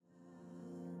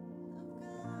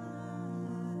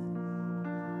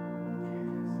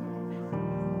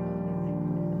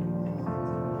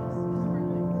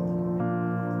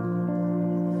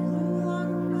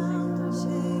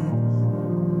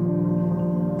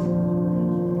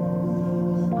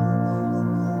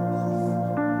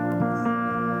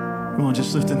Come on,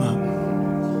 just lift him up.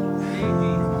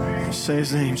 Say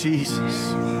his name,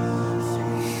 Jesus.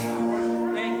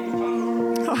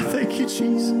 Oh, thank you,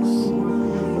 Jesus.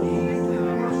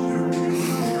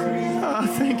 Oh,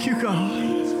 thank you, God.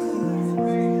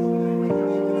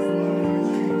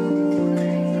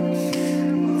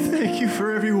 Thank you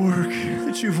for every work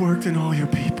that you've worked in all your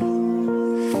people.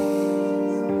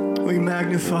 We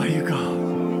magnify you, God,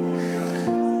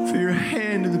 for your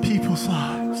hand in the people's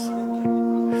lives.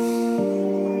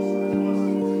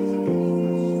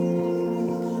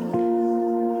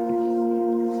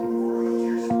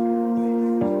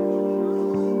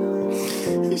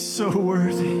 He's so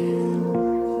worthy.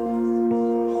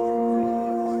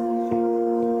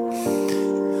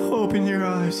 Open your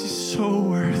eyes. He's so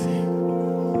worthy.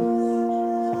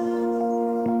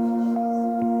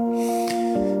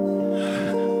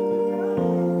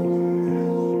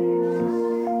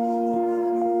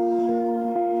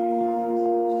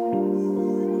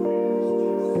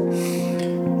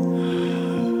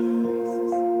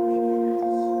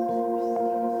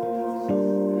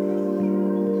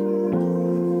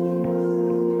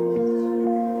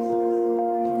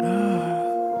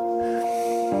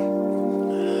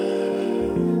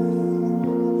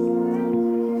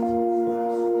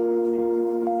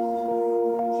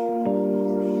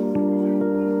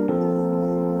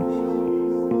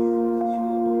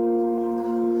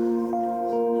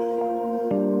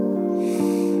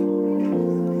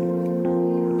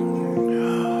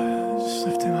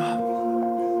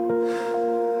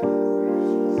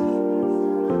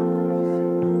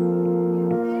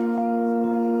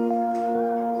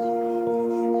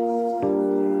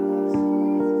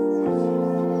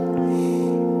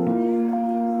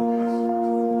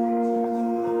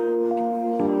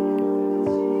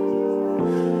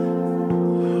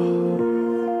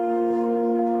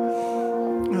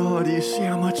 Do you see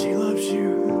how much he loves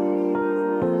you?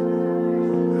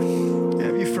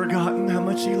 Have you forgotten how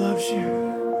much he loves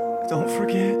you? Don't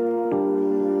forget.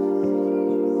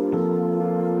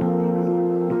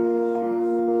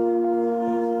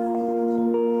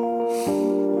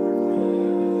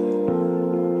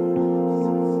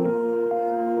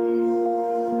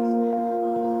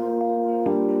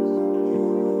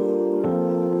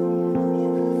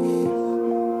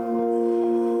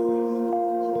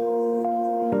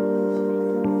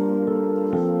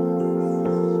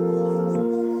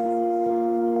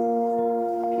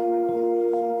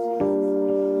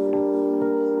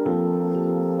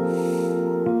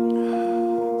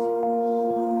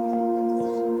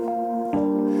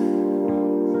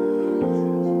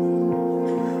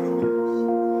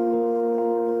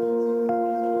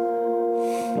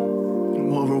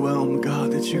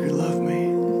 You could love me.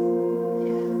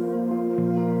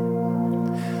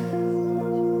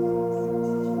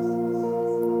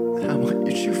 How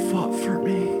much you fought for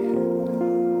me.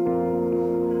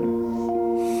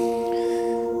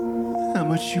 How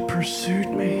much you pursued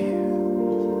me.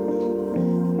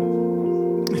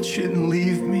 That you didn't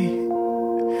leave me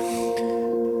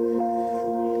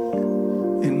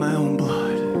in my own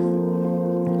blood,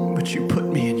 but you put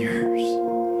me in yours.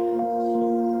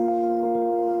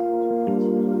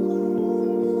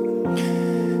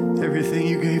 Everything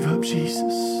you gave up,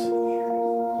 Jesus.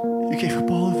 You gave up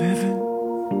all of heaven.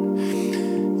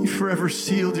 You forever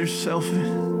sealed yourself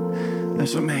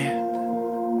as a man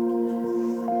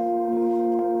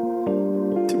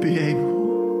to be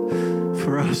able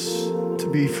for us to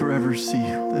be forever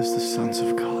sealed as the sons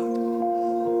of God.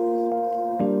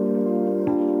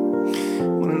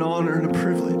 What an honor and a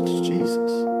privilege,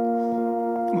 Jesus.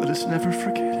 Let us never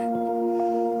forget it.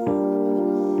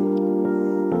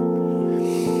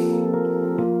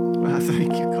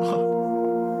 Thank you, God.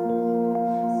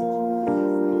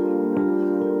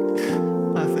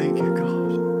 I thank you,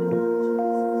 God.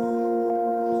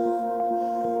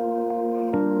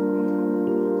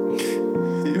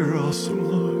 You're awesome,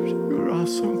 Lord. You're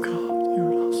awesome, God.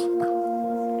 You're awesome, God.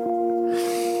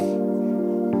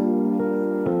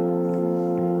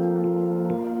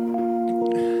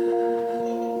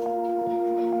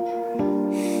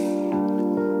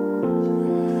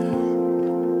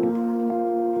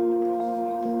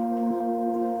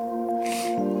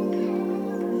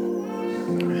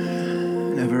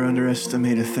 Never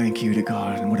underestimate a thank you to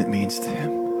God and what it means to Him.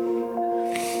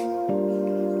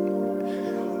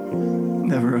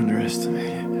 Never underestimate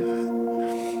it.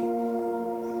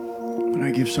 When I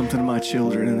give something to my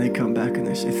children and they come back and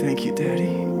they say, "Thank you,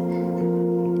 Daddy,"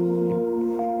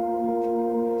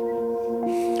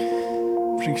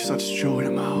 it brings such joy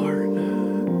to my heart.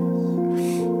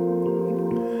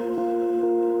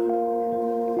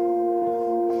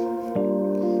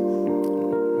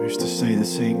 Who's to say the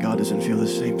same God doesn't feel the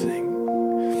same thing?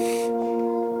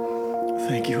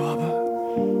 Thank you, Abba.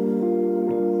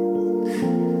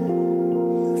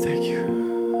 Thank you.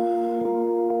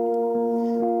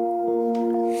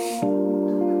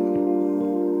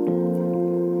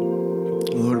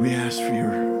 Lord, we ask for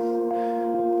your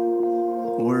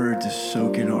word to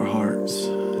soak in our hearts.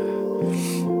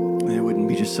 That it wouldn't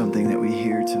be just something that we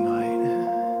hear tonight.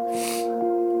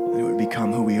 That it would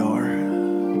become who we are.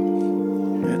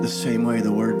 That the same way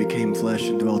the word became flesh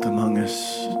and dwelt among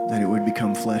us, that it would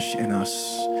become flesh in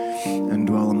us and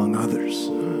dwell among others.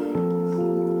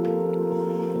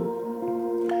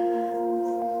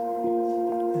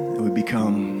 It would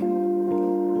become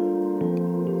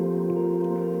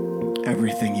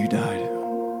everything you died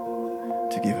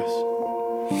to give us.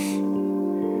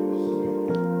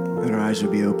 That our eyes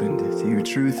would be opened to your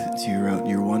truth, to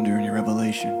your wonder and your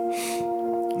revelation.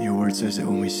 Your word says that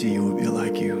when we see you, we'll be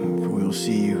like you, for we will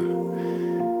see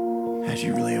you as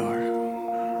you really are.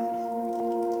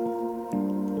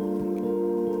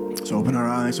 So open our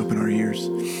eyes, open our ears.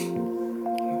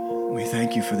 We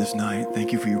thank you for this night.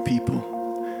 Thank you for your people.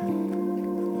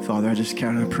 Father, I just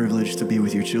count it a privilege to be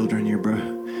with your children, your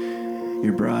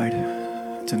bride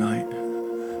tonight.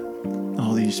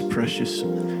 All these precious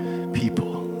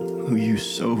people who you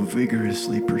so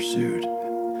vigorously pursued,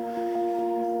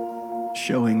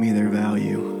 showing me their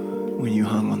value when you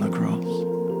hung on the cross.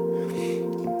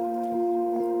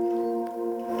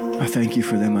 I thank you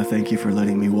for them. I thank you for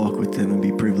letting me walk with them and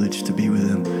be privileged to be with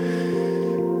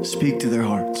them. Speak to their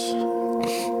hearts.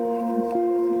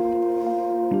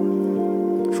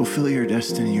 Fulfill your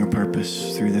destiny, your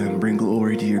purpose through them. Bring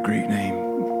glory to your great name.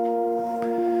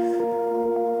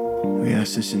 We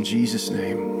ask this in Jesus'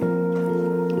 name.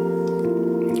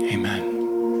 Amen.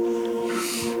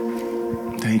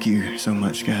 Thank you so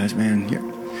much, guys. Man,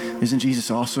 isn't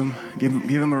Jesus awesome? Give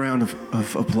him a round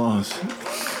of applause.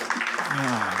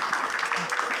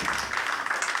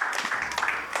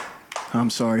 I'm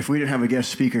sorry. If we didn't have a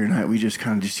guest speaker tonight, we just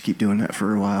kind of keep doing that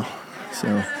for a while.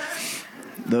 So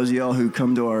those of y'all who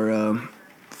come to our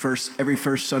every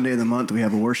first Sunday of the month, we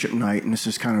have a worship night, and this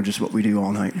is kind of just what we do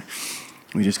all night.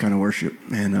 We just kind of worship,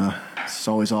 and it's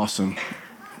always awesome.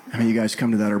 How many of you guys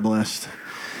come to that are blessed?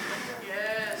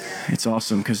 Yes. It's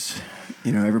awesome because,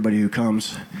 everybody who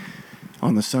comes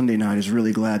on the Sunday night is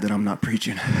really glad that I'm not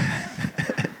preaching.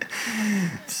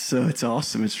 So it's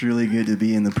awesome. It's really good to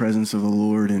be in the presence of the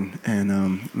Lord, and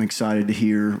I'm excited to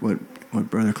hear what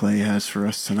Brother Clay has for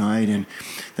us tonight. And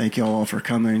thank you all for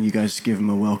coming. You guys give him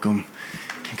a welcome.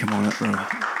 And come on up, brother.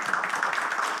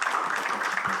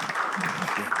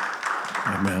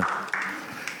 Amen.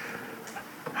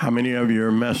 How many of you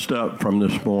are messed up from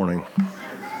this morning?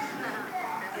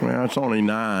 Well, it's only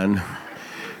 9.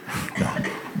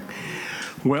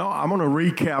 Well, I'm going to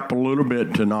recap a little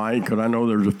bit tonight because I know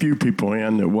there's a few people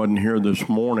in that wasn't here this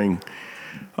morning.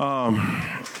 I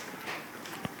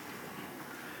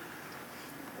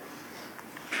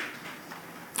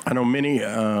know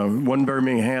wasn't very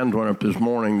many hands went up this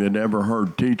morning that ever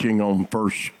heard teaching on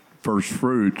first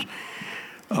fruits.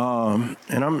 And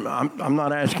I'm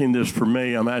not asking this for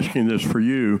me. I'm asking this for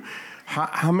you.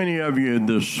 How many of you,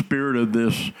 the spirit of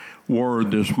this word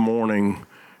this morning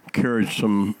carried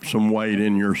some weight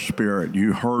in your spirit?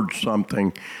 You heard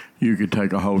something you could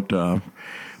take a hold of.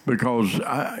 Because,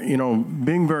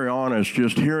 being very honest,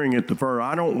 just hearing it the first,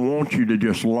 I don't want you to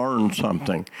just learn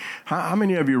something. How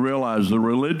many of you realize the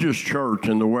religious church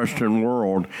in the Western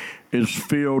world is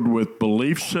filled with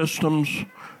belief systems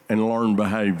and learned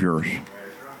behaviors?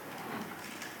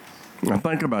 Now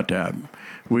think about that.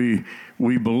 We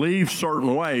believe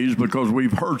certain ways because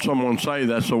we've heard someone say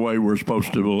that's the way we're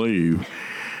supposed to believe.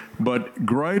 But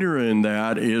greater in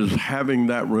that is having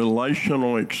that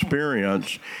relational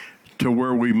experience to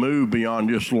where we move beyond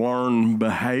just learned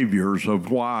behaviors of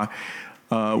why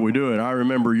we do it. I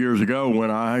remember years ago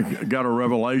when I got a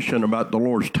revelation about the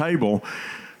Lord's table,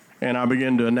 and I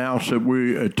began to announce that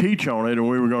we teach on it, and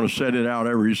we were going to set it out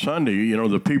every Sunday.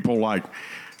 The people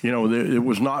it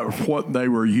was not what they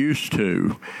were used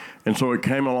to. And so it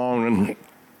came along, and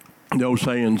the old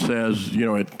saying says,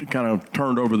 it kind of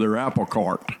turned over their apple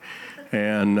cart.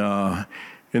 And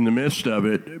in the midst of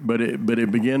it, but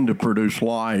it began to produce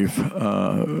life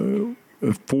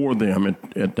for them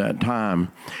at that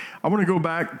time. I want to go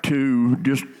back to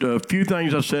just a few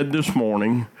things I said this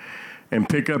morning and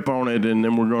pick up on it, and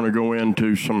then we're going to go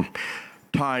into some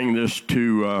tying this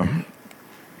to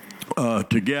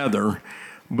together.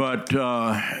 But,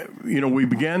 we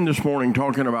began this morning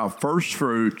talking about first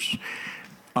fruits.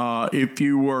 If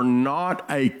you were not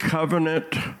a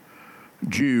covenant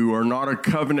Jew or not a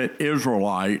covenant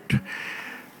Israelite,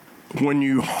 when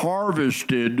you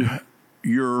harvested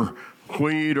your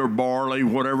wheat or barley,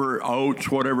 whatever, oats,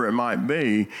 whatever it might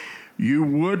be, you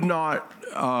would not,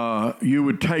 you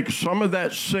would take some of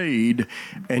that seed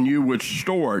and you would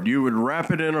store it. You would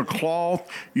wrap it in a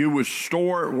cloth. You would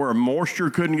store it where moisture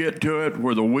couldn't get to it,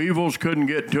 where the weevils couldn't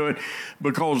get to it,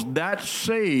 because that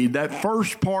seed, that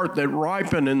first part that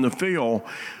ripened in the field,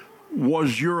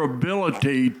 was your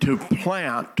ability to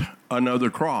plant another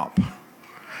crop.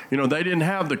 You know, they didn't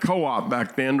have the co-op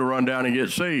back then to run down and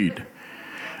get seed.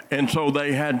 And so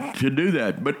they had to do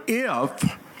that. But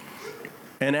if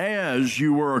and as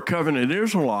you were a covenant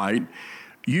Israelite,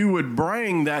 you would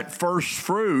bring that first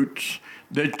fruits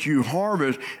that you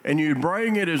harvest, and you'd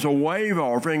bring it as a wave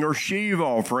offering or sheave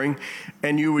offering,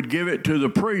 and you would give it to the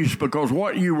priest, because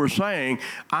what you were saying,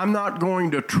 I'm not going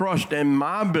to trust in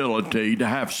my ability to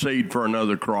have seed for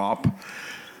another crop,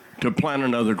 to plant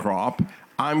another crop.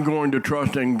 I'm going to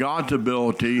trust in God's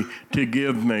ability to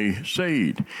give me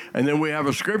seed. And then we have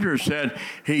a scripture that said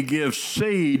he gives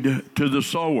seed to the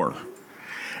sower.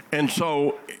 And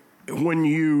so when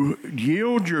you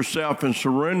yield yourself and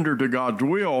surrender to God's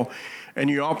will and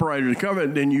you operate in the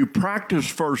covenant, then you practice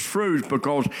first fruits,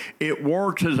 because it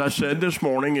works, as I said this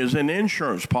morning, as an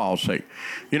insurance policy.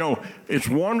 You know, it's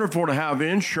wonderful to have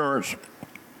insurance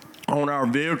on our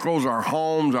vehicles, our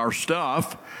homes, our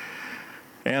stuff.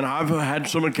 And I've had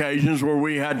some occasions where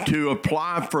we had to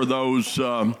apply for those,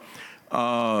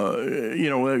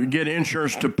 get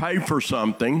insurance to pay for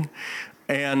something.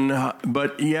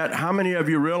 But yet, how many of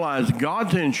you realize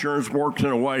God's insurance works in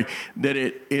a way that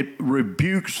it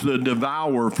rebukes the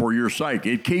devourer for your sake?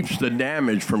 It keeps the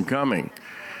damage from coming.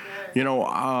 You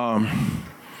know,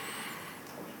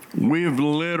 we've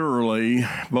literally,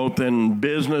 both in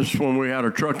business when we had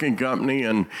a trucking company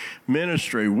and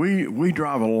ministry, we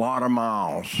drive a lot of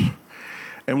miles.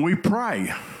 And we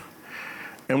pray.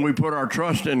 And we put our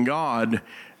trust in God.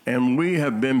 And we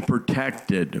have been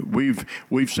protected. We've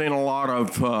seen a lot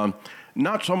of,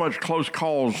 not so much close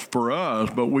calls for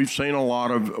us, but we've seen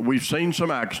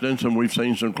some accidents and we've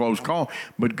seen some close calls.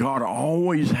 But God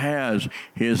always has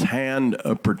his hand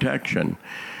of protection.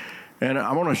 And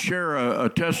I want to share a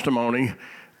testimony.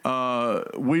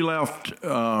 We left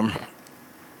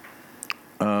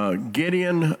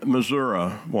Gideon, Missouri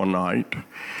one night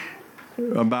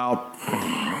about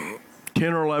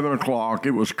 10 or 11 o'clock.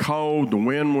 It was cold, the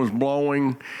wind was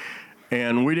blowing,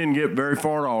 and we didn't get very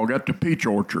far at all. Got to Peach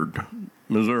Orchard,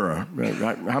 Missouri.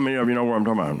 How many of you know where I'm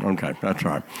talking about? Okay, that's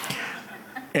right.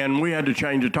 And we had to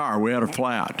change a tire. We had a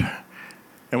flat.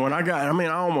 And when I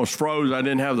almost froze. I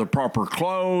didn't have the proper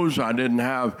clothes. And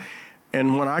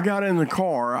when I got in the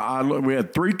car, we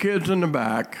had 3 kids in the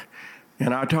back,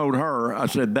 and I told her, I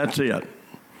said, that's it.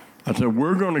 I said,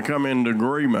 we're going to come into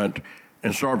agreement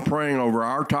and start praying over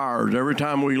our tires every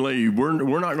time we leave. We're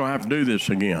not going to have to do this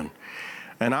again.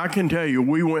 And I can tell you,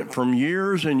 we went from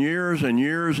years and years and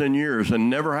years and years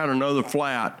and never had another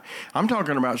flat. I'm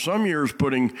talking about some years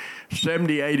putting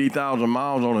 70,000, 80,000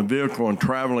 miles on a vehicle and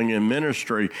traveling in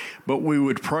ministry. But we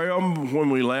would pray them when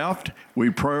we left.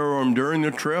 We pray them during the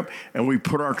trip, and we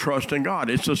put our trust in God.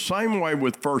 It's the same way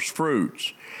with first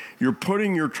fruits. You're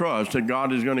putting your trust that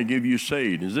God is going to give you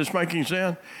seed. Is this making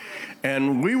sense?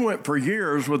 And we went for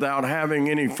years without having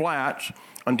any flats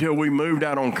until we moved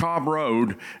out on Cobb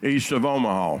Road east of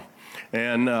Omaha.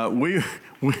 And I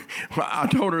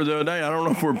told her the other day, I don't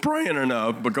know if we're praying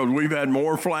enough, because we've had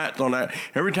more flats on that.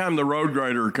 Every time the road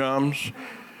grader comes,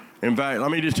 in fact, let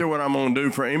me just tell you what I'm going to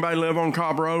do. For anybody live on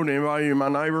Cobb Road? Anybody, my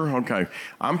neighbor? Okay.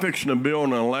 I'm fixing to build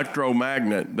an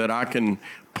electromagnet that I can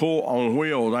pull on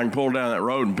wheels. I can pull down that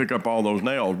road and pick up all those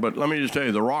nails. But let me just tell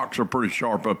you, the rocks are pretty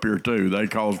sharp up here too. They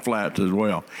cause flats as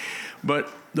well. But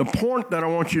the point that I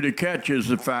want you to catch is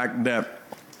the fact that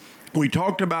we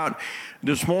talked about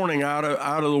this morning out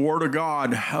of the Word of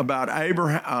God about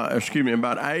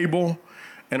about Abel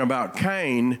and about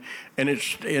Cain, and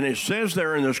it says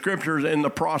there in the scriptures, in the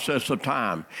process of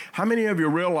time. How many of you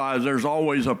realize there's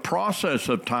always a process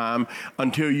of time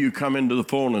until you come into the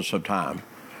fullness of time?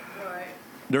 Right.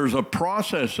 There's a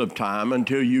process of time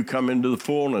until you come into the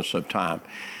fullness of time.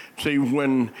 See,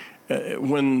 when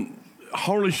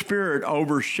Holy Spirit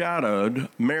overshadowed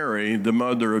Mary, the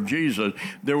mother of Jesus,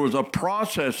 there was a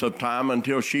process of time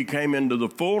until she came into the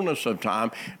fullness of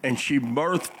time and she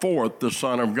birthed forth the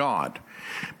Son of God.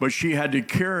 But she had to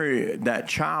carry that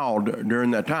child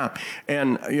during that time.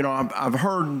 And, you know, I've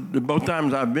heard both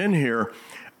times I've been here,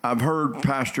 I've heard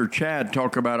Pastor Chad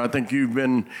talk about, I think you've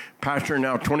been pastor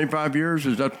now 25 years.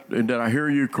 Did I hear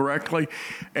you correctly?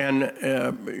 And,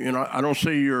 I don't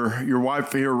see your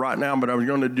wife here right now, but I was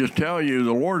going to just tell you,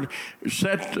 the Lord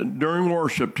said during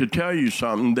worship to tell you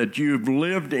something that you've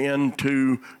lived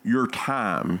into your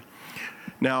time.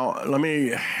 Now, let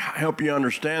me help you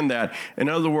understand that. In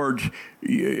other words,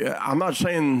 I'm not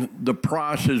saying the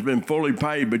price has been fully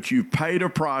paid, but you've paid a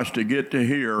price to get to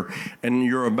here, and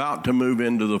you're about to move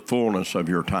into the fullness of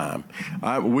your time.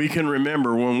 We can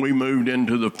remember when we moved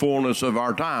into the fullness of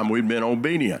our time, we've been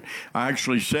obedient. I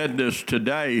actually said this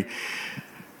today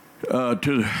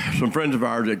to some friends of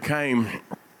ours that came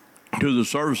to the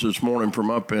service this morning from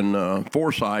up in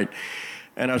Forsyth.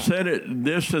 And I said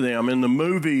this to them in the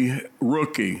movie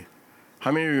Rookie.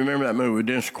 How many of you remember that movie with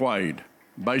Dennis Quaid?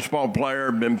 Baseball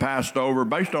player, been passed over,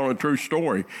 based on a true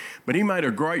story. But he made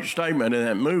a great statement in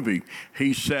that movie.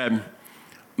 He said,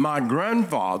 my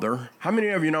grandfather, how many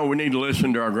of you know we need to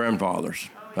listen to our grandfathers?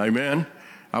 Amen?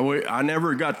 I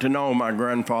never got to know my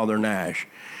grandfather Nash.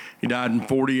 He died in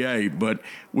 48, but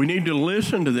we need to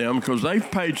listen to them because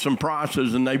they've paid some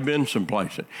prices and they've been some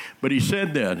places. But he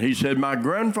said that. He said, my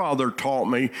grandfather taught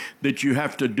me that you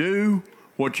have to do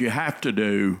what you have to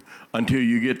do until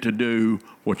you get to do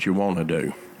what you want to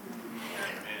do.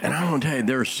 And I want to tell you,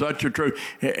 there's such a truth.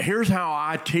 Here's how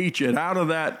I teach it. Out of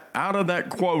that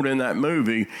quote in that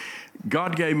movie,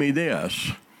 God gave me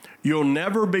this. You'll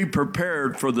never be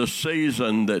prepared for the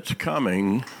season that's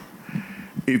coming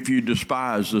if you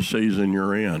despise the season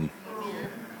you're in.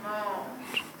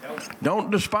 Don't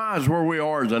despise where we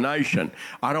are as a nation.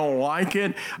 I don't like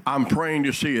it. I'm praying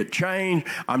to see it change.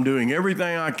 I'm doing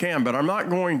everything I can, but I'm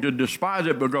not going to despise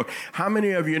it because how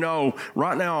many of you know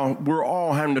right now we're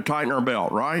all having to tighten our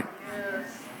belt, right? Yes.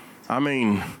 I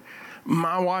mean,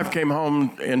 my wife came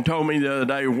home and told me the other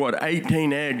day what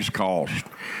 18 eggs cost.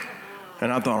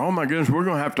 And I thought, oh my goodness, we're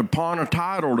going to have to pawn a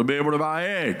title to be able to buy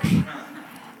eggs.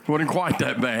 Wasn't quite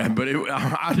that bad, but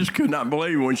I just could not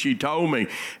believe when she told me.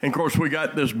 And, of course, we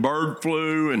got this bird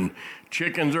flu and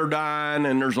chickens are dying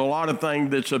and there's a lot of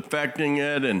things that's affecting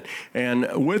it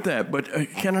and with that. But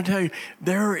can I tell you,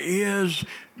 there is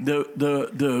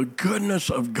the goodness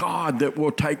of God that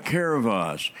will take care of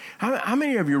us. How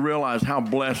many of you realize how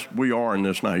blessed we are in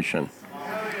this nation?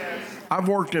 I've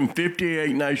worked in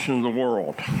 58 nations of the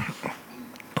world.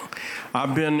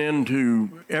 I've been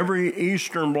into every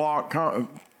Eastern Bloc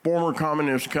former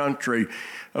communist country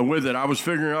with it. I was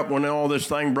figuring out when all this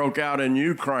thing broke out in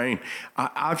Ukraine,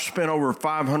 I've spent over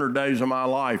 500 days of my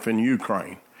life in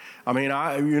Ukraine. I mean,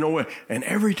 and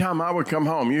every time I would come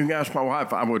home, you can ask my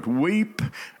wife, I would weep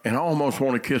and almost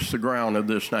want to kiss the ground of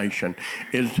this nation.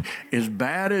 As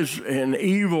bad as and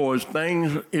evil as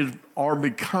things are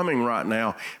becoming right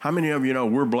now, how many of you know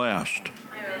we're blessed?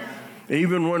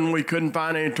 Even when we couldn't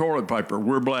find any toilet paper,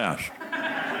 we're blessed.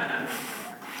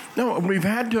 No, we've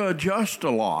had to adjust a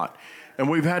lot, and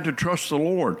we've had to trust the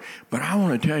Lord. But I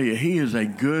want to tell you, He is a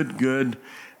good, good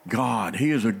God.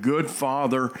 He is a good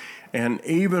Father, and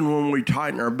even when we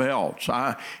tighten our belts,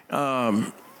 I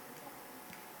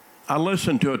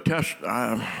listened to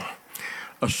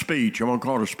a speech. I'm going to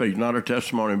call it a speech, not a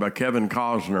testimony, by Kevin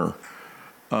Costner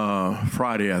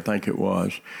Friday, I think it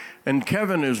was. And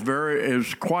Kevin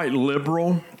is quite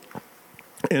liberal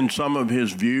in some of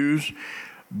his views,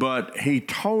 but he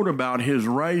told about his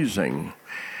raising,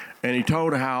 and he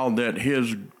told how that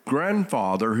his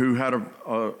grandfather, who had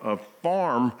a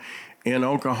farm in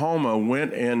Oklahoma,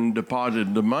 went and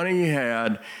deposited the money he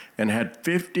had and had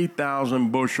 50,000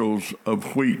 bushels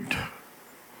of wheat.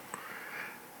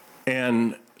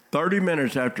 And 30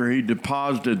 minutes after he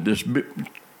deposited this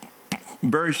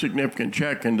very significant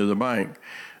check into the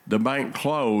bank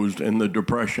closed and the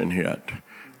Depression hit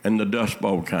and the Dust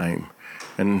Bowl came.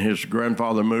 And his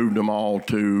grandfather moved them all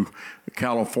to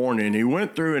California. And he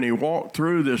went through and he walked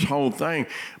through this whole thing.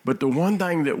 But the one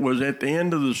thing that was at the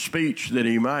end of the speech that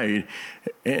he made,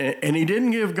 and he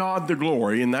didn't give God the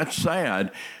glory, and that's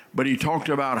sad, but he talked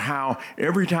about how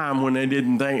every time when they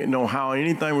didn't know how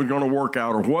anything was going to work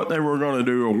out or what they were going to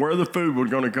do or where the food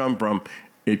was going to come from,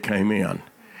 it came in.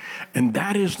 And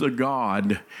that is the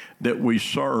God that we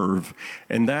serve.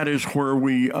 And that is where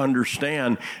we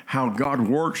understand how God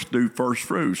works through first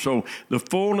fruits. So the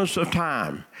fullness of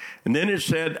time. And then it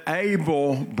said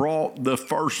Abel brought the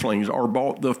firstlings, or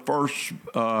brought the first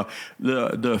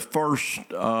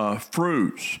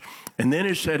fruits. And then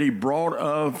it said he brought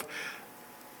of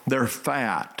their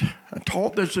fat. I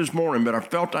taught this morning, but I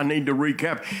felt I need to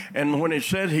recap. And when it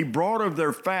says he brought of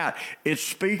their fat, it's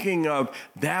speaking of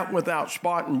that without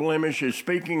spot and blemish. It's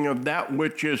speaking of that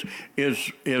which is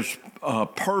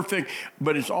perfect,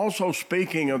 but it's also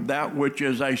speaking of that which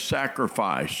is a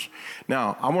sacrifice.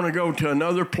 Now, I want to go to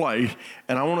another place,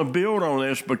 and I want to build on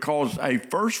this because a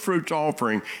first fruits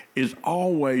offering is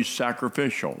always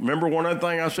sacrificial. Remember one other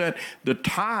thing I said? The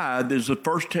tithe is the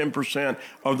first 10%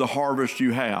 of the harvest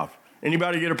you have.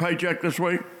 Anybody get a paycheck this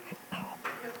week?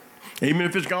 Even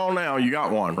if it's gone now, you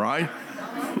got one, right?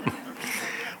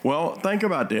 Well, think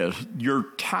about this. Your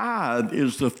tithe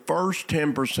is the first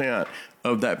 10%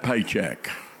 of that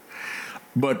paycheck.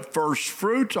 But first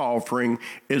fruits offering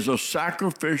is a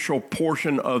sacrificial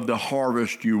portion of the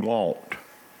harvest you want.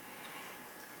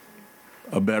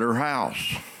 A better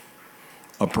house,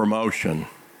 a promotion,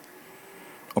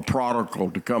 a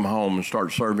prodigal to come home and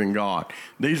start serving God.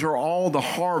 These are all the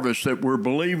harvests that we're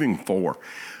believing for.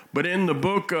 But in the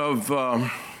book of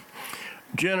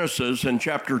Genesis, in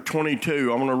chapter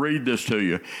 22, I'm going to read this to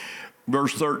you.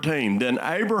 Verse 13, then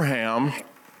Abraham,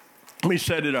 let me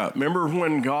set it up. Remember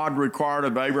when God required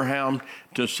of Abraham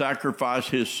to sacrifice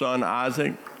his son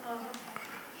Isaac?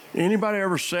 Anybody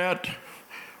ever sat?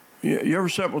 You ever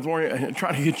sat with one and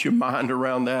try to get your mind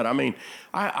around that? I mean,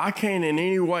 I can't in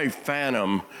any way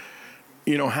fathom,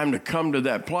 having to come to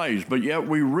that place. But yet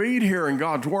we read here in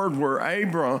God's word where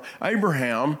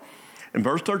Abraham, in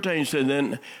verse 13, said,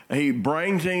 then he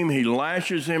brings him, he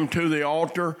lashes him to the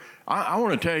altar. I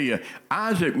want to tell you,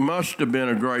 Isaac must have been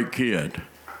a great kid.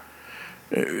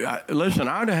 Listen,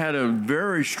 I'd have had a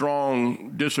very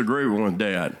strong disagreement with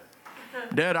Dad.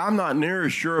 Dad, I'm not near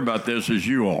as sure about this as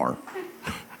you are.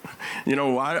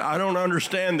 I don't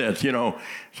understand this.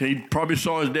 He probably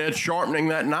saw his dad sharpening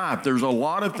that knife. There's a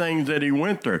lot of things that he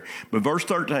went through. But verse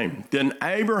 13, then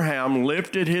Abraham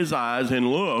lifted his eyes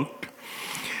and looked,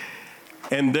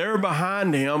 and there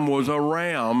behind him was a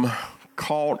ram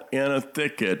caught in a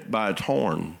thicket by its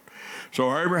horn.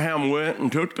 So Abraham went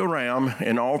and took the ram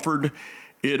and offered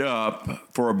it up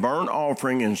for a burnt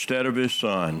offering instead of his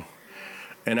son.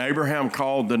 And Abraham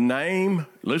called the name,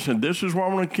 listen, this is what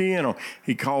I want to key in on.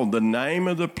 He called the name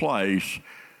of the place,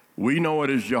 we know it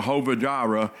as Jehovah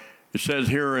Jireh. It says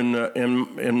here in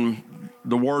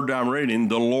the word I'm reading,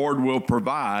 the Lord will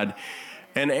provide.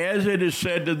 And as it is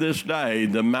said to this day,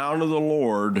 the mount of the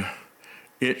Lord,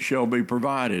 it shall be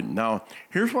provided. Now,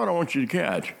 here's what I want you to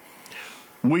catch.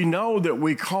 We know that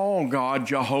we call God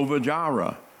Jehovah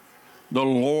Jireh, the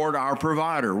Lord our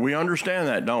provider. We understand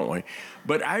that, don't we?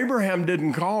 But Abraham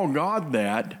didn't call God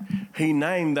that. He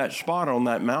named that spot on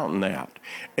that mountain that.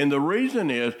 And the reason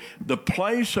is the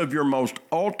place of your most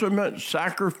ultimate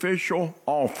sacrificial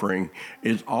offering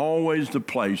is always the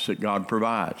place that God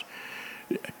provides.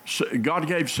 God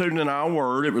gave Susan and I a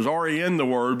word. It was already in the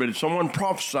word, but someone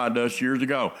prophesied to us years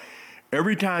ago.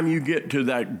 Every time you get to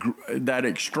that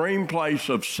extreme place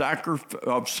of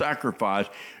sacrifice,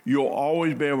 you'll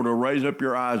always be able to raise up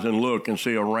your eyes and look and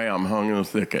see a ram hung in a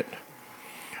thicket.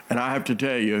 And I have to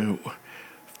tell you,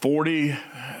 40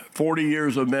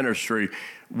 years of ministry,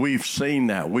 we've seen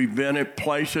that. We've been at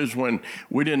places when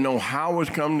we didn't know how it was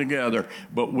coming together,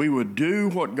 but we would do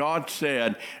what God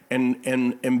said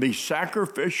and be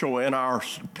sacrificial in our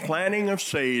planting of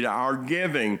seed, our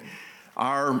giving,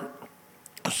 our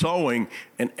sowing,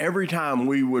 and every time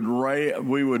we would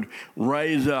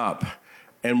raise up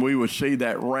and we would see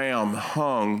that ram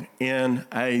hung in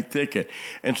a thicket.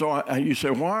 And so you say,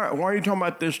 why are you talking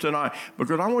about this tonight?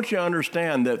 Because I want you to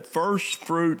understand that first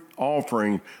fruit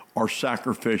offering are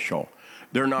sacrificial.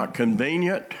 They're not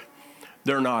convenient.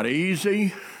 They're not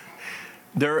easy.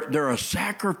 They're a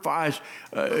sacrifice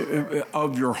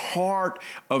of your heart,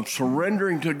 of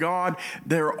surrendering to God.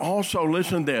 They're also,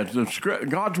 listen to this,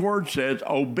 God's word says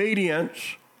obedience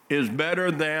is better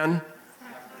than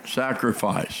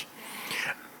sacrifice.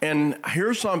 And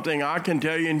here's something I can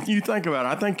tell you, and you think about it,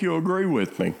 I think you'll agree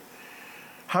with me.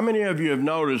 How many of you have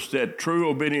noticed that true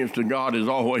obedience to God is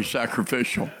always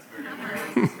sacrificial?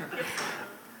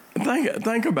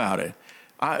 Think about it.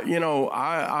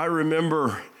 I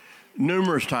remember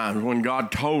numerous times when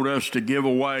God told us to give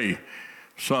away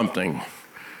something.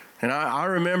 And I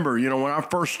remember, when I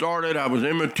first started, I was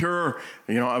immature.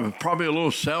 I was probably a little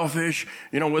selfish,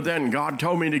 with that. And God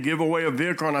told me to give away a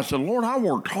vehicle. And I said, Lord, I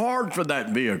worked hard for that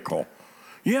vehicle.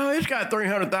 Yeah, it's got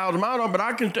 300,000 miles on it, but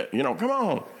I can, come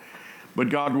on. But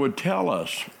God would tell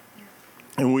us,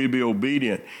 and we'd be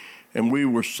obedient. And we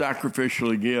would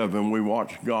sacrificially give, and we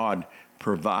watched God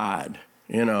provide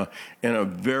in a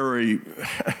very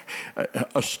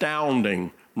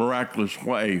astounding, miraculous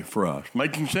way for us.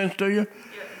 Making sense to you?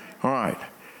 All right.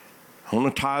 I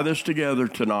want to tie this together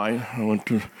tonight. I went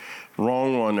to the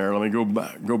wrong one there. Let me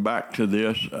go back to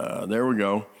this. There we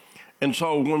go. And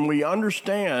so when we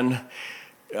understand,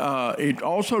 it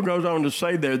also goes on to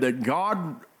say there that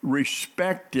God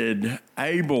respected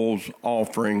Abel's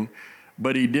offering,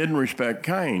 but he didn't respect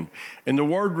Cain. And the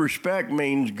word respect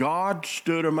means God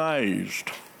stood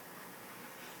amazed.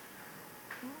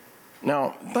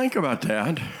 Now, think about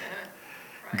that.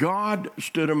 God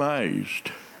stood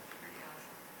amazed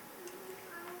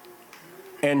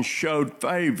and showed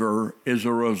favor as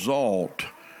a result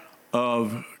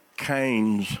of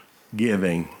Cain's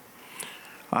giving.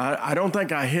 I don't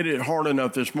think I hit it hard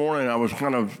enough this morning. I was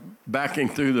kind of backing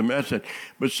through the message.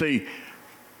 But see,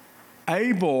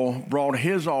 Abel brought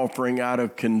his offering out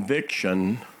of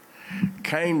conviction.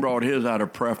 Cain brought his out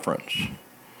of preference.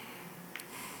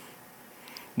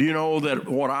 Do you know that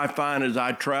what I find as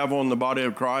I travel in the body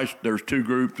of Christ, there's two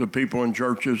groups of people in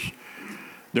churches.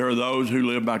 There are those who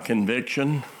live by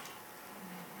conviction.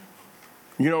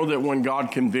 You know that when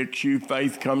God convicts you,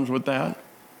 faith comes with that?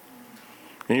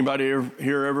 Anybody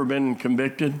here ever been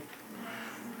convicted?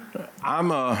 I'm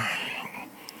not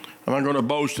going to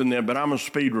boast in that, but I'm a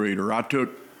speed reader. I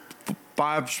took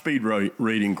 5 speed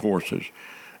reading courses,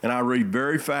 and I read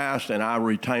very fast, and I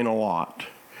retain a lot.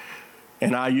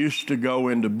 And I used to go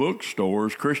into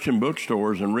bookstores, Christian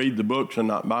bookstores, and read the books and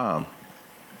not buy them.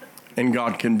 And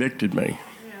God convicted me.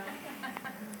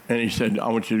 And he said, I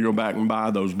want you to go back and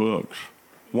buy those books.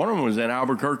 One of them was in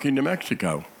Albuquerque, New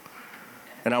Mexico.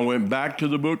 And I went back to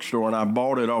the bookstore and I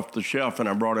bought it off the shelf and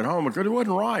I brought it home because it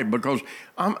wasn't right. Because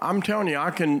I'm telling you,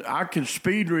 I can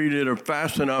speed read it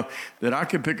fast enough that I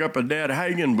could pick up a Dad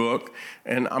Hagin book,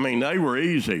 and I mean they were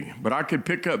easy, but I could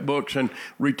pick up books and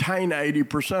retain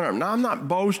 80% of them. Now I'm not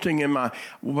boasting in my,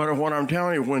 but what I'm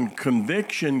telling you, when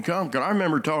conviction comes, because I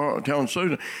remember telling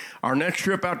Susan, our next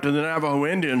trip out to the Navajo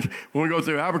Indians, when we go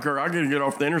through Albuquerque, I got to get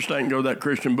off the interstate and go to that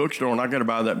Christian bookstore and I got to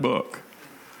buy that book.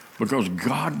 Because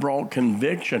God brought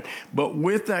conviction. But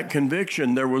with that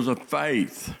conviction, there was a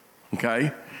faith,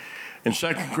 okay? In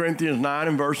 2 Corinthians 9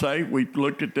 and verse 8, we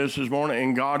looked at this morning,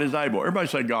 and God is able. Everybody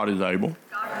say God is able.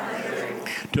 God is able.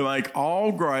 To make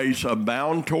all grace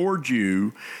abound towards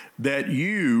you, that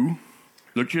you,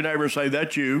 look at your neighbor and say,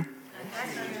 that's you.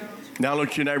 That's you. Now look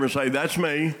at your neighbor and say, that's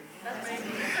me.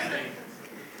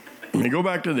 Let me go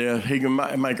back to this. He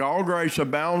can make all grace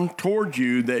abound towards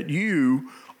you, that you,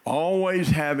 always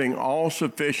having all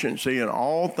sufficiency in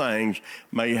all things,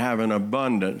 may have an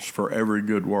abundance for every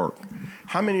good work.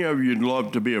 How many of you would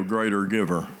love to be a greater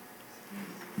giver?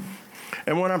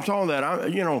 And when I'm talking that,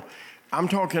 I'm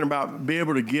talking about be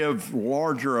able to give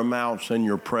larger amounts than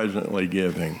you're presently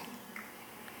giving.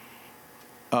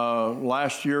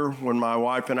 Last year, when my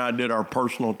wife and I did our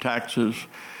personal taxes,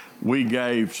 we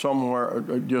gave somewhere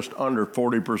just under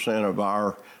 40% of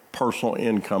our personal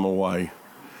income away.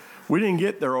 We didn't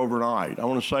get there overnight. I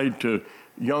want to say to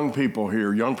young people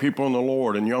here, young people in the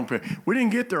Lord, and young people, we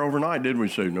didn't get there overnight, did we,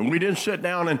 Susan? And we didn't sit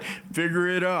down and figure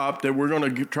it up that we're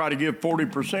going to try to give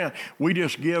 40%. We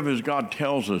just give as God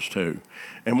tells us to.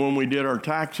 And when we did our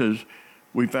taxes,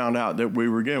 we found out that we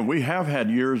were giving. We have had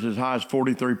years as high as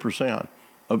 43%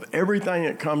 of everything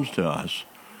that comes to us,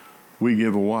 we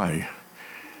give away.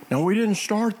 Now, we didn't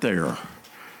start there.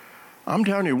 I'm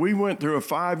telling you, we went through a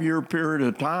 5-year period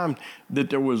of time that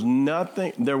there was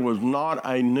not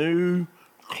a new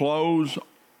clothes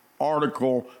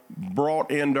article brought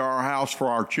into our house for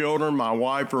our children, my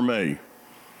wife, or me.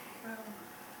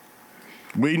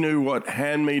 We knew what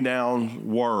hand-me-downs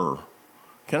were.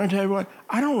 Can I tell you what?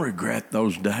 I don't regret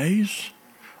those days.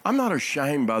 I'm not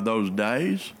ashamed by those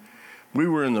days. We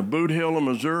were in the Boot Hill of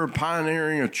Missouri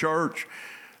pioneering a church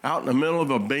out in the middle of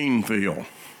a bean field.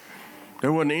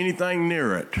 There wasn't anything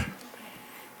near it.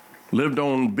 Lived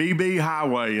on BB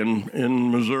Highway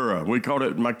in Missouri.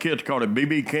 My kids called it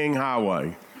BB King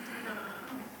Highway.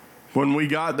 When we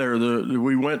got there,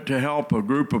 we went to help a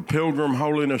group of Pilgrim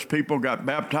Holiness people, got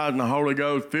baptized in the Holy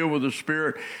Ghost, filled with the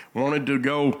Spirit, wanted to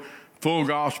go full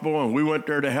gospel, and we went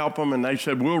there to help them, and they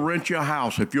said, we'll rent you a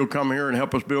house if you'll come here and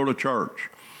help us build a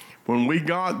church. When we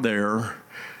got there,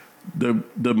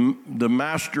 the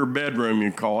master bedroom,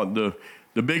 you call it,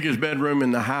 the biggest bedroom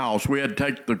in the house, we had to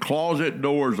take the closet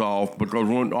doors off because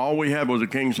all we had was a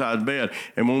king-size bed.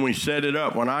 And when we set it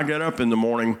up, when I got up in the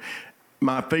morning,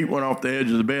 my feet went off the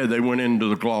edge of the bed. They went into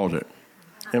the closet.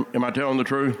 Am I telling the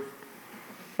truth?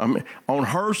 On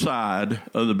her side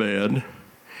of the bed,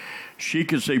 she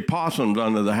could see possums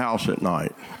under the house at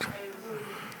night.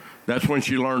 That's when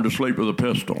she learned to sleep with a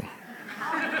pistol.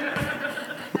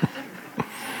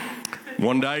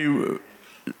 One day,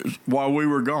 while we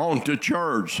were gone to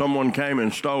church, someone came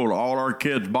and stole all our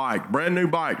kids' bikes, brand new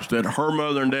bikes that her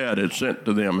mother and dad had sent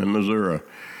to them in Missouri.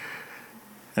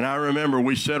 And I remember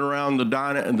we sat around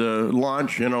the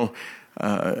lunch,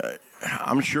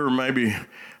 I'm sure maybe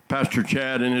Pastor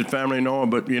Chad and his family know him,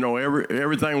 but,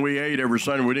 everything we ate every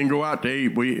Sunday, we didn't go out to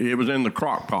eat. It was in the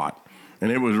crock pot,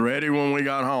 and it was ready when we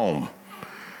got home.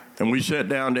 And we sat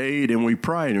down to eat, and we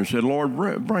prayed and said, Lord,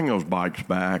 bring those bikes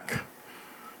back.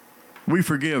 We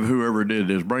forgive whoever did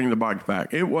this. Bring the bikes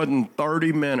back. It wasn't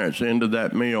 30 minutes into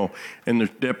that meal, and the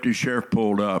deputy sheriff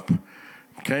pulled up,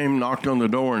 came, knocked on the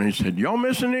door, and he said, y'all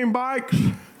missing any bikes?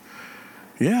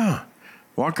 Yeah.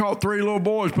 Well, I caught 3 little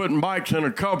boys putting bikes in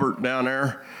a cupboard down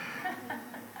there,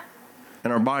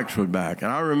 and our bikes were back.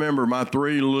 And I remember my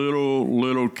 3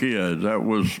 little kids. That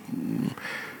was,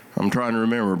 I'm trying to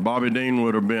remember. Bobby Dean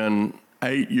would have been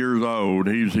 8 years old.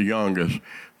 He's the youngest.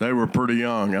 They were pretty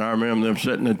young, and I remember them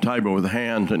sitting at the table with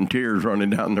hands and tears running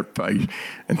down their face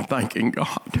and thanking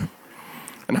God.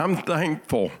 And I'm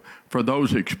thankful for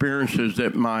those experiences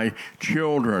that my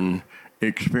children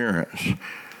experience.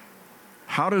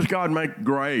 How does God make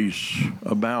grace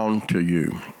abound to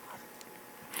you?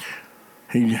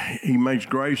 He makes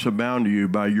grace abound to you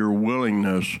by your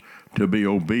willingness to be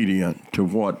obedient to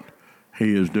what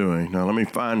He is doing. Now, let me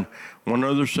find one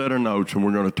other set of notes, and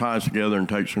we're going to tie us together and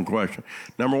take some questions.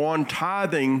 Number 1,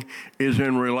 tithing is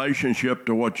in relationship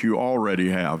to what you already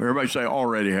have. Everybody say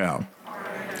already have.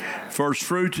 First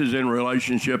fruits is in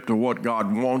relationship to what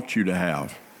God wants you to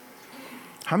have.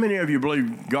 How many of you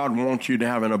believe God wants you to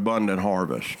have an abundant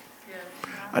harvest?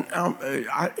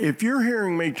 Yes. If you're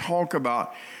hearing me talk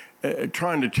about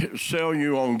trying to sell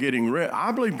you on getting rich,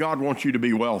 I believe God wants you to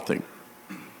be wealthy.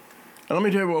 And let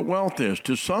me tell you what wealth is.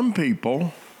 To some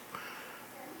people,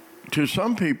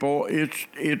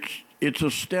 it's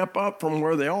a step up from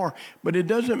where they are, but it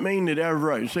doesn't mean that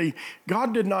everybody. See,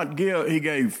 God did not give. He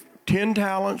gave 10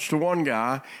 talents to one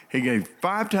guy, He gave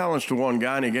 5 talents to one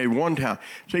guy, and He gave 1 talent.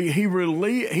 See,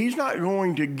 He's not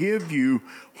going to give you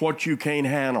what you can't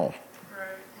handle. Right.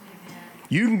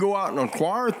 You can go out and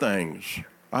acquire things.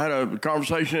 I had a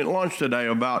conversation at lunch today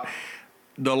about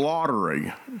the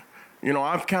lottery.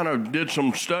 I've kind of did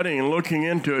some studying and looking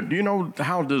into it. Do you know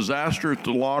how disastrous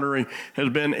the lottery has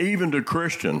been, even to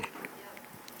Christian?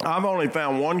 I've only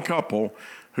found one couple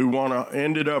who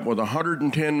ended up with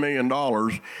 $110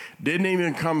 million, didn't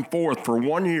even come forth for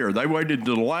 1 year. They waited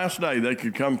to the last day they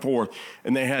could come forth,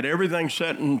 and they had everything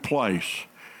set in place.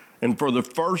 And for the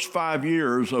first 5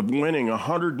 years of winning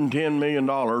 $110 million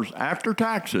after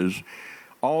taxes,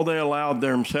 all they allowed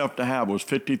themselves to have was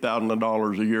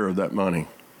 $50,000 a year of that money.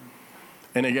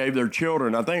 And they gave their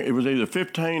children, I think it was either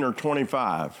 15 or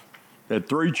 25. They had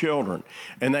 3 children.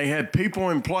 And they had people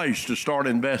in place to start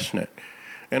investing it.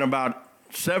 And about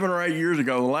 7 or 8 years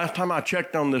ago, the last time I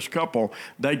checked on this couple,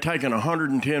 they'd taken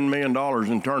 $110 million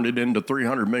and turned it into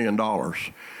 $300 million.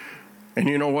 And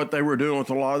you know what they were doing with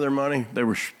a lot of their money? They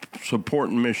were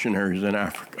supporting missionaries in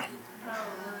Africa.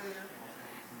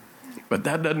 But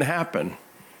that doesn't happen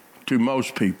to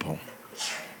most people.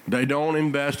 They don't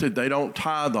invest it. They don't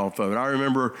tithe off of it. I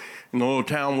remember in the little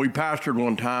town we pastored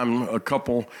one time, a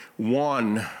couple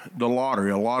won the lottery,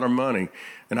 a lot of money.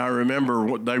 And I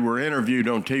remember they were interviewed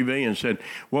on TV and said,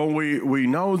 well, we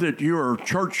know that you are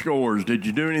churchgoers. Did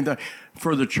you do anything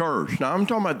for the church? Now, I'm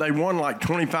talking about they won like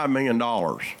 $25 million.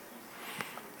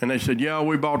 And they said, yeah,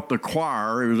 we bought the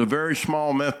choir. It was a very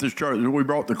small Methodist church. We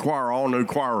brought the choir all new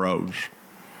choir robes.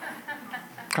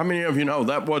 How many of you know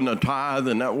that wasn't a tithe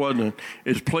and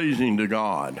it's pleasing to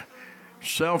God?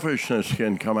 Selfishness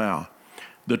can come out.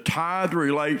 The tithe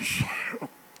relates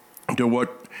to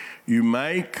what you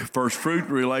make. First fruit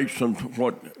relates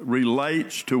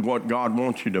to what God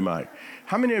wants you to make.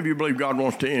 How many of you believe God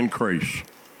wants to increase?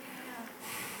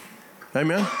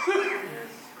 Amen?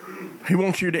 He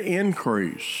wants you to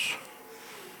increase.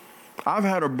 I've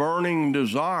had a burning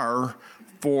desire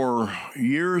for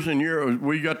years and years.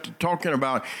 We got to talking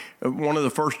about one of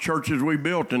the first churches we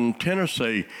built in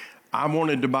Tennessee. I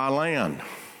wanted to buy land.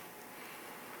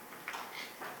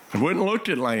 I went and looked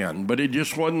at land, but it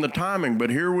just wasn't the timing. But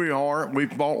here we are.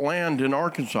 We've bought land in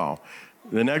Arkansas.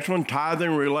 The next one,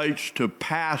 tithing relates to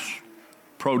past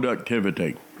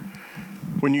productivity.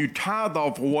 When you tithe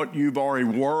off of what you've already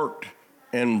worked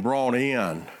and brought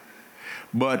in,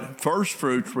 but first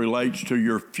fruits relates to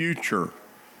your future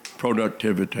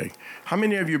productivity. How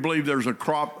many of you believe there's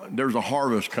a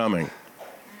harvest coming?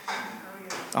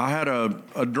 I had a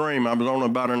dream. I was on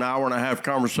about an hour and a half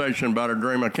conversation about a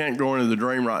dream. I can't go into the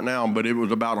dream right now, but it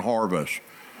was about harvest.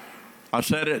 I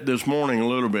said it this morning a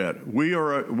little bit. We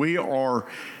are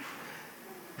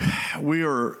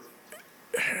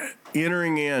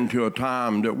entering into a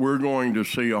time that we're going to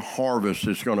see a harvest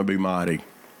that's going to be mighty.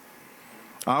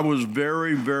 I was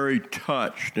very, very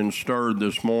touched and stirred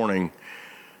this morning.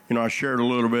 You know, I shared a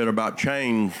little bit about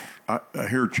chains. I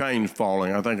hear chains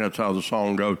falling. I think that's how the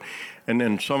song goes. And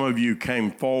then some of you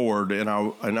came forward, and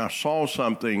I saw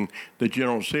something that you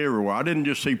don't see everywhere. I didn't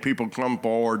just see people come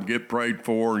forward, get prayed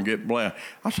for, and get blessed.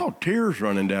 I saw tears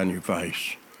running down your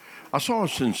face. I saw a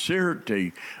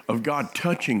sincerity of God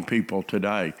touching people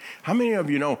today. How many of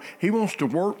you know He wants to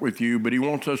work with you, but He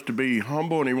wants us to be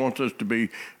humble, and He wants us to be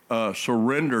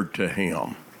surrendered to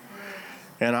Him?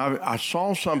 And I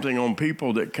saw something on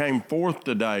people that came forth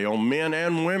today, on men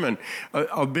and women,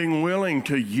 of being willing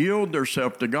to yield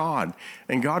themselves to God.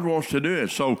 And God wants to do it.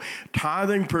 So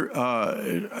tithing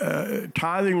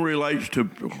relates to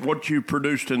what you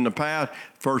produced in the past.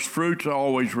 First fruits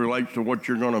always relates to what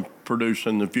you're going to produce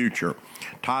in the future.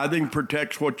 Tithing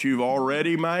protects what you've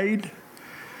already made.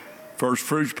 First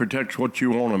fruits protects what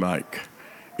you want to make.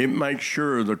 It makes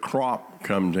sure the crop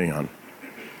comes in.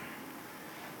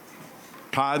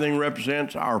 Tithing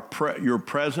represents your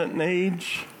present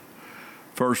needs.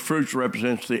 First fruits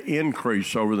represents the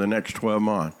increase over the next 12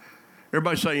 months.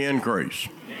 Everybody say increase.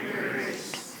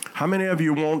 Increase. How many of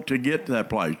you want to get to that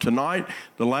place? Tonight,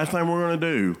 the last thing we're going to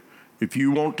do, if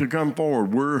you want to come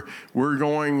forward, we're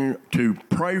going to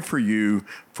pray for you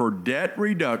for debt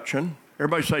reduction.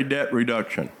 Everybody say debt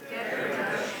reduction. Debt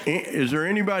reduction. Is there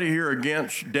anybody here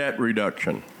against debt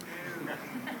reduction?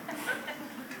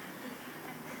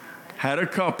 Had a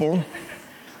couple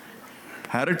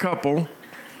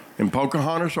in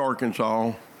Pocahontas,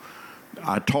 Arkansas.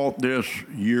 I taught this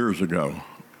years ago,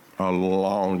 a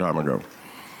long time ago.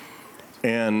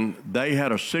 And they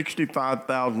had a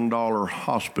 $65,000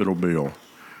 hospital bill,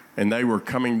 and they were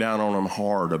coming down on them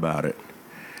hard about it.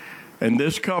 And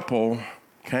this couple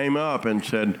came up and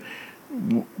said,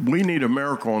 we need a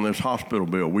miracle on this hospital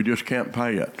bill. We just can't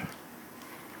pay it.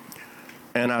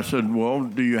 And I said, well,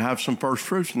 do you have some first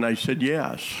fruits? And they said,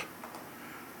 yes.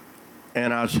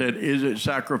 And I said, is it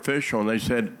sacrificial? And they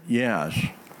said, yes.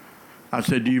 I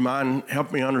said, do you mind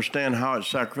help me understand how it's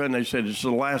sacrificial? And they said, it's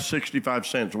the last 65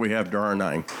 cents we have to our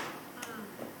name.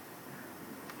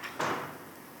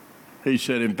 He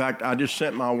said, in fact, I just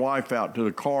sent my wife out to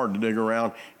the car to dig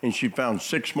around, and she found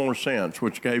 6 more cents,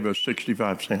 which gave us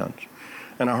 65 cents.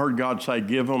 And I heard God say,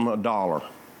 give them $1.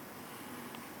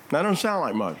 That doesn't sound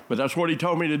like much, but that's what He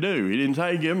told me to do. He didn't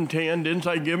say give them 10, didn't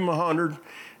say give them 100.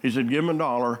 He said give them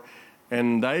 $1.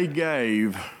 And they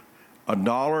gave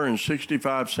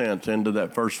 $1.65 into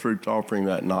that first fruits offering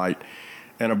that night.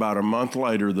 And about a month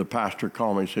later, the pastor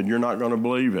called me and said, you're not going to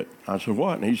believe it. I said,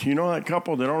 what? And he said, you know that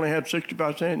couple that only had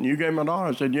 65 cents and you gave them $1?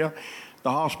 I said, yeah.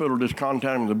 The hospital just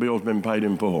contacted them, the bill's been paid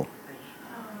in full.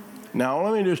 Now,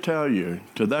 let me just tell you,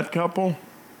 to that couple,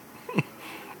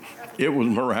 it was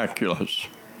miraculous.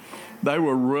 They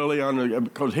were really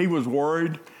because he was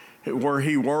worried where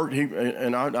he worked.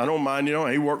 I don't mind,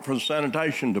 he worked for the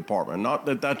sanitation department. Not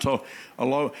that that's a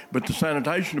low, but the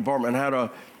sanitation department had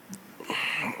a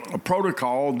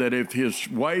protocol that if his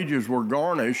wages were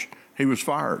garnished, he was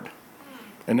fired.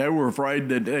 And they were afraid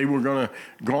that they were going to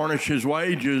garnish his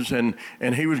wages and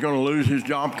he was going to lose his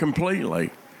job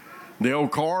completely. The old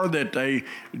car that they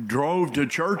drove to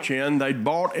church in, they'd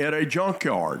bought at a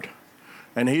junkyard.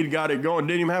 And he'd got it going,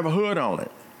 didn't even have a hood on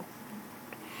it.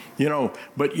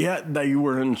 But yet they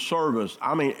were in service.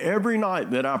 I mean, every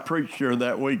night that I preached here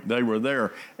that week, they were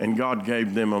there, and God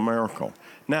gave them a miracle.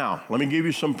 Now, let me give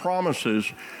you some promises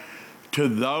to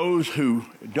those who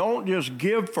don't just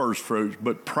give first fruits,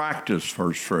 but practice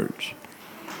first fruits.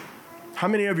 How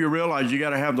many of you realize you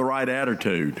got to have the right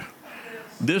attitude?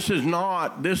 This is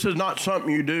not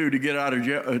something you do to get out of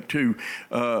jail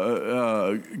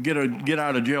get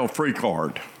out of jail free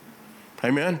card.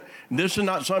 Amen. This is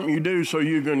not something you do so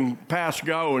you can pass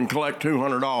go and collect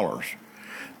 $200.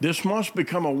 This must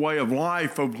become a way of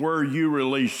life of where you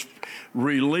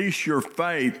release your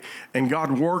faith and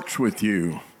God works with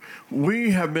you.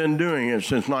 We have been doing it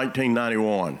since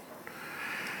 1991.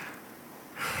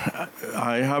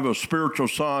 I have a spiritual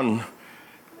son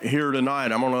here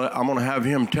tonight. I'm gonna have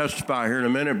him testify here in a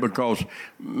minute because,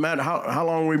 Matt, how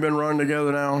long we've been running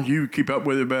together now? You keep up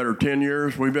with it better. 10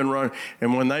 years we've been running.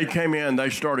 And when they came in, they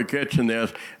started catching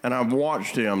this, and I've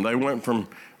watched them. They went from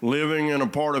living in a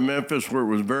part of Memphis where it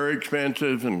was very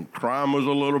expensive and crime was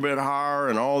a little bit higher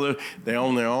and all this. They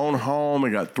own their own home. They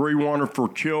got 3 wonderful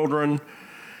children.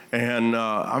 And,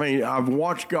 I've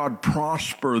watched God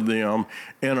prosper them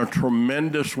in a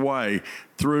tremendous way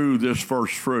through this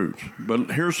first fruit.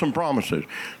 But here's some promises.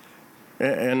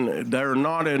 and they're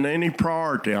not in any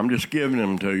priority. I'm just giving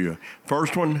them to you.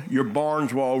 First one, your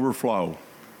barns will overflow.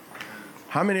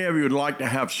 How many of you would like to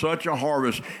have such a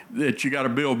harvest that you got to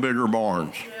build bigger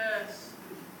barns? Yes.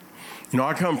 You know,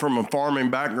 I come from a farming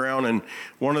background, and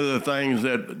one of the things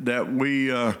that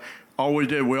we always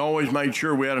did, we always made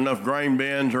sure we had enough grain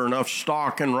bins or enough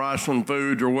stock in rice and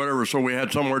foods or whatever, so we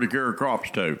had somewhere to carry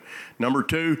crops to. Number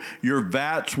two, your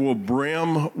vats will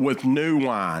brim with new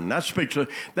wine. That speaks of,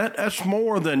 that's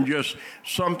more than just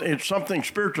something. It's something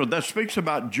spiritual. That speaks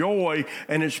about joy,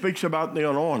 and it speaks about the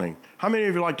anointing. How many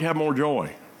of you like to have more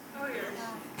joy? Oh, yes.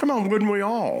 Come on, wouldn't we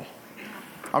all?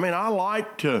 I mean, I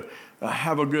like to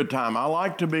have a good time. I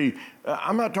like to be,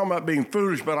 I'm not talking about being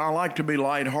foolish, but I like to be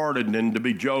lighthearted and to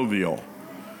be jovial.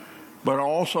 But I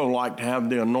also like to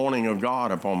have the anointing of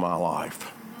God upon my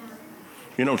life.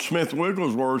 You know, Smith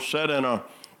Wigglesworth sat in a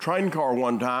train car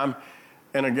one time,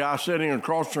 and a guy sitting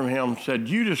across from him said,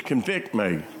 "You just convict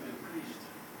me."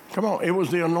 Come on, it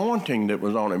was the anointing that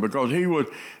was on him, because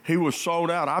he was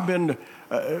sold out. I've been to,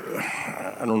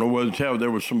 I don't know what to tell you, there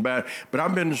was some bad, but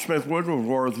I've been to Smith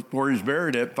Wigglesworth where he's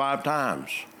buried at 5 times.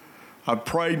 I've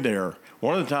prayed there.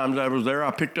 One of the times I was there,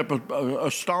 I picked up a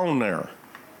stone there.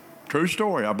 True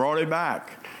story. I brought it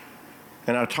back,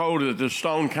 and I told her that this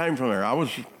stone came from there. I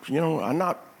was, you know, I'm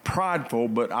not prideful,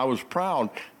 but I was proud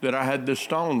that I had this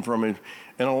stone from him.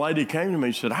 And a lady came to me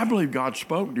and said, "I believe God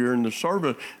spoke during the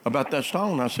service about that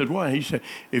stone." I said, "What?" He said,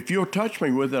 "If you'll touch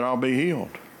me with it, I'll be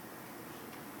healed."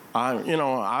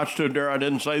 I stood there. I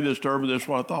didn't say this to her, but this is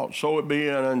what I thought. "So it be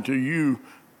unto you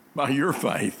by your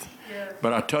faith." Yes.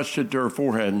 But I touched it to her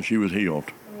forehead, and she was healed.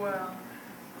 Wow.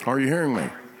 Are you hearing me?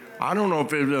 I don't know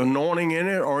if it was anointing in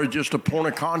it or it's just a point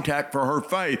of contact for her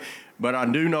faith, but I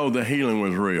do know the healing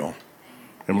was real.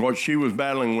 And what she was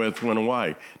battling with went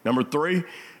away. Number 3,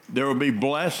 there will be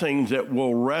blessings that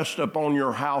will rest upon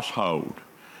your household.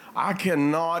 I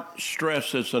cannot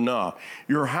stress this enough.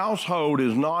 Your household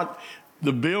is not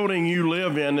the building you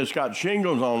live in that's got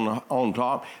shingles on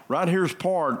top. Right here's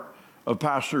part of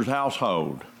Pastor's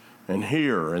household. And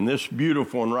here, and this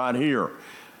beautiful one right here.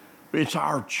 It's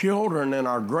our children and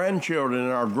our grandchildren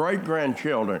and our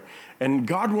great-grandchildren. And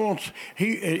God wants,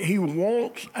 He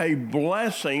wants a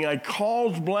blessing, a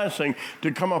caused blessing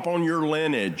to come upon your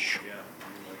lineage.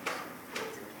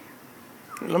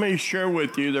 Let me share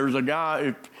with you, there's a guy,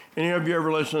 if any of you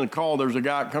ever listen to the call, there's a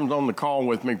guy that comes on the call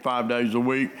with me 5 days a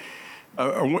week,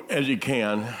 as he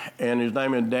can, and his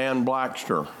name is Dan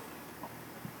Blackster.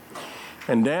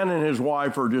 And Dan and his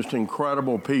wife are just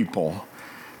incredible people.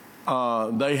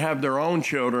 They have their own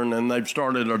children, and they've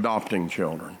started adopting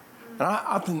children.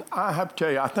 And I have to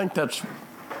tell you, I think that's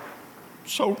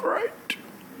so great.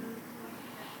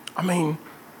 I mean,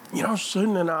 you know,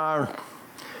 Susan and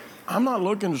I'm not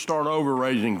looking to start over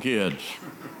raising kids.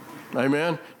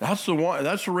 Amen? That's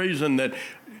the reason that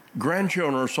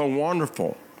grandchildren are so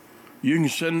wonderful. You can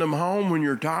send them home when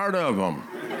you're tired of them.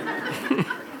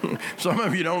 Some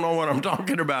of you don't know what I'm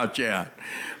talking about yet.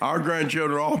 Our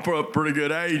grandchildren are all up pretty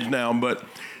good age now, but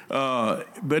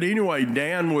anyway,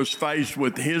 Dan was faced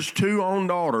with his 2 own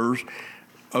daughters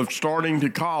of starting to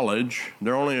college.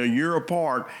 They're only a year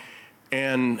apart,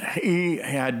 and he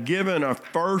had given a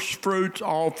first fruits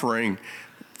offering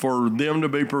for them to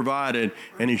be provided,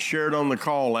 and he shared on the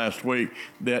call last week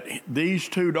that these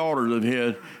 2 daughters of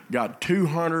his got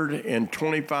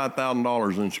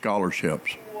 $225,000 in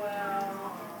scholarships.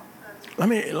 Let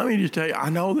me just tell you, I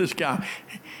know this guy.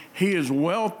 He is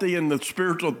wealthy in the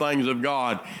spiritual things of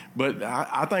God, but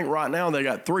I think right now they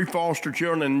got 3 foster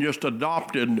children and just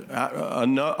adopted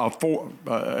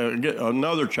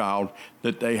another child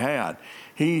that they had.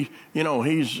 He's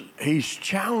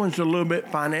challenged a little bit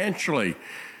financially.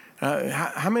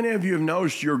 How many of you have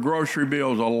noticed your grocery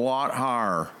bill is a lot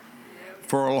higher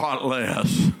for a lot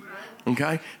less?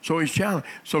 Okay, so he's challenged.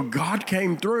 So God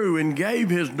came through and gave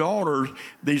his daughters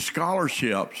these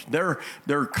scholarships. Their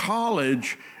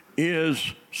college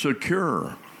is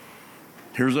secure.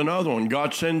 Here's another one.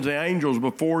 God sends the angels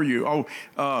before you.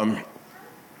 I'm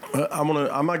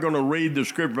not going to read the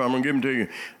scripture. I'm going to give them to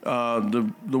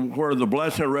you. Where the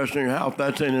blessing rests in your house.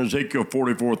 That's in Ezekiel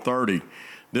 44:30.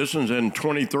 This one's in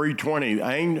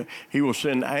 23:20. He will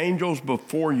send angels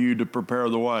before you to prepare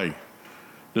the way.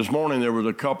 This morning there was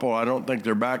a couple, I don't think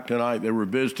they're back tonight, they were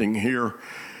visiting here,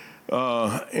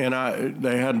 and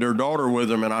they had their daughter with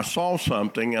them, and I saw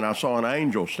something, and I saw an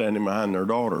angel standing behind their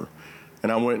daughter,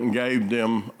 and I went and gave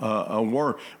them a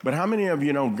word. But how many of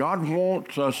you know God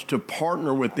wants us to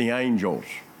partner with the angels?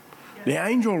 The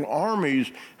angel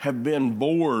armies have been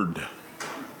bored.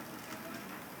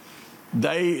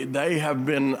 They have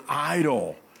been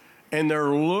idle. and they're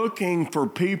looking for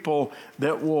people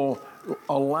that will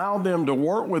allow them to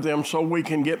work with them so we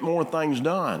can get more things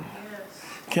done.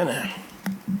 Yes.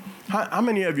 How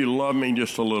many of you love me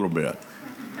just a little bit?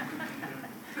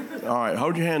 All right,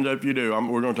 hold your hands up if you do.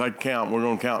 We're going to take a count. We're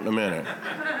going to count in a minute.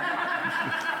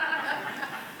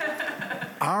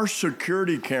 Our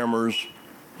security cameras,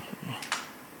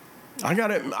 I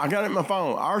got it in my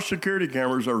phone. Our security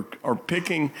cameras are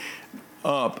picking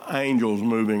up angels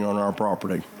moving on our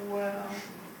property. Wow.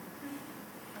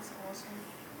 That's awesome.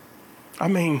 I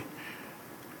mean,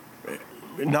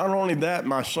 not only that,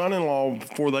 my son-in-law,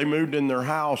 before they moved in their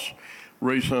house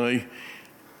recently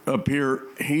up here,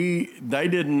 they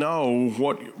didn't know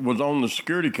what was on the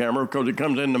security camera because it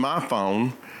comes into my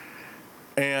phone,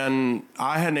 and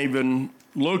I hadn't even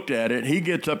looked at it. He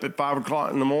gets up at 5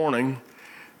 o'clock in the morning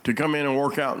to come in and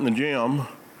work out in the gym,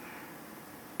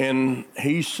 and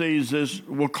he sees this,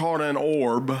 we'll call it an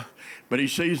orb, but he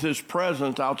sees this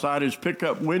presence outside his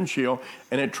pickup windshield,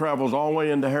 and it travels all the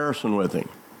way into Harrison with him.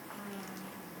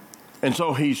 And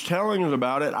so he's telling us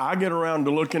about it. I get around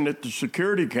to looking at the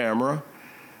security camera,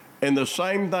 and the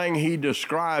same thing he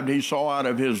described, he saw out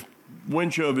of his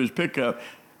windshield of his pickup.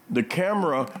 The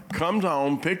camera comes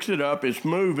on, picks it up, it's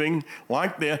moving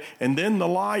like that, and then the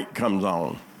light comes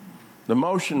on. The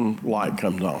motion light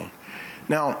comes on.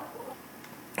 Now,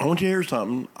 I want you to hear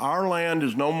something. Our land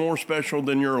is no more special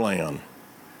than your land.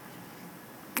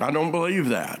 I don't believe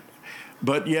that.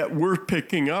 But yet we're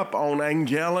picking up on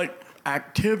angelic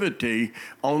activity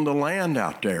on the land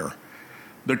out there.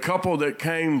 The couple that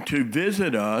came to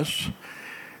visit us,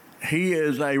 he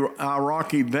is an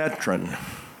Iraqi veteran.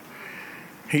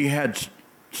 He had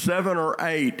 7 or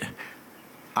 8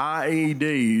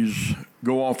 IEDs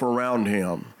go off around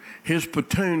him. His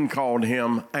platoon called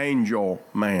him Angel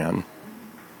Man.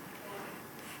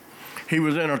 He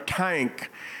was in a tank,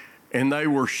 and they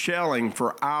were shelling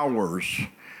for hours,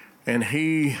 and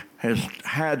he has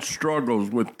had struggles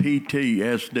with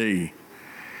PTSD.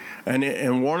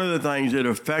 And one of the things that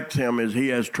affects him is he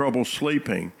has trouble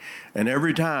sleeping. And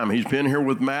every time, he's been here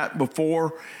with Matt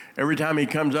before, every time he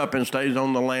comes up and stays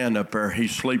on the land up there, he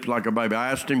sleeps like a baby.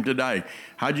 I asked him today,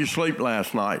 how'd you sleep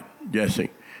last night, Jesse?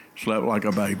 Slept like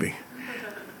a baby.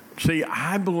 See,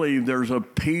 I believe there's a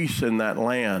peace in that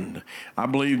land. I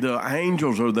believe the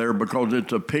angels are there because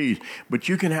it's a peace. But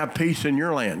you can have peace in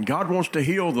your land. God wants to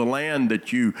heal the land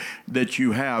that you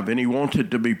have, and he wants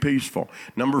it to be peaceful.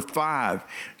 Number 5,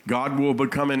 God will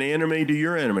become an enemy to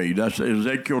your enemy. That's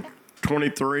Ezekiel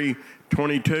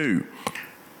 23:22.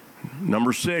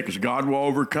 Number 6, God will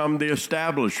overcome the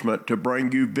establishment to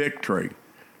bring you victory.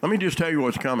 Let me just tell you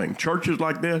what's coming. Churches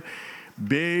like this,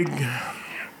 big,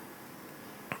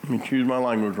 let me choose my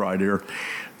language right here,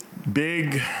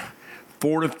 big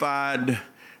fortified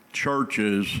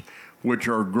churches which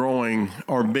are growing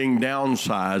are being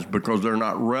downsized because they're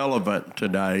not relevant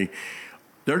today.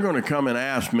 They're going to come and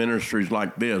ask ministries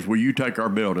like this, will you take our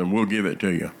building? We'll give it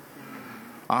to you.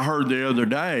 I heard the other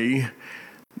day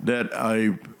that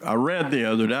I read the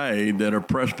other day that a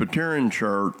Presbyterian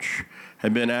church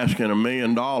had been asking $1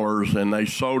 million, and they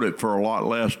sold it for a lot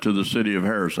less to the city of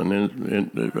Harrison.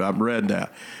 And I've read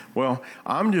that. Well,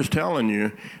 I'm just telling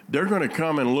you, they're going to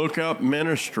come and look up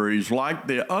ministries like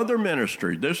the other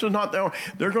ministries. This is not their.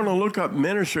 They're going to look up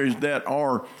ministries that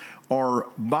are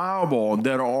Bible,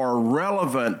 that are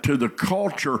relevant to the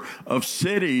culture of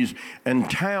cities and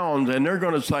towns, and they're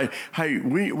going to say, hey,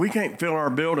 we can't fill our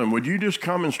building. Would you just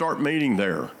come and start meeting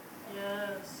there?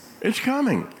 Yes. It's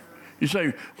coming. You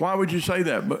say, why would you say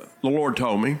that? But the Lord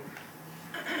told me.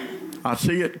 I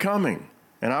see it coming.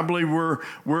 And I believe we're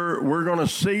going to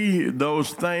see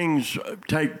those things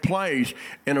take place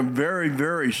in a very,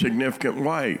 very significant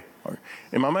way.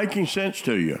 Am I making sense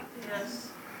to you? Yes.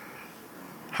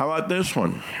 How about this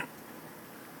one?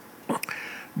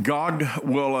 God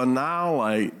will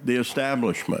annihilate the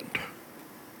establishment.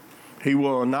 He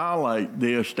will annihilate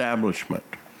the establishment.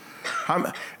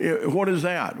 What is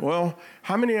that? Well,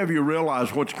 how many of you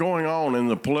realize what's going on in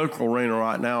the political arena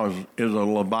right now is a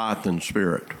Leviathan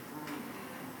spirit?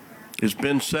 It's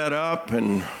been set up,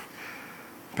 and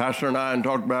Pastor and I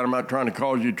talked about it. I'm not trying to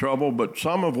cause you trouble, but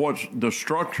some of what's the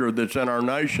structure that's in our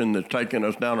nation that's taking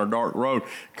us down a dark road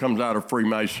comes out of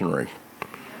Freemasonry.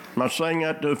 I'm not saying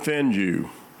that to offend you.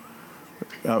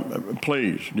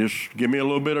 Please, just give me a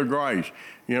little bit of grace.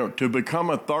 You know, to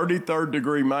become a 33rd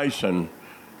degree Mason,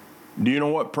 do you know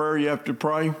what prayer you have to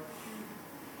pray?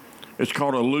 It's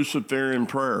called a Luciferian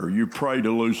prayer. You pray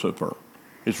to Lucifer.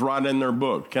 It's right in their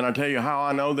book. Can I tell you how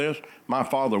I know this? My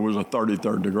father was a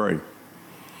 33rd degree.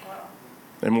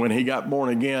 And when he got born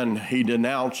again, he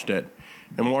denounced it.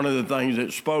 And one of the things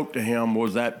that spoke to him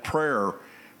was that prayer.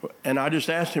 And I just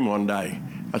asked him one day,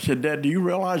 I said, Dad, do you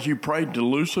realize you prayed to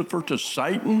Lucifer, to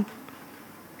Satan?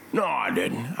 No, I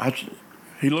didn't.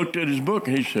 He looked at his book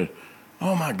and he said,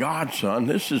 oh my God, son,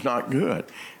 this is not good.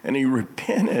 And he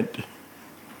repented.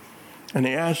 And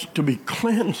he asked to be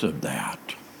cleansed of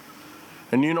that.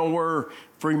 And you know where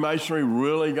Freemasonry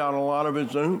really got a lot of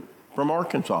its oomph? From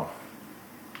Arkansas.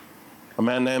 A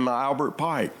man named Albert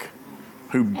Pike,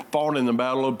 who fought in the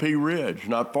Battle of Pea Ridge,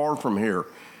 not far from here.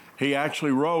 He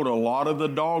actually wrote a lot of the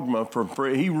dogma from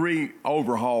he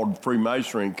re-overhauled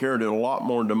Freemasonry and carried it a lot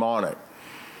more demonic.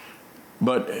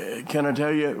 But can I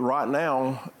tell you, right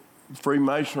now,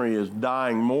 Freemasonry is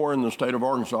dying more in the state of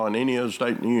Arkansas than any other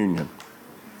state in the Union.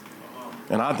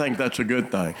 And I think that's a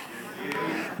good thing.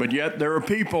 But yet there are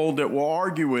people that will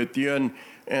argue with you.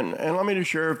 And let me just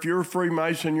share, if you're a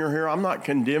Freemason, you're here, I'm not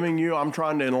condemning you. I'm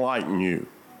trying to enlighten you.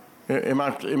 Am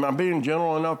I being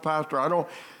gentle enough, Pastor?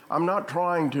 I'm not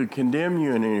trying to condemn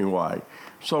you in any way.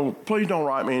 So please don't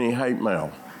write me any hate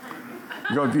mail.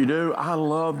 Because if you do, I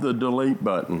love the delete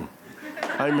button.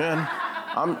 Amen.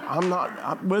 I'm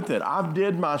not with it. I've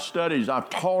did my studies. I've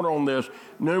taught on this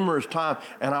numerous times,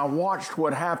 and I watched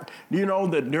what happened. Do you know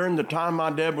that during the time my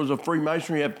dad was a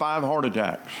Freemason, he had 5 heart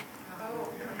attacks?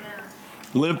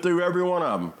 Lived through every one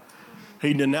of them.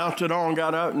 He denounced it all and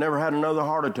got up and never had another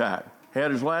heart attack. He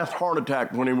had his last heart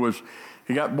attack when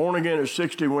he got born again at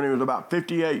 60 when he was about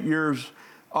 58 years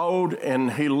old,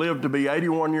 and he lived to be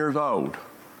 81 years old.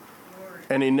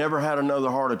 And he never had another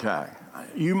heart attack.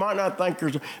 You might not think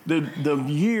there's the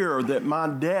year that my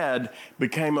dad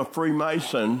became a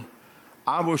Freemason,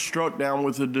 I was struck down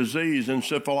with a disease,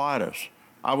 encephalitis.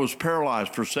 I was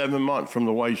paralyzed for 7 months from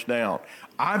the waist down.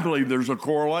 I believe there's a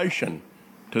correlation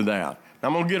to that. Now,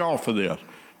 I'm going to get off of this,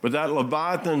 but that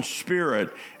Leviathan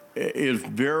spirit is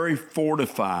very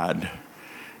fortified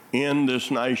in this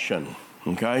nation,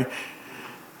 okay?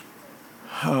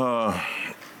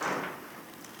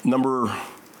 Number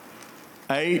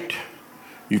 8,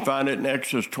 you find it in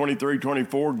Exodus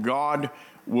 23:24. God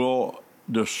will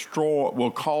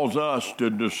cause us to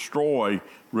destroy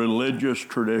religious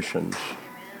traditions.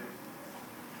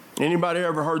 Anybody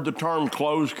ever heard the term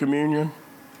closed communion?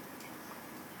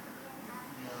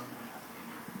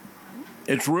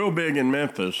 It's real big in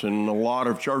Memphis and a lot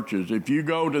of churches. If you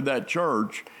go to that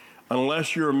church,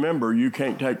 unless you're a member, you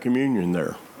can't take communion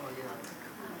there.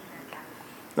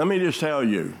 Let me just tell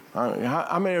you,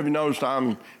 I may have noticed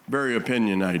I'm very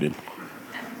opinionated.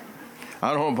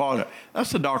 I don't apologize.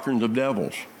 That's the doctrines of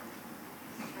devils.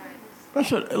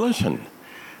 Listen,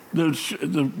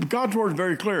 God's word is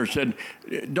very clear. It said,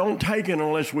 don't take it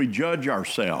unless we judge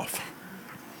ourselves.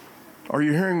 Are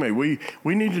you hearing me?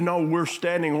 We need to know we're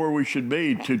standing where we should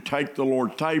be to take the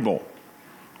Lord's table.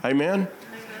 Amen?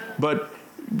 But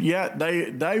yet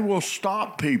they will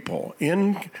stop people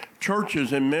in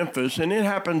churches in Memphis, and it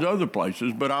happens other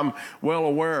places, but I'm well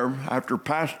aware after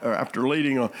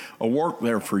leading a work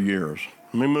there for years.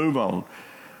 Let me move on.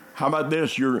 How about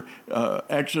this? Your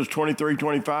Exodus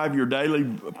 23:25, your daily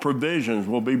provisions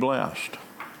will be blessed.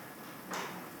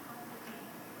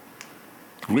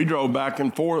 We drove back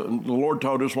and forth. The Lord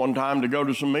told us one time to go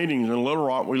to some meetings in Little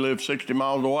Rock. We live 60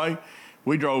 miles away.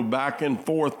 We drove back and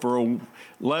forth for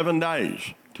 11 days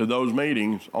to those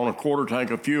meetings on a quarter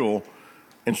tank of fuel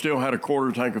and still had a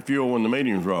quarter tank of fuel when the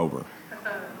meetings were over.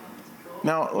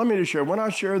 Now, let me just share. When I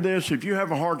share this, if you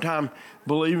have a hard time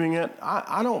believing it,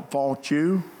 I don't fault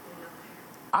you.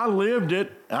 I lived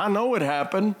it. I know it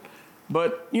happened.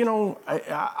 But, you know,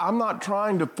 I'm not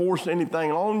trying to force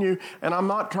anything on you, and I'm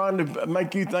not trying to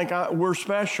make you think we're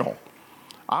special.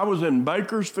 I was in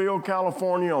Bakersfield,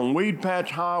 California on Weed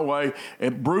Patch Highway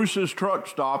at Bruce's truck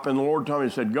stop, and the Lord told me,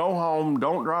 He said, go home,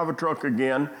 don't drive a truck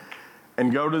again,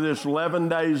 and go to this 11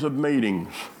 days of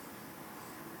meetings.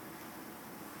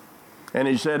 And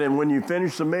He said, and when you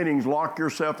finish the meetings, lock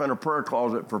yourself in a prayer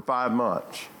closet for 5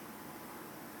 months.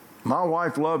 My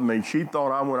wife loved me. She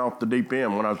thought I went off the deep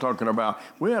end when I was talking about,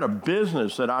 we had a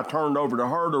business that I turned over to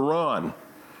her to run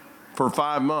for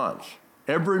 5 months.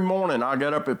 Every morning I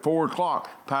got up at 4 o'clock,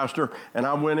 Pastor, and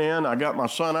I went in, I got my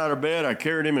son out of bed, I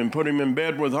carried him and put him in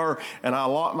bed with her, and I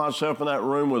locked myself in that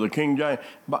room with a King James,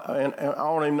 and I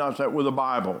don't even know that, with a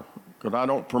Bible, because I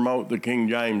don't promote the King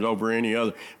James over any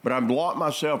other. But I've locked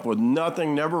myself with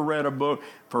nothing, never read a book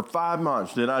for 5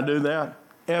 months. Did I do that?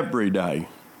 Every day.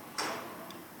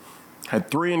 Had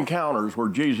 3 encounters where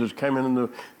Jesus came into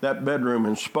that bedroom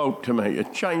and spoke to me.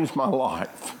 It changed my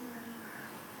life.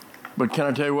 But can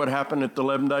I tell you what happened at the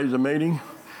 11 days of meeting?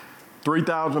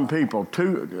 3,000 people,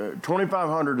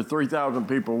 2,500 to 3,000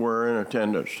 people were in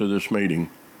attendance to this meeting.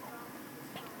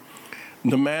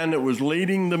 The man that was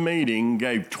leading the meeting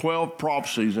gave 12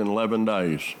 prophecies in 11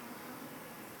 days.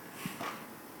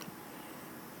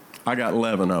 I got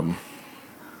 11 of them.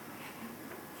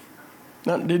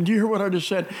 Now, did you hear what I just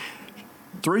said?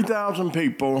 3,000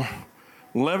 people,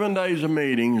 11 days of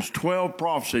meetings, 12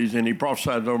 prophecies, and he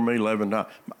prophesied over me 11 times.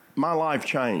 My life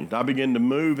changed. I began to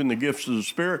move in the gifts of the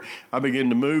Spirit. I began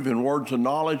to move in words of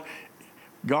knowledge.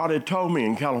 God had told me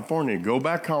in California, go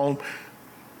back home,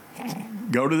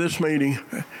 go to this meeting.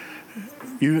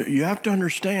 You have to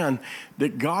understand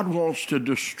that God wants to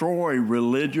destroy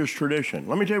religious tradition.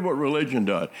 Let me tell you what religion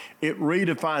does. It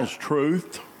redefines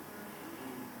truth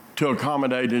to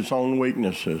accommodate its own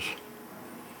weaknesses.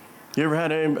 You ever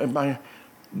had anybody,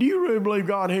 do you really believe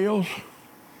God heals?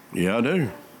 Yeah, I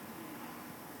do.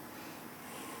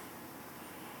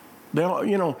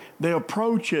 They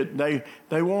approach it, they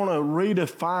want to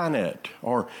redefine it.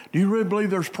 Or, do you really believe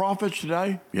there's prophets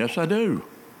today? Yes, I do.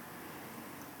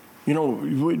 Do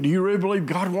you really believe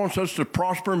God wants us to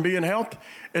prosper and be in health?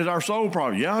 Is our soul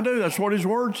prosper? Yeah, I do. That's what His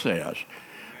Word says.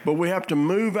 But we have to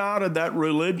move out of that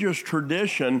religious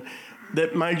tradition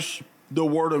that makes the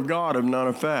Word of God of none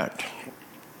effect.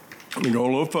 Let me go a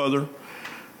little further.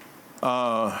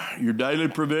 Your daily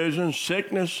provision,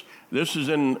 sickness. This is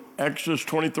in Exodus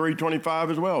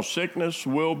 23:25 as well. Sickness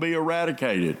will be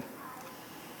eradicated.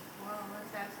 Well,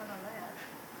 let's have some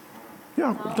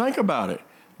of that. Yeah, think about it.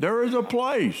 There is a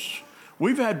place.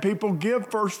 We've had people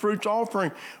give first fruits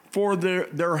offering for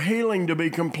their healing to be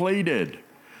completed.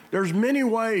 There's many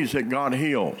ways that God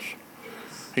heals.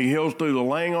 He heals through the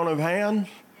laying on of hands.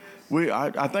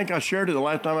 I think I shared it the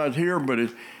last time I was here, but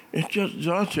it's just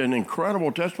such an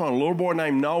incredible testimony. A little boy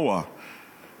named Noah,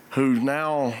 who's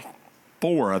now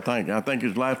 4, I think. I think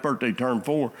his last birthday turned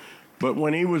 4. But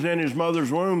when he was in his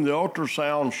mother's womb, the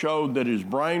ultrasound showed that his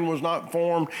brain was not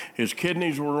formed, his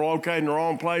kidneys were located in the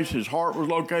wrong place, his heart was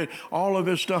located, all of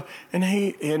this stuff.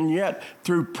 And yet,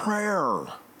 through prayer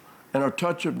and a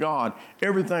touch of God,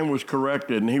 everything was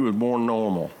corrected and he was born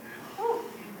normal.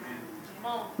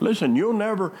 Listen, you'll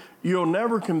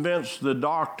never convince the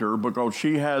doctor, because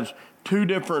she has 2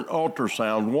 different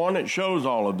ultrasounds. One that shows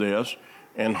all of this,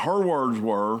 and her words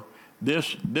were,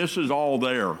 this is all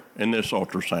there in this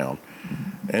ultrasound.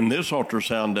 And this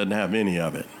ultrasound doesn't have any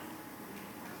of it.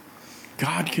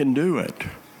 God can do it.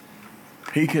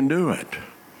 He can do it.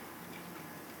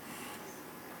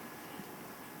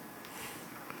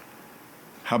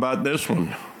 How about this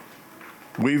one?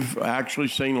 We've actually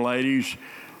seen ladies,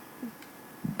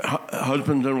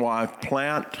 husbands and wife,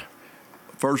 plant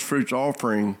first fruits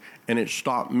offering, and it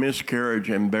stopped miscarriage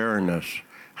and barrenness.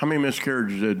 How many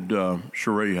miscarriages did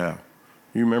Cherie have?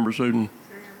 You remember, Susan?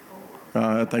 3 or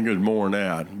 4. I think it was more than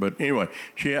that. But anyway,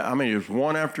 it was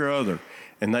one after other.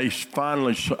 And they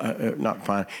finally,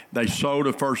 they sowed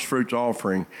a first fruits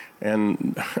offering,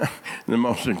 and the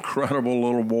most incredible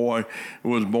little boy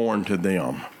was born to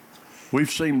them.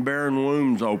 We've seen barren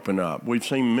wombs open up. We've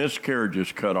seen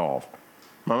miscarriages cut off.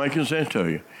 Am I making sense to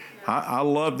you? I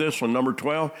love this one. Number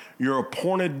 12, your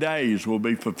appointed days will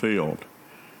be fulfilled.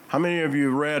 How many of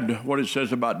you read what it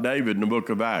says about David in the book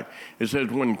of Acts? It says,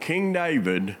 when King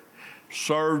David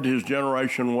served his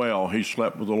generation well, he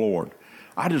slept with the Lord.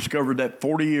 I discovered that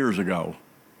 40 years ago,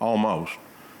 almost.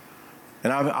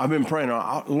 And I've been praying,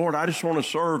 Lord, I just want to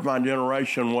serve my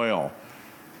generation well.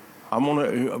 I want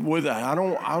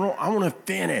to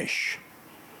finish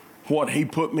what He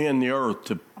put me in the earth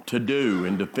to do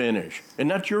and to finish. Isn't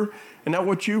that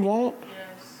what you want?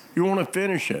 Yes. You want to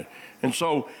finish it. And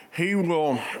so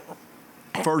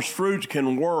first fruits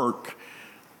can work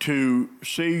to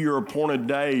see your appointed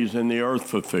days in the earth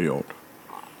fulfilled.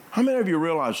 How many of you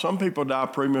realize some people die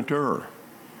premature?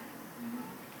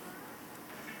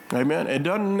 Amen. It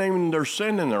doesn't mean there's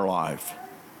sin in their life.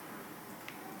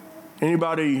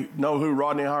 Anybody know who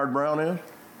Rodney Howard-Browne is?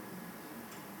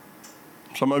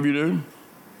 Some of you do.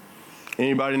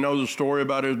 Anybody know the story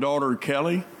about his daughter,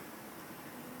 Kelly?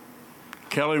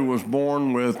 Kelly was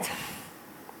born with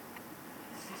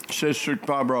cystic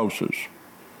fibrosis,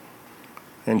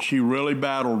 and she really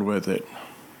battled with it.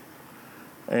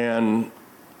 And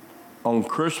on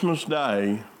Christmas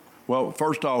Day, well,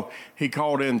 first off, he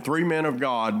called in 3 men of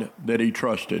God that he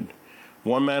trusted.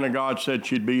 One man of God said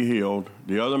she'd be healed.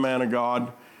 The other man of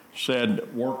God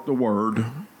said, work the word.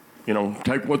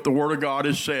 Take what the word of God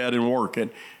has said and work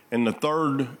it. And the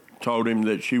third told him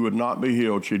that she would not be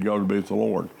healed. She'd go to be with the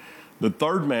Lord. The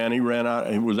third man, he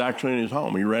was actually in his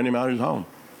home. He ran him out of his home.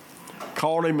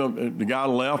 Called him, the guy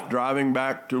left, driving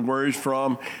back to where he's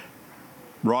from.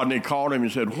 Rodney called him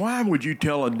and said, why would you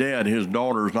tell a dad his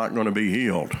daughter's not going to be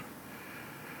healed?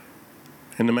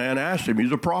 And the man asked him,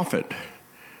 he's a prophet.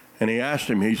 And he asked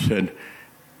him, he said,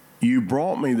 you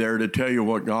brought me there to tell you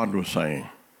what God was saying.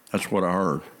 That's what I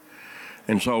heard.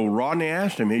 And so Rodney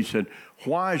asked him, he said,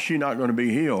 why is she not going to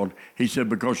be healed? He said,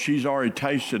 because she's already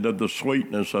tasted of the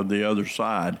sweetness of the other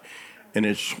side,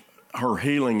 and her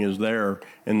healing is there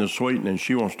in the sweetness.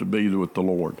 She wants to be with the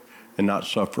Lord and not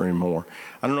suffer anymore.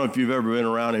 I don't know if you've ever been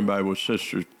around anybody with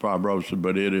cystic fibrosis,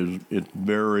 but it's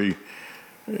very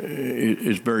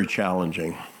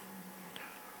challenging.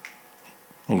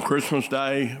 On Christmas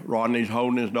Day, Rodney's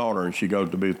holding his daughter, and she goes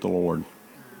to be with the Lord.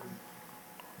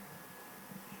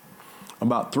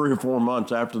 About 3 or 4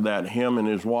 months after that, him and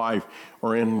his wife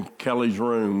are in Kelly's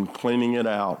room cleaning it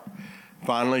out.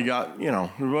 Finally got, it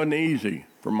wasn't easy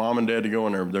for Mom and Dad to go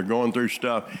in there. They're going through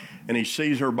stuff, and he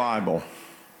sees her Bible,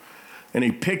 and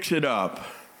he picks it up,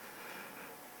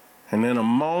 and in a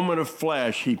moment of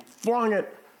flesh, he flung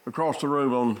it across the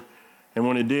room, and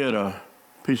when he did, a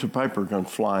piece of paper comes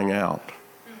flying out.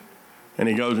 And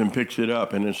he goes and picks it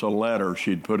up, and it's a letter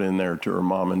she'd put in there to her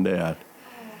mom and dad.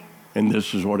 And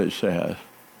this is what it says.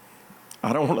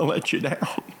 I don't want to let you down,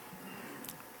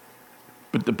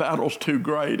 but the battle's too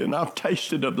great, and I've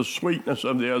tasted of the sweetness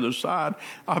of the other side.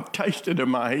 I've tasted of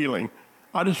my healing.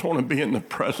 I just want to be in the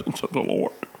presence of the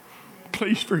Lord.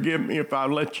 Please forgive me if I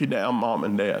let you down, Mom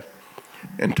and Dad.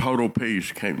 And total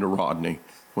peace came to Rodney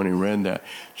when he read that.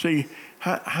 See,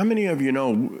 how many of you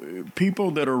know people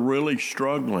that are really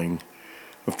struggling?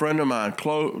 A friend of mine,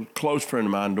 close friend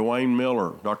of mine, Dwayne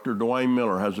Miller, Dr. Dwayne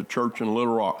Miller, has a church in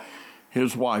Little Rock.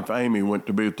 His wife, Amy, went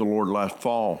to be with the Lord last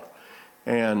fall.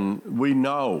 And we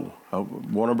know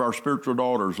one of our spiritual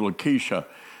daughters, Lakeisha,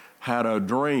 had a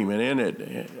dream. And in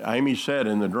it, Amy said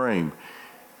in the dream,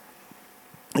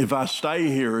 if I stay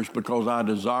here, it's because I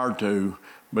desire to.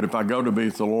 But if I go to be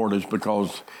with the Lord, it's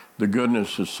because the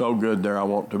goodness is so good there, I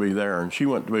want to be there. And she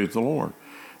went to be with the Lord.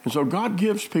 And so God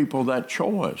gives people that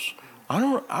choice. I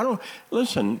don't,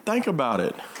 listen, think about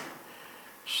it.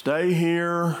 Stay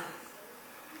here,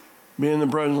 be in the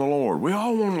presence of the Lord. We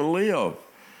all want to live.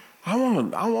 I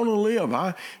want to live.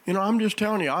 I'm just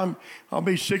telling you, I'll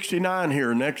be 69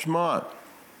 here next month.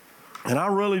 And I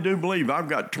really do believe I've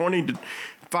got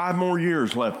 25 more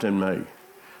years left in me.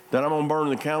 That I'm going to burn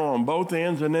the candle on both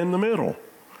ends and in the middle.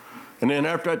 And then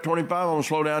after that 25, I'm going to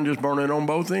slow down and just burn it on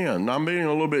both ends. I'm being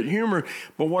a little bit humorous,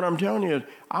 but what I'm telling you is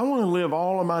I want to live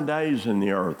all of my days in the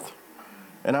earth.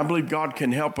 And I believe God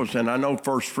can help us, and I know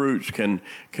First Fruits can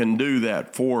do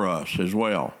that for us as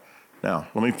well. Now,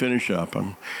 let me finish up.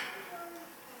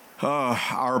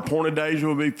 Our appointed days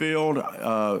will be filled.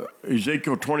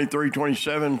 Ezekiel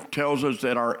 23:27 tells us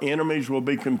that our enemies will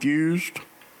be confused.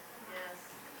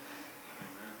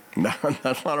 Yes.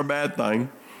 That's not a bad thing.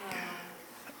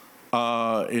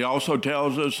 It also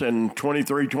tells us in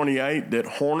 23:28 that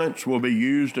hornets will be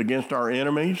used against our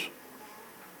enemies.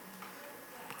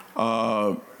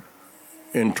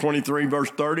 In 23 verse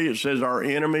 30, it says our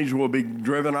enemies will be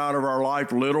driven out of our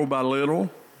life little by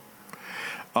little.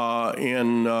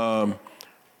 In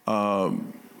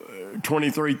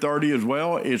 23:30 as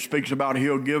well, it speaks about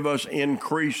he'll give us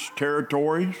increased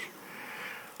territories.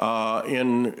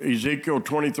 In Ezekiel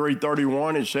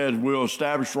 23:31, it says we'll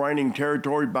establish reigning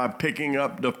territory by picking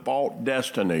up default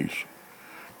destinies.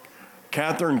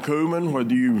 Catherine Kuhlman,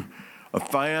 whether you a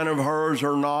fan of hers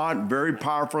or not, very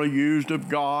powerfully used of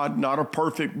God, not a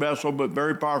perfect vessel, but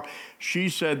very powerful. She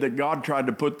said that God tried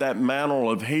to put that mantle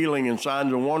of healing and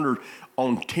signs and wonders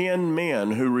on 10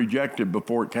 men who rejected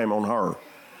before it came on her.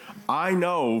 I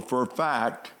know for a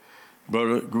fact,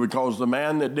 but because the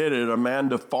man that did it, a man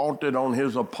defaulted on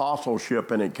his apostleship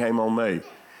and it came on me.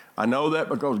 I know that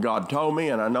because God told me,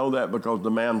 and I know that because the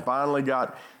man finally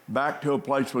got back to a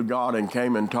place with God and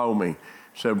came and told me.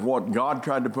 Said what God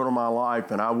tried to put on my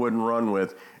life and I wouldn't run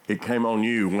with, it came on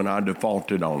you when I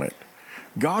defaulted on it.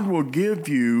 God will give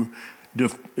you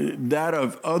that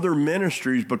of other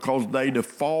ministries because they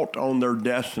default on their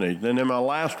destiny. Then in my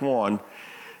last one,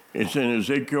 it's in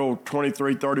Ezekiel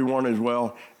 23:31 as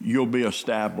well, you'll be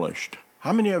established.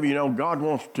 How many of you know God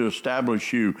wants to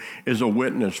establish you as a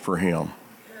witness for Him?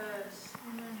 Yes.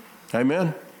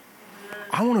 Amen?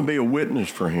 I want to be a witness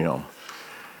for Him.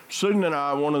 Susan and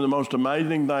I, one of the most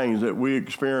amazing things that we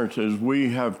experience is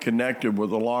we have connected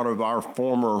with a lot of our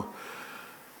former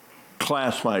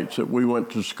classmates that we went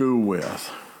to school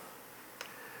with.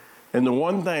 And the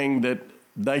one thing that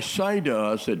they say to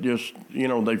us that just,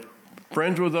 they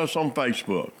friends with us on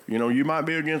Facebook. You might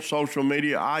be against social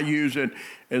media. I use it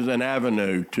as an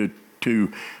avenue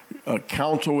to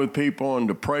counsel with people and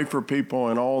to pray for people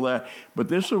and all that. But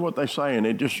this is what they say, and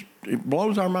it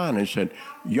blows our mind. They said,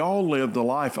 y'all live the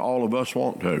life all of us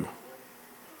want to.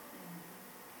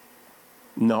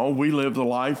 No, we live the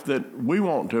life that we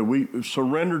want to. We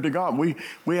surrender to God.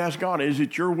 We ask God, is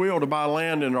it your will to buy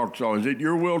land in Arkansas? Is it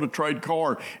your will to trade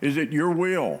cars? Is it your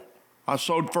will? I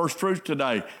sowed first fruits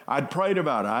today. I'd prayed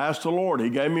about it. I asked the Lord. He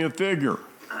gave me a figure.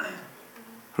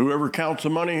 Whoever counts the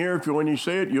money here, when you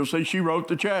see it, you'll see she wrote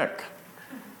the check.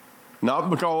 Not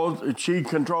because she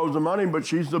controls the money, but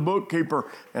she's the bookkeeper.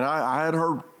 And I had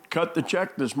her cut the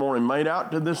check this morning, made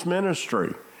out to this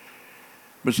ministry.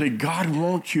 But see, God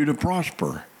wants you to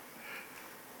prosper.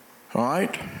 All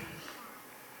right?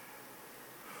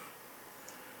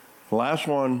 Last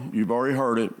one, you've already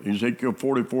heard it. Ezekiel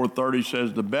 44:30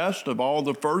 says, the best of all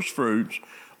the first fruits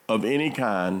of any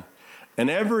kind, and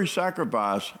every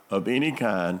sacrifice of any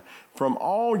kind, from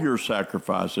all your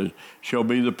sacrifices shall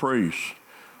be the priest's.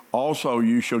 Also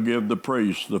you shall give the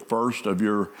priest the first of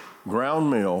your ground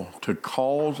meal to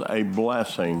cause a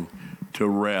blessing to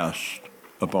rest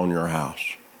upon your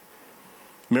house.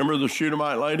 Remember the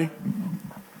Shunammite lady?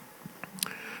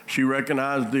 She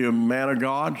recognized the man of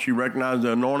God. She recognized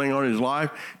the anointing on his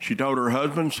life. She told her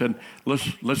husband, said,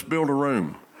 let's build a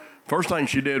room. First thing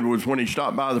she did was when he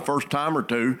stopped by the first time or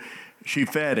two, she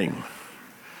fed him.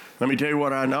 Let me tell you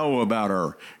what I know about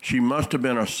her. She must have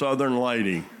been a southern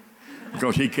lady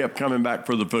because he kept coming back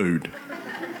for the food.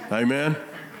 Amen?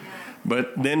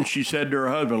 But then she said to her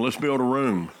husband, let's build a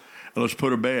room. Let's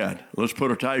put a bed. Let's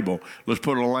put a table. Let's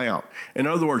put a lamp. In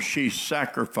other words, she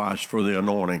sacrificed for the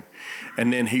anointing.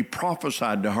 And then he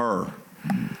prophesied to her,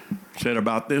 said,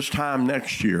 about this time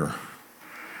next year,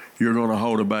 you're going to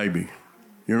hold a baby.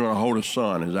 You're going to hold a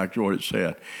son, is actually what it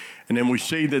said. And then we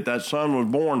see that son was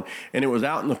born, and it was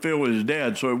out in the field with his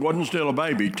dad, so it wasn't still a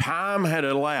baby. Time had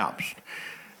elapsed,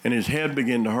 and his head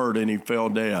began to hurt, and he fell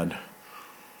dead.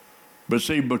 But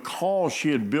see, because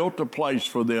she had built a place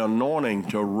for the anointing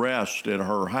to rest in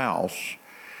her house,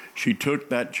 she took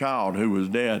that child who was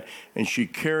dead, and she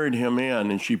carried him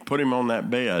in, and she put him on that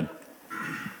bed,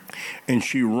 and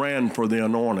she ran for the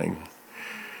anointing.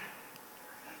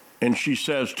 And she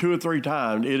says 2 or 3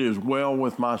 times, it is well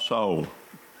with my soul.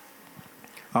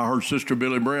 I heard Sister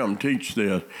Billy Brim teach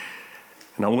this.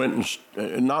 And I went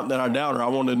and, not that I doubt her, I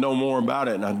wanted to know more about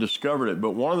it, and I discovered it.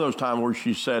 But one of those times where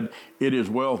she said, it is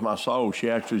well with my soul, she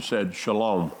actually said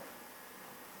shalom,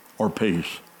 or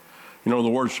peace. You know, the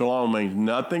word shalom means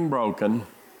nothing broken,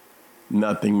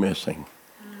 nothing missing.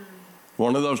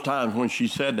 One of those times when she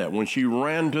said that, when she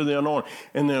ran to the anointing,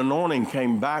 and the anointing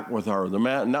came back with her. The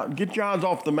man, now get your eyes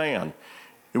off the man.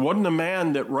 It wasn't the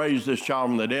man that raised this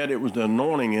child from the dead, it was the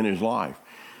anointing in his life.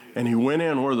 And he went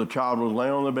in where the child was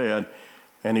laying on the bed,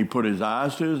 and he put his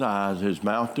eyes to his eyes, his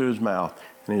mouth to his mouth,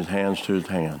 and his hands to his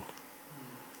hand.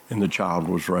 And the child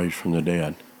was raised from the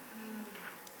dead.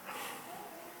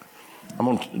 I'm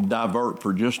going to divert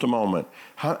for just a moment.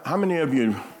 How many of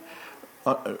you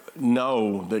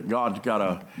know that God's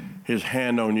got his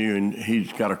hand on you, and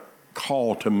he's got a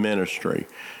call to ministry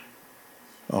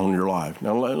on your life?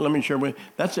 Now, let me share with you.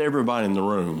 That's everybody in the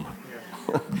room.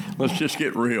 Let's just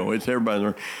get real. It's everybody in the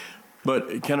room.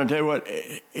 But can I tell you what?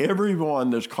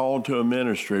 Everyone that's called to a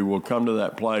ministry will come to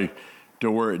that place to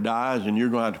where it dies, and you're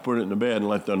going to have to put it in the bed and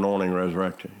let the anointing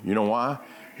resurrect it. You know why?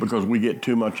 Because we get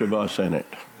too much of us in it.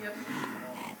 Yep.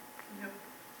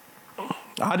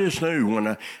 I just knew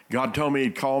when God told me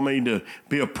he'd call me to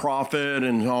be a prophet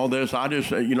and all this, I just,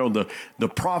 the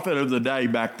prophet of the day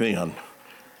back then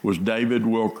was David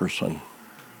Wilkerson.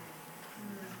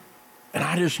 And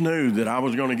I just knew that I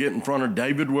was going to get in front of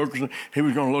David Wilkerson. He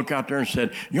was going to look out there and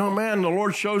said, young man, the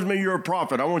Lord shows me you're a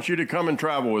prophet. I want you to come and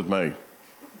travel with me.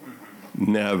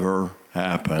 Never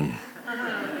happened.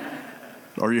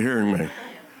 Are you hearing me?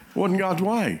 It wasn't God's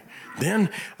way. Then,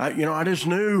 I just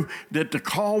knew that the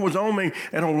call was on me,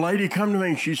 and a lady come to me,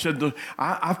 and she said,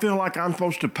 I feel like I'm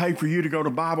supposed to pay for you to go to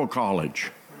Bible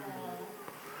college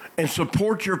and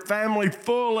support your family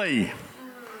fully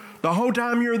the whole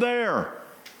time you're there.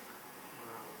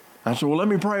 I said, well, let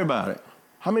me pray about it.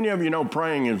 How many of you know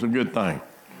praying is a good thing?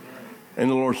 And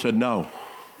the Lord said, no.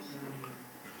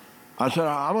 I said,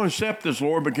 I'm going to accept this,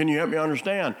 Lord, but can you help me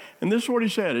understand? And this is what he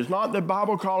said. It's not that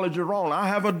Bible college is wrong. I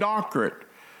have a doctorate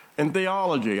in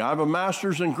theology. I have a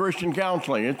master's in Christian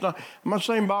counseling. I'm not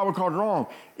saying Bible college is wrong.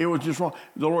 It was just wrong.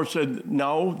 The Lord said,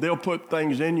 no, they'll put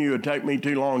things in you. It'll take me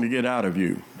too long to get out of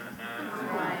you.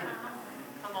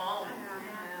 Come on.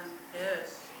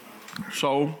 Yes.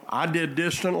 So I did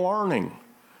distant learning.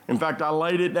 In fact, I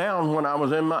laid it down when I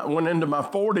went into my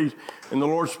 40s, and the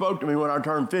Lord spoke to me when I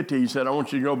turned 50. He said, I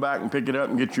want you to go back and pick it up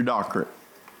and get your doctorate.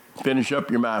 Finish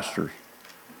up your master's.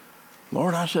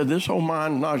 Lord, I said, this old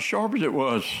mind's not as sharp as it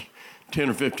was 10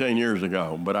 or 15 years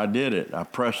ago, but I did it. I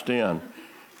pressed in,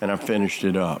 and I finished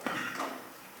it up.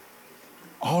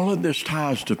 All of this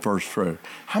ties to first fruit.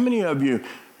 How many of you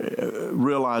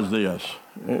realize this?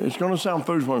 It's going to sound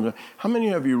foolish, but how many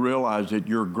of you realize that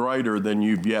you're greater than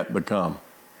you've yet become?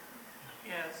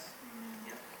 Yes.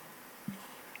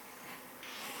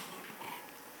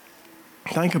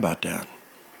 Think about that.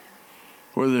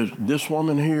 Whether it's this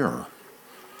woman here,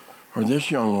 or this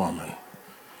young woman,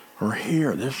 or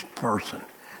here, this person,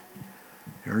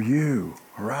 or you,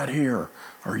 or right here,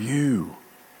 or you.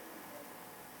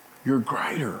 You're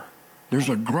greater. There's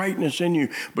a greatness in you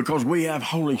because we have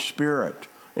Holy Spirit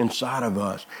inside of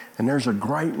us. And there's a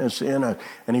greatness in it.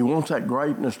 And he wants that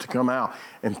greatness to come out.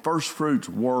 And first fruits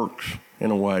works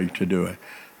in a way to do it.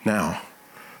 Now,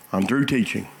 I'm through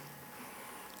teaching.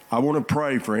 I want to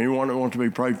pray for anyone that wants to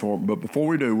be prayed for. But before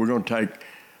we do, we're going to take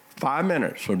 5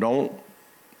 minutes. So don't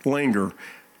linger.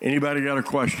 Anybody got a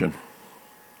question?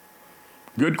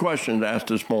 Good question to ask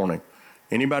this morning.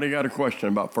 Anybody got a question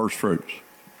about first fruits?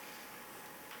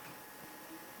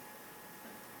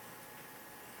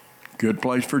 Good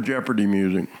place for Jeopardy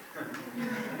music.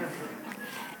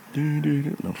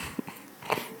 No.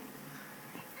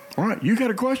 All right, you got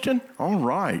a question? All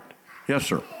right. Yes,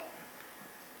 sir.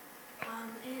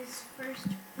 Is first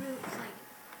fruits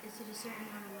is it a certain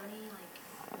amount of money?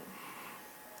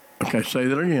 Okay, say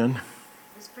that again.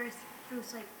 Is first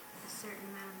fruits a certain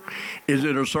amount of money? Is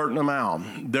it a certain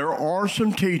amount? There are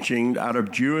some teachings out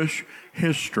of Jewish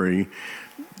history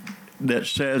that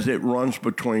says it runs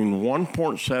between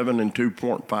 1.7 and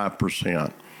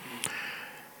 2.5%.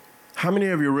 How many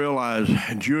of you realize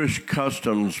Jewish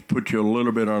customs put you a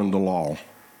little bit under the law?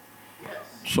 Yes.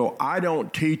 So I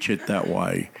don't teach it that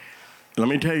way. Let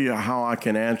me tell you how I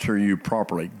can answer you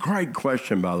properly. Great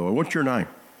question, by the way. What's your name?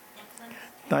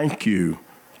 Thank you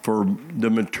for the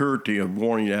maturity of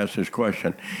wanting to ask this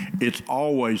question. It's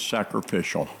always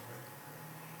sacrificial.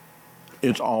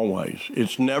 It's always.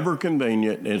 It's never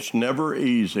convenient. It's never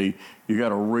easy. You got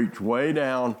to reach way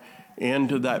down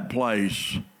into that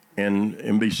place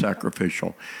and be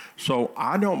sacrificial. So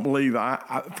I don't believe,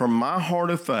 from my heart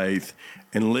of faith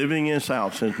and living this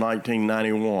out since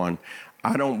 1991,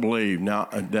 I don't believe now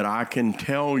that I can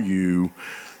tell you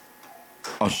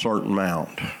a certain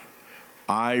amount.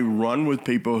 I run with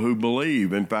people who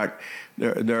believe. In fact,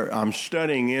 I'm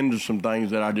studying into some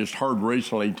things that I just heard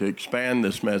recently to expand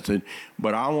this message,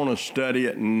 but I want to study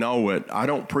it and know it. I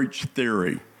don't preach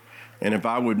theory. And if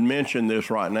I would mention this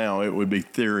right now, it would be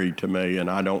theory to me, and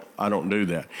I don't do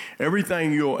that.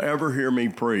 Everything you'll ever hear me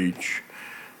preach,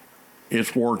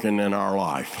 it's working in our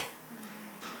life.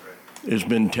 It's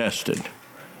been tested.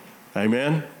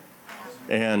 Amen?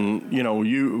 And,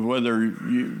 whether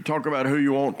you talk about who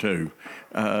you want to,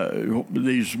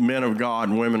 these men of God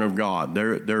and women of God,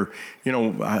 they're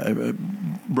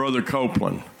Brother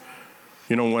Copeland,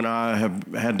 when I have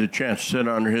had the chance to sit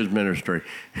under his ministry,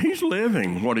 he's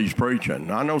living what he's preaching.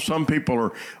 I know some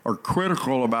people are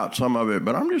critical about some of it,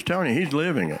 but I'm just telling you, he's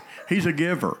living it. He's a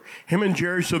giver. Him and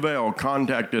Jerry Savelle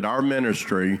contacted our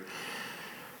ministry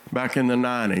back in the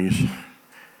 90s.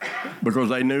 Because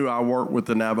they knew I worked with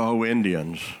the Navajo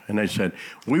Indians. And they said,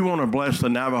 we want to bless the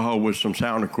Navajo with some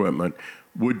sound equipment.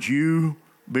 Would you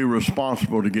be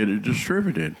responsible to get it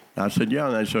distributed? I said, yeah.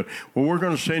 And they said, well, we're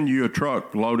going to send you a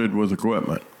truck loaded with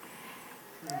equipment.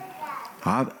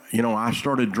 I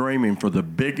started dreaming for the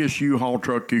biggest U-Haul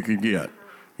truck you could get.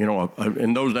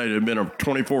 In those days, it had been a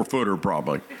 24-footer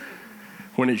probably.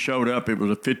 When it showed up, it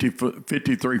was a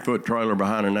 53-foot trailer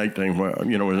behind an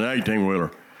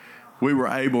 18-wheeler. We were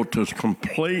able to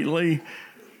completely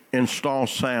install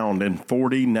sound in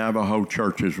 40 Navajo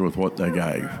churches with what they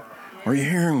gave. Are you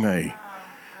hearing me?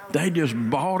 They just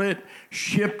bought it,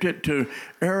 shipped it to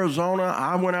Arizona.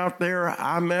 I went out there,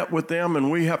 I met with them,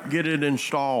 and we helped get it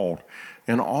installed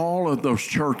in all of those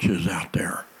churches out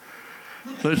there.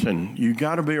 Listen, you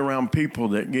got to be around people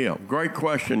that give. Great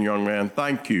question, young man.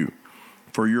 Thank you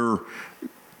for your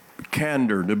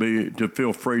candor to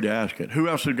feel free to ask it. Who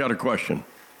else has got a question?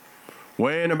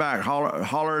 Way in the back,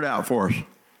 holler it out for us.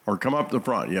 Or come up the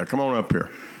front. Yeah, come on up here.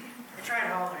 I tried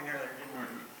hollering earlier,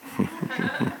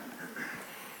 didn't work.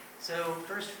 So,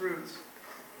 first fruits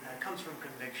comes from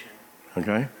conviction.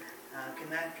 Okay. Can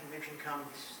that conviction come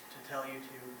to tell you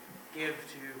to give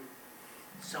to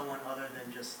someone other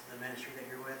than just the ministry that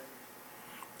you're with?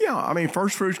 Yeah,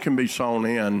 first fruits can be sown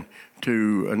in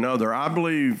to another.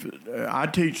 I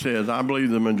teach this, I believe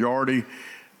the majority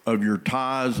of your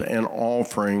tithes and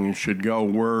offerings should go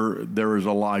where there is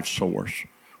a life source,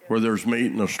 where there's meat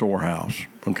in the storehouse,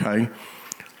 okay?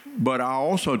 But I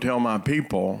also tell my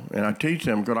people, and I teach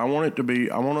them, because I want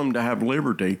them to have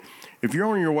liberty. If you're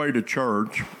on your way to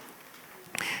church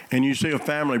and you see a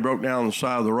family broke down on the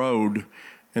side of the road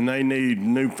and they need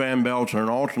new fan belts and an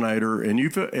alternator,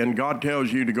 and God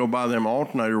tells you to go buy them an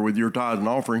alternator with your tithes and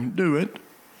offering, do it.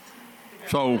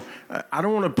 So I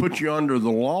don't want to put you under the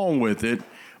law with it,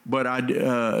 but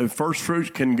first fruits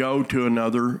can go to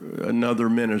another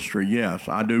ministry. Yes,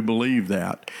 I do believe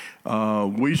that.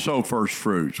 We sow first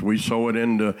fruits. We sow it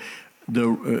into the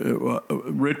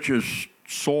richest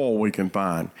soil we can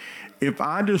find. If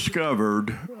I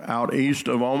discovered out east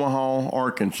of Omaha,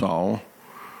 Arkansas,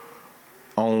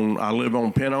 I live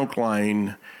on Pin Oak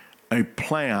Lane, a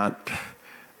plant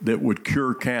that would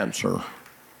cure cancer,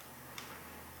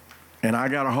 and I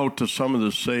got a hold to some of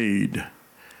the seed,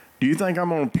 do you think I'm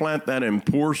going to plant that in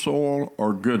poor soil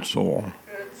or good soil?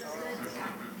 Good soil.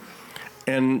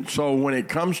 And so when it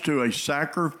comes to a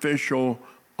sacrificial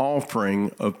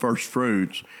offering of first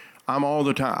fruits, I'm all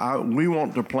the time, we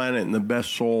want to plant it in the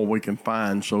best soil we can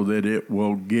find so that it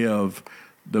will give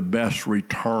the best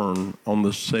return on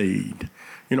the seed.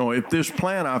 You know, if this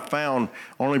plant I found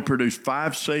only produced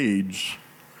 5 seeds,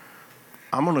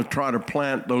 I'm going to try to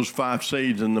plant those 5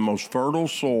 seeds in the most fertile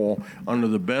soil under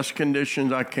the best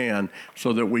conditions I can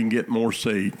so that we can get more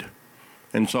seed.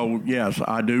 And so, yes,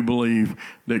 I do believe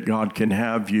that God can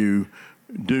have you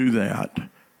do that,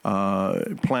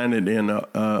 plant it in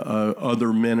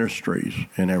other ministries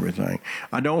and everything.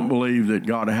 I don't believe that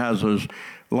God has us.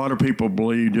 A lot of people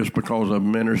believe just because a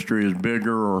ministry is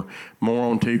bigger or more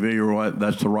on TV or what,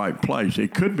 that's the right place.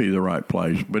 It could be the right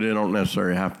place, but it don't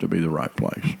necessarily have to be the right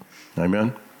place.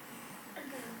 Amen?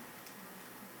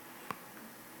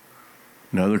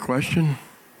 Another question?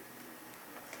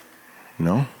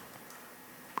 No?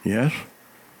 Yes?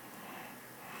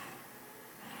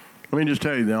 Let me just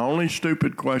tell you, the only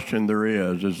stupid question there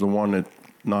is the one that's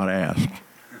not asked.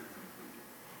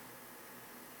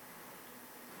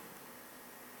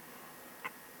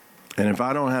 And if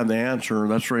I don't have the answer,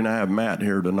 that's the reason I have Matt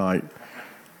here tonight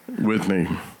with me.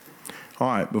 All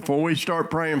right, before we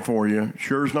start praying for you,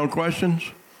 sure as no questions?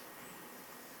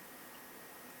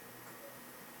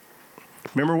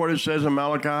 Remember what it says in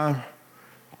Malachi?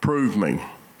 Prove me.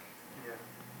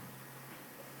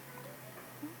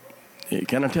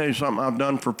 Can I tell you something I've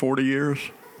done for 40 years?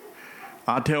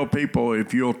 I tell people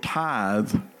if you'll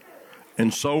tithe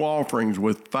and sow offerings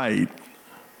with faith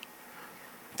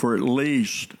for at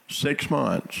least 6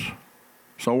 months,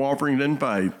 sow offerings in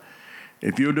faith,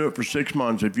 if you'll do it for 6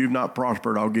 months, if you've not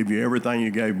prospered, I'll give you everything you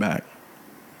gave back.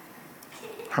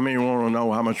 How many want to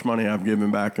know how much money I've given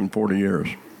back in 40 years?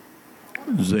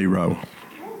 0.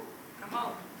 Come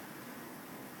on.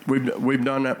 We've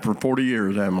done that for 40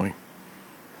 years, haven't we?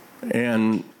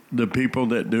 And the people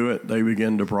that do it, they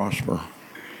begin to prosper.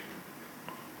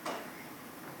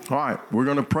 All right, we're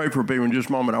going to pray for people in just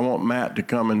a moment. I want Matt to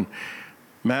come and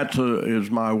Matt is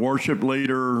my worship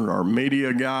leader, our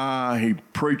media guy. He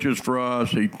preaches for us.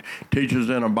 He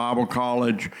teaches in a Bible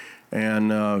college. And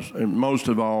most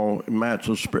of all, Matt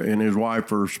and his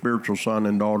wife are spiritual son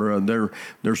and daughter.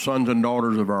 They're sons and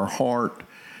daughters of our heart.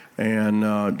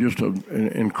 And just an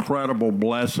incredible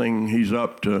blessing. He's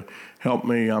up to help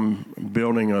me. I'm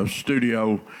building a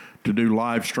studio to do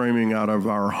live streaming out of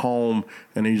our home,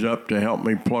 and he's up to help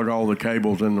me plug all the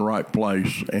cables in the right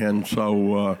place. And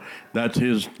so that's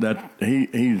he's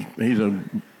a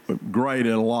great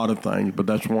at a lot of things, but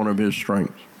that's one of his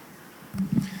strengths.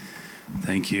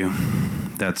 Thank you.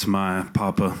 That's my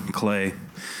Papa Clay,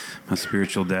 my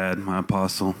spiritual dad, my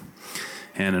apostle,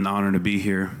 and an honor to be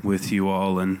here with you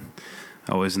all, and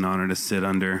always an honor to sit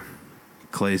under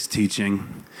Clay's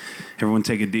teaching. Everyone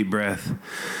take a deep breath.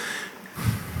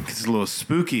 It's a little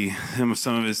spooky,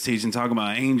 some of his teaching, talking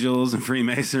about angels and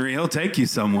Freemasonry. He'll take you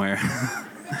somewhere.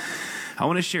 I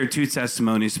want to share 2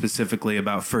 testimonies specifically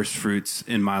about first fruits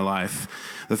in my life.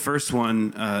 The first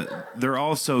one, they're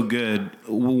all so good.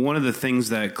 One of the things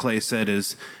that Clay said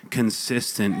is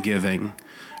consistent giving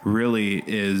really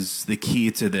is the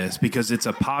key to this, because it's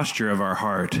a posture of our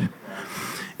heart.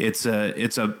 It's a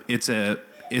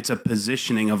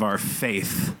positioning of our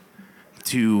faith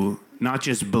to not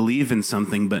just believe in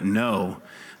something, but know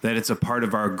that it's a part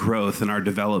of our growth and our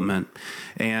development.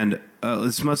 And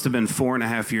this must have been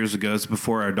 4.5 years ago. It's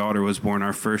before our daughter was born,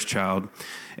 our first child.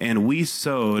 And we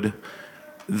sowed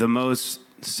the most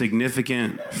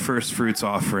significant first fruits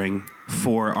offering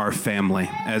for our family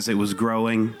as it was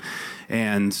growing.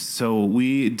 And so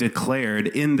we declared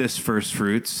in this first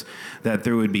fruits that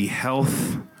there would be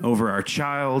health over our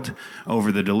child,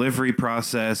 over the delivery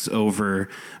process, over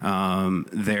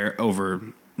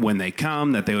when they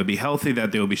come, that they would be healthy,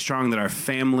 that they would be strong, that our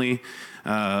family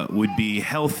would be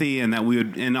healthy, and that we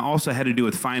would, and also had to do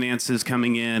with finances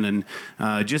coming in and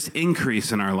just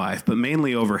increase in our life, but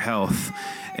mainly over health.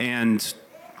 And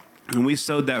And we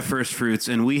sowed that first fruits,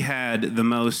 and we had the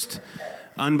most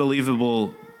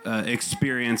unbelievable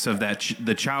experience of that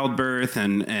the childbirth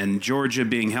and Georgia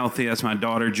being healthy. That's my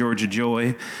daughter, Georgia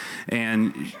Joy.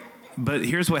 But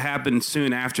here's what happened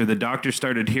soon after. The doctor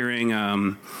started hearing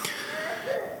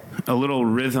a little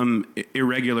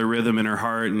irregular rhythm in her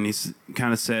heart, and he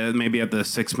kind of said, maybe at the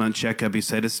 6-month checkup, he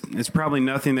said, it's probably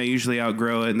nothing. They usually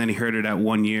outgrow it. And then he heard it at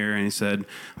 1 year, and he said,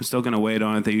 I'm still going to wait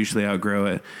on it. They usually outgrow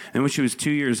it. And when she was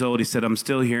 2 years old, he said, I'm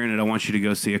still hearing it. I want you to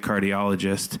go see a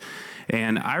cardiologist.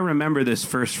 And I remember this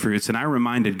first fruits, and I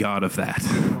reminded God of that.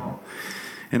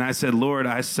 And I said, Lord,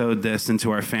 I sowed this into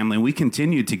our family. And we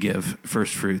continued to give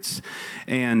first fruits.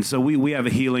 And so we have a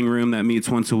healing room that meets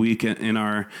once a week in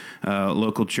our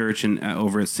local church and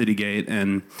over at Citygate.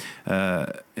 And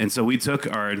so we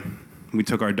took our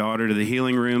daughter to the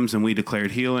healing rooms, and we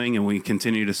declared healing, and we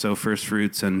continued to sow first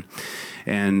fruits. And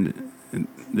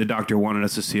the doctor wanted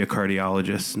us to see a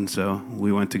cardiologist. And so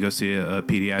we went to go see a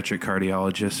pediatric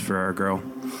cardiologist for our girl.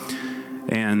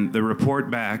 And the report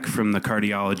back from the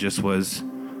cardiologist was,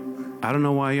 I don't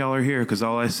know why y'all are here, because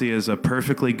all I see is a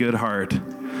perfectly good heart.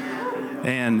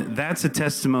 And that's a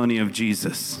testimony of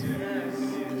Jesus,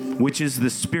 which is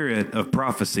the spirit of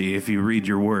prophecy, if you read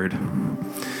your word.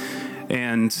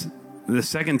 And the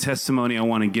second testimony I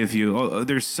want to give you,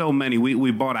 there's so many.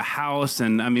 We bought a house,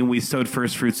 and I mean, we sowed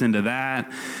first fruits into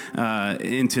that,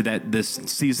 this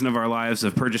season of our lives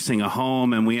of purchasing a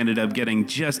home, and we ended up getting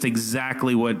just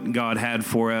exactly what God had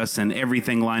for us, and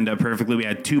everything lined up perfectly. We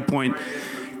had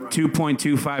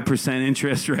 2.25%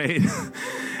 interest rate.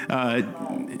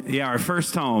 Our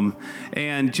first home.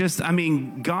 And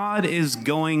God is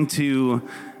going to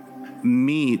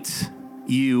meet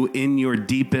you in your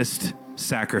deepest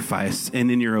sacrifice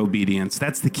and in your obedience.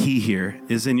 That's the key here,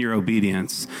 is in your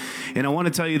obedience. And I want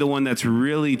to tell you the one that's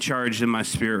really charged in my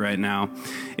spirit right now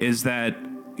is that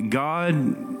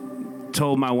God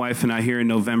told my wife and I here in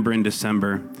November and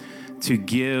December to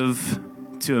give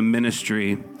to a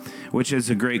ministry, which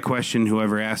is a great question,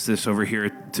 whoever asked this over here,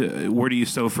 where do you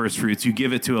sow first fruits? You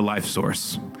give it to a life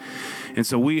source. And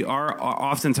so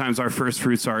oftentimes our first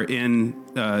fruits are in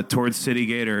towards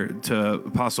Citygate or to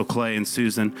Apostle Clay and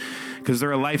Susan, because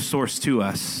they're a life source to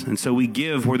us. And so we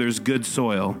give where there's good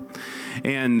soil.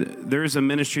 And there's a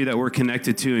ministry that we're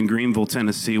connected to in Greenville,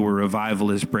 Tennessee, where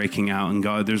revival is breaking out, and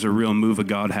there's a real move of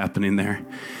God happening there.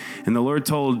 And the Lord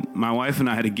told my wife and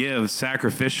I to give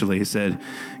sacrificially. He said,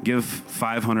 give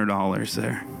 $500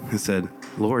 there. I said,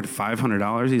 Lord,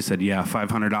 $500? He said, yeah,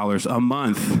 $500 a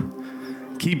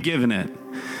month. Keep giving it.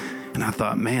 And I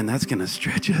thought, man, that's going to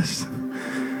stretch us.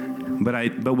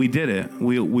 But we did it.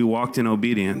 We walked in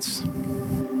obedience.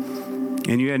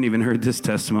 And you hadn't even heard this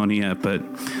testimony yet, but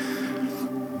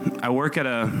I work at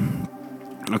a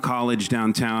college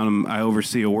downtown. I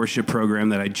oversee a worship program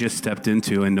that I just stepped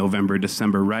into in November,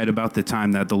 December, right about the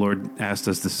time that the Lord asked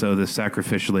us to sow this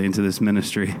sacrificially into this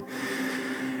ministry.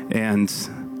 And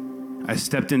I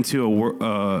stepped into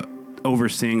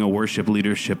overseeing a worship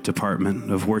leadership department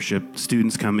of worship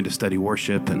students coming to study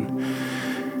worship. And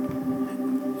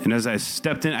as I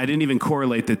stepped in, I didn't even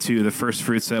correlate the two, the first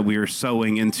fruits that we were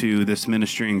sowing into this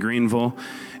ministry in Greenville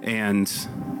and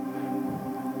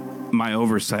my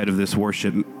oversight of this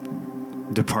worship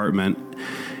department.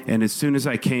 And as soon as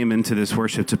I came into this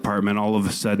worship department, all of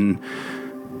a sudden,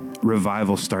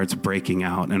 revival starts breaking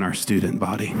out in our student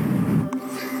body,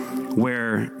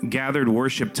 where gathered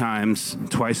worship times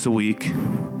twice a week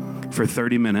for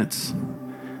 30 minutes.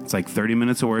 It's like 30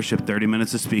 minutes of worship, 30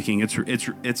 minutes of speaking.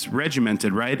 It's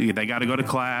regimented, right? They got to go to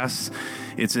class.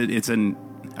 It's an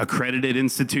accredited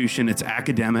institution. It's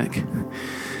academic.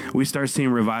 We start seeing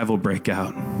revival break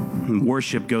out.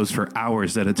 Worship goes for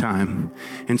hours at a time.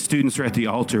 And students are at the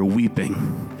altar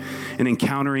weeping and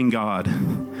encountering God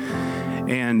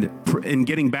and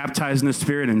getting baptized in the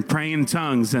Spirit and praying in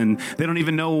tongues. And they don't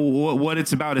even know what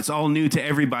it's about. It's all new to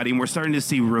everybody. And we're starting to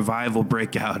see revival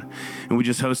break out. And we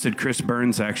just hosted Chris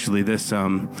Burns, actually, this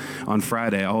on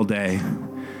Friday all day.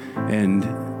 And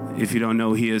if you don't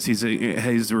know who he is, he's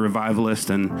a revivalist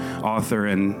and author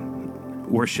and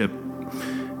worship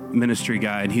ministry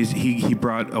guy, and he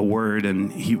brought a word,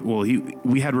 and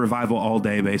we had revival all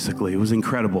day. Basically, it was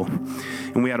incredible.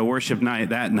 And we had a worship night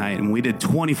that night, and we did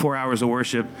 24 hours of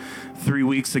worship 3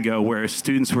 weeks ago, where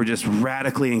students were just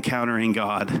radically encountering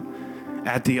God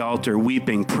at the altar,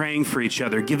 weeping, praying for each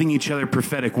other, giving each other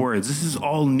prophetic words. This is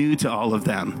all new to all of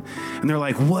them, and they're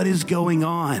like, "What is going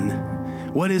on?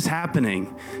 What is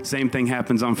happening?" Same thing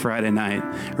happens on Friday night.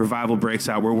 Revival breaks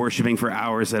out. We're worshiping for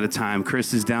hours at a time.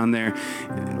 Chris is down there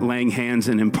laying hands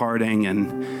and imparting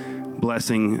and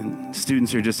blessing.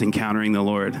 Students are just encountering the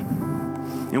Lord.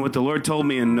 And what the Lord told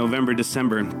me in November,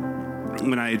 December,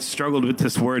 when I had struggled with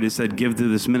this word, He said, give to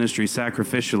this ministry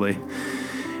sacrificially.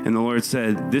 And the Lord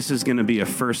said, this is going to be a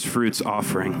first fruits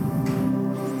offering.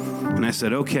 And I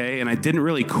said, okay. And I didn't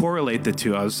really correlate the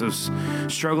two. I was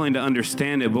struggling to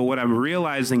understand it. But what I'm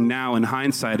realizing now in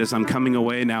hindsight, as I'm coming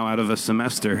away now out of a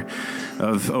semester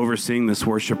of overseeing this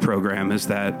worship program, is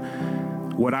that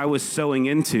what I was sowing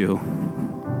into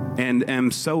and am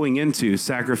sowing into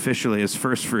sacrificially as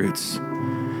first fruits,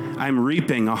 I'm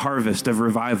reaping a harvest of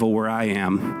revival where I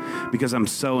am because I'm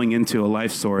sowing into a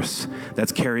life source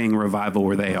that's carrying revival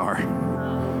where they are.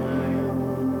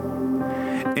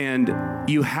 And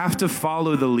you have to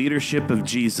follow the leadership of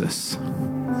Jesus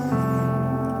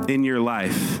in your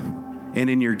life and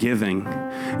in your giving.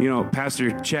 You know,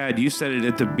 Pastor Chad, you said it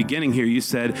at the beginning here. You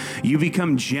said you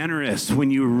become generous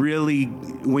when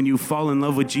you fall in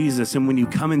love with Jesus and when you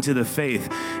come into the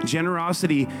faith.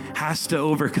 Generosity has to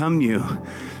overcome you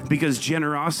because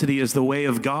generosity is the way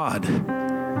of God.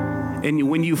 And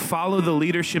when you follow the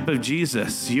leadership of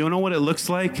Jesus, you know what it looks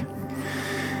like?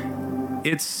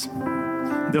 It's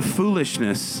the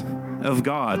foolishness of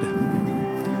God,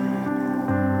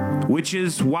 which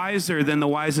is wiser than the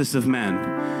wisest of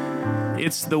men.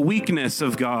 It's the weakness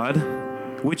of God,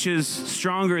 which is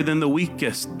stronger than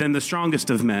the strongest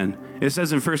of men. It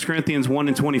says in 1 Corinthians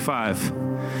 1:25,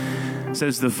 it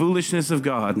says the foolishness of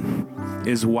God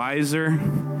is wiser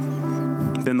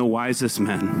than the wisest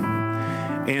men,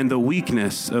 and the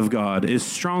weakness of God is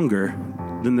stronger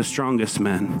than the strongest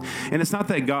men. And it's not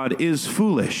that God is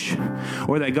foolish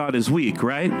or that God is weak,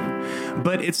 right?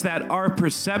 But it's that our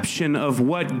perception of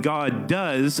what God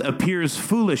does appears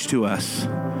foolish to us,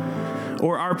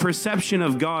 or our perception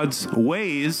of God's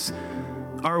ways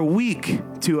are weak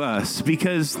to us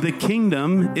because the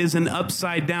kingdom is an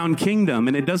upside down kingdom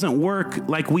and it doesn't work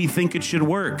like we think it should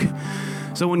work.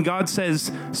 So when God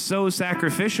says sow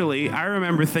sacrificially, I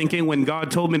remember thinking when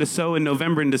God told me to sow in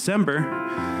November and December,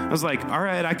 I was like, all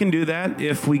right, I can do that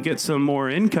if we get some more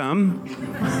income.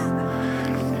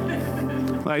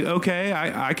 Like, okay,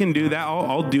 I can do that.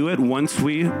 I'll do it once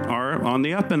we are on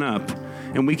the up and up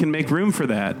and we can make room for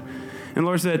that. And the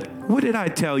Lord said, what did I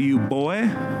tell you, boy?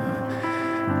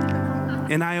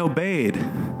 And I obeyed,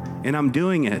 and I'm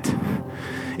doing it.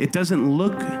 It doesn't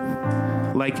look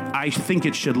like I think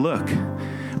it should look,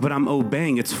 but I'm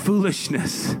obeying. It's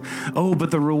foolishness. Oh,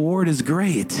 but the reward is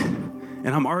great. And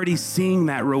I'm already seeing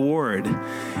that reward.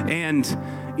 And,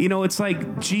 you know, it's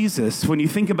like Jesus. When you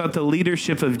think about the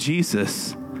leadership of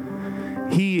Jesus,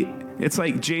 it's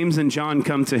like James and John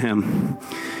come to him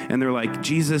and they're like,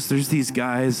 Jesus, there's these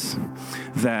guys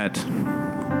that,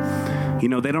 you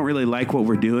know, they don't really like what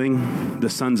we're doing. The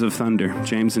sons of thunder,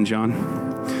 James and John.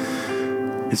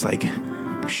 It's like,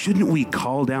 shouldn't we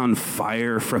call down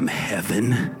fire from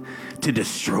heaven to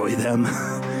destroy them?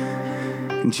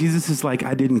 And Jesus is like,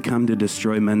 I didn't come to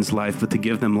destroy men's life, but to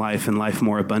give them life and life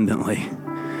more abundantly.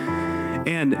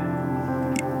 And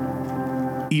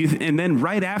then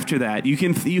right after that, you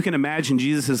can imagine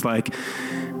Jesus is like,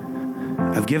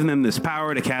 I've given them this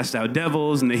power to cast out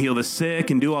devils and to heal the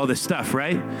sick and do all this stuff,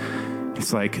 right?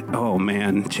 It's like, oh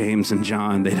man, James and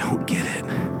John, they don't get it.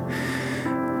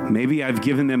 Maybe I've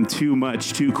given them too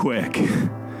much too quick.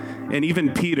 And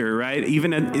even Peter, right?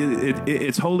 Even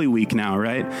it's Holy Week now,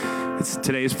 right?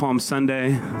 Today's Palm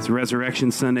Sunday. It's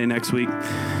Resurrection Sunday next week.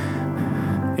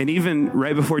 And even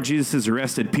right before Jesus is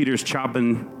arrested, Peter's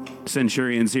chopping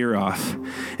centurion's ear off.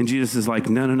 And Jesus is like,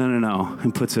 no,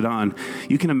 and puts it on.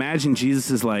 You can imagine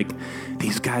Jesus is like,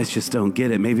 these guys just don't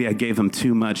get it. Maybe I gave them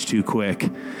too much too quick.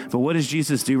 But what does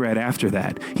Jesus do right after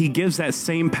that? He gives that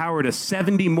same power to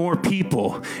 70 more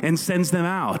people and sends them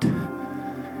out.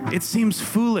 It seems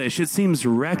foolish. It seems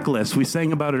reckless. We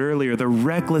sang about it earlier, the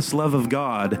reckless love of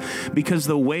God, because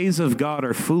the ways of God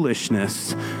are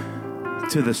foolishness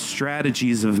to the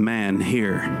strategies of man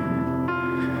here.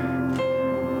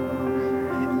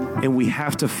 And we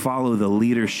have to follow the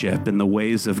leadership and the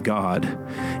ways of God.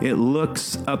 It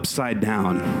looks upside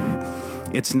down.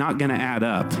 It's not going to add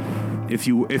up. If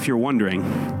you're wondering,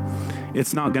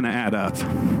 it's not going to add up.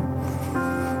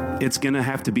 It's going to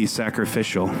have to be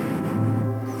sacrificial.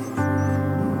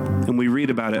 And we read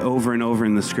about it over and over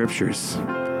in the scriptures.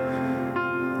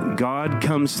 God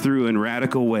comes through in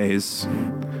radical ways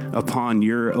upon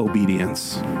your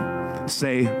obedience.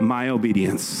 Say, my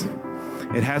obedience.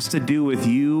 It has to do with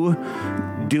you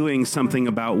doing something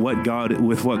about what God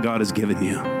has given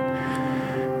you.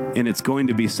 And it's going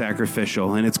to be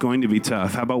sacrificial, and it's going to be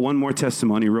tough. How about one more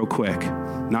testimony real quick?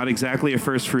 Not exactly a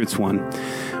first fruits one,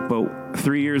 but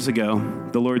 3 years ago,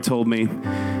 the Lord told me,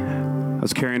 I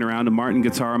was carrying around a Martin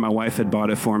guitar. My wife had bought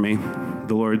it for me.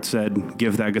 the Lord said,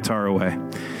 give that guitar away.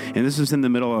 And this was in the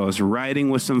middle. I was writing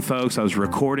with some folks. I was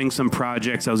recording some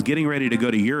projects. I was getting ready to go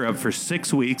to Europe for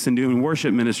 6 weeks and doing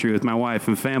worship ministry with my wife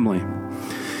and family.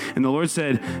 And the Lord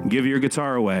said, give your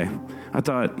guitar away. I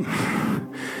thought,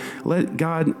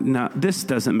 no, this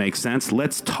doesn't make sense.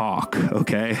 Let's talk,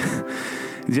 okay?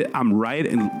 I'm right,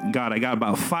 and God, I got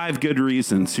about 5 good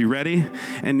reasons. You ready?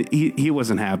 And he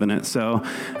wasn't having it, so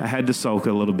I had to sulk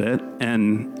a little bit,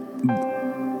 and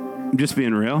just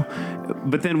being real.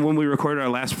 But then when we recorded our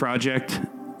last project,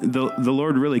 the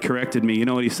Lord really corrected me. You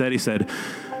know what he said? He said,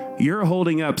 you're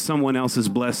holding up someone else's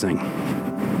blessing.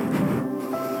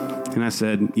 And I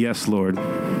said, yes, Lord.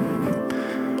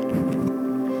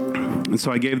 And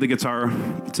so I gave the guitar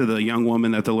to the young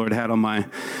woman that the Lord had on my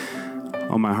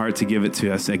heart to give it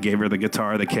to. I gave her the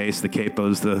guitar, the case, the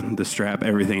capos, the strap,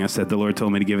 everything. I said, the Lord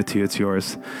told me to give it to you. It's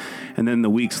yours. And then the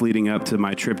weeks leading up to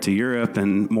my trip to Europe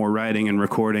and more writing and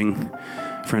recording,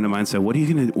 a friend of mine said, what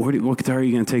guitar are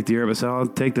you going to take to Europe? I said, I'll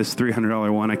take this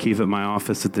 $300 one I keep at my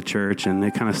office at the church, and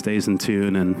it kind of stays in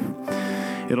tune, and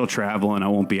it'll travel, and I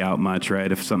won't be out much,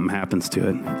 right, if something happens to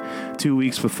it. 2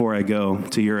 weeks before I go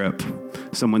to Europe,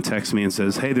 someone texts me and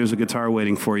says, hey, there's a guitar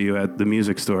waiting for you at the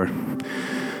music store.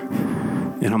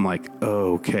 And I'm like,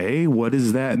 okay, what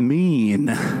does that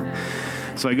mean?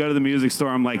 So I go to the music store.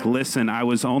 I'm like, listen, I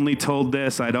was only told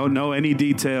this. I don't know any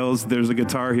details. There's a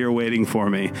guitar here waiting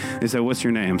for me. They said, what's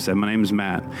your name? I said, my name is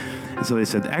Matt. And so they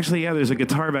said, actually, yeah, there's a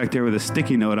guitar back there with a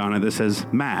sticky note on it that says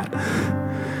Matt.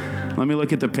 Let me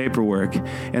look at the paperwork.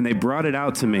 And they brought it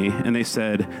out to me, and they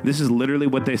said, this is literally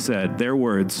what they said, their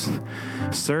words.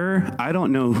 Sir, I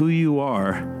don't know who you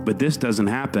are, but this doesn't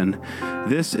happen.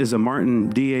 This is a Martin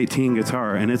D18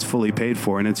 guitar, and it's fully paid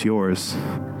for, and it's yours.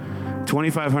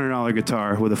 $2,500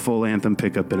 guitar with a full Anthem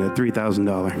pickup in it,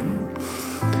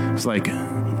 $3,000. It's like,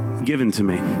 given to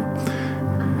me.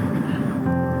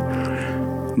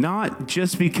 Not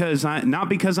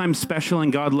because I'm special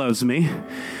and God loves me,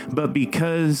 but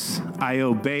because I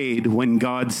obeyed when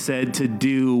God said to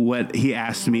do what he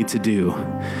asked me to do.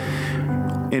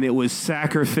 And it was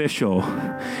sacrificial.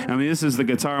 I mean, this is the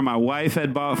guitar my wife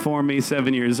had bought for me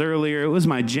 7 years earlier. It was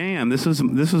my jam. This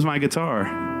was my guitar.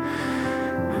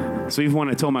 So even when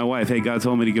I told my wife, hey, God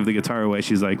told me to give the guitar away,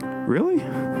 she's like, really?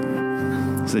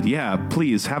 I said, yeah,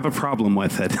 please, have a problem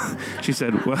with it. She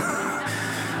said, well...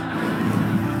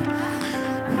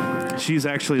 She's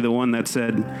actually the one that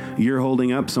said, you're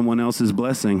holding up someone else's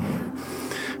blessing.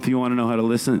 If you want to know how to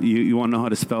listen, you want to know how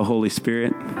to spell Holy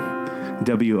Spirit?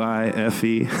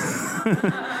 W-I-F-E.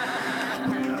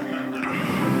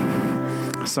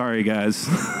 Sorry, guys.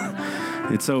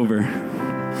 It's over.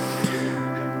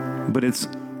 But it's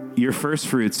your first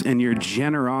fruits, and your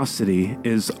generosity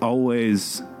is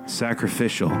always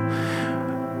sacrificial.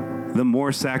 The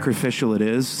more sacrificial it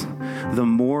is, the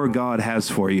more God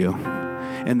has for you.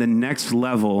 And the next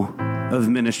level of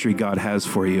ministry God has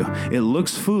for you. It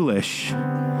looks foolish,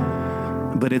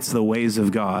 but it's the ways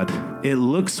of God. It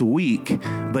looks weak,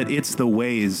 but it's the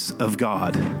ways of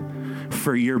God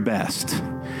for your best.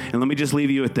 And let me just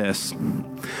leave you with this.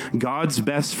 God's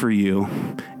best for you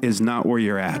is not where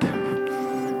you're at.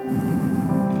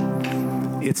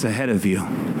 It's ahead of you.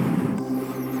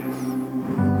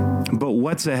 But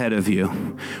what's ahead of you?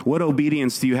 What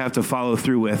obedience do you have to follow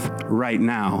through with right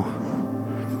now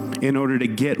in order to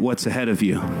get what's ahead of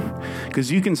you?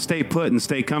 Because you can stay put and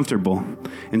stay comfortable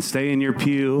and stay in your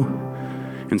pew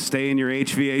and stay in your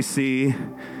HVAC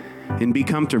and be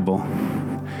comfortable.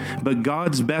 But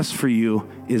God's best for you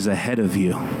is ahead of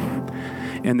you.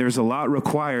 And there's a lot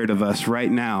required of us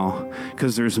right now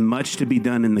because there's much to be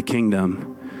done in the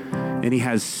kingdom. And he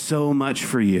has so much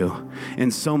for you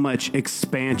and so much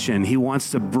expansion. He wants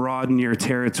to broaden your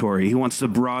territory. He wants to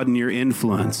broaden your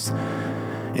influence.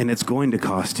 And it's going to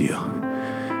cost you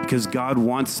because God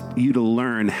wants you to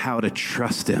learn how to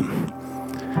trust him.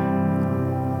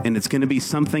 And it's going to be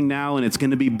something now, and it's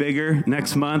going to be bigger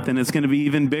next month, and it's going to be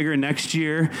even bigger next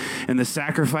year. And the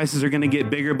sacrifices are going to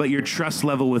get bigger, but your trust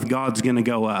level with God's going to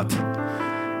go up.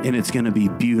 And it's going to be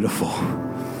beautiful.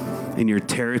 And your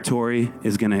territory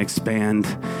is going to expand,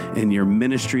 and your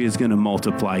ministry is going to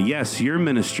multiply. Yes, your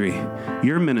ministry.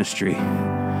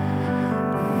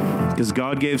 Because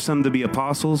God gave some to be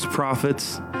apostles,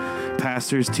 prophets,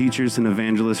 pastors, teachers, and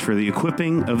evangelists for the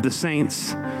equipping of the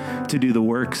saints to do the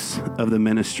works of the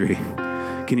ministry.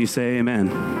 Can you say amen?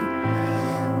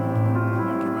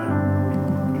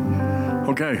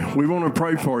 Okay, we want to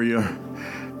pray for you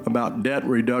about debt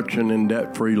reduction and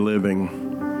debt-free living.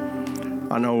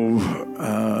 I know,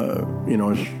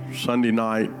 Sunday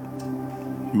night,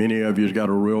 Many of you's got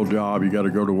a real job. You got to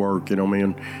go to work. You know, me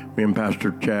and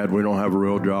Pastor Chad, we don't have a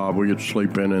real job. We get to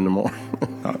sleep in the morning.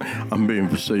 I'm being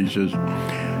facetious.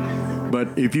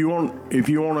 But if you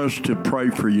want us to pray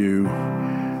for you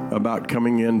about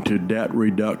coming into debt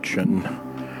reduction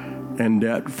and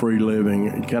debt-free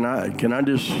living, can I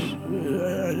just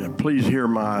please hear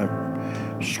my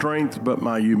strength, but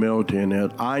my humility in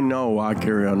it. I know I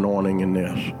carry anointing in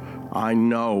this. I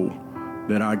know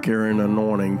that I carry an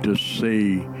anointing to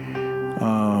see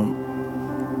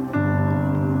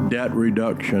debt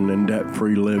reduction and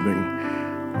debt-free living.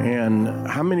 And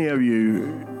how many of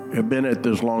you have been at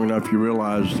this long enough you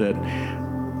realize that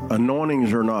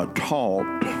anointings are not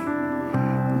taught,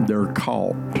 they're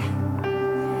caught.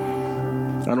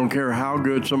 I don't care how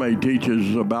good somebody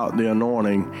teaches about the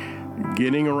anointing,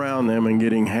 getting around them and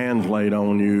getting hands laid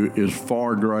on you is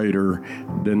far greater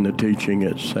than the teaching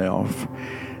itself.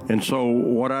 And so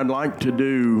what I'd like to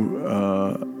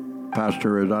do,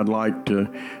 Pastor, is I'd like to,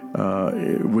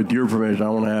 with your permission, I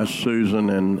want to ask Susan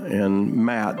and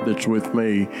Matt that's with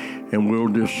me, and we'll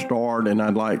just start, and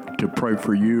I'd like to pray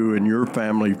for you and your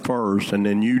family first, and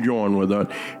then you join with us.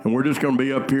 And we're just going to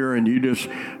be up here, and you just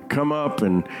come up,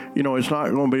 and, you know, it's not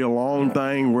going to be a long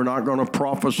thing. We're not going to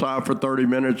prophesy for 30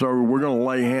 minutes, or we're going to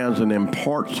lay hands and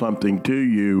impart something to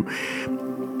you.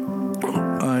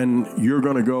 And you're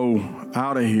going to go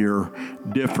out of here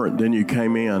different than you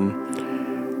came in.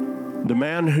 The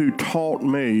man who taught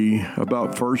me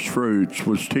about first fruits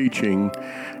was teaching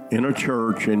in a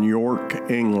church in York,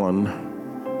 England.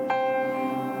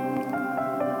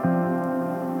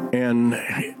 And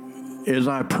as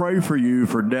I pray for you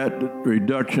for debt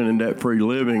reduction and debt-free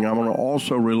living, I'm going to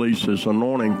also release this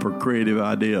anointing for creative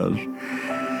ideas.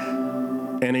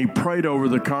 And he prayed over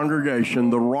the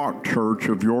congregation, the Rock Church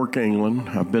of York, England.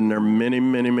 I've been there many,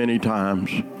 many, many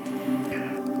times.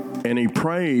 And he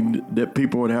prayed that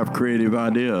people would have creative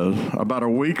ideas. About a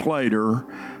week later,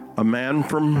 a man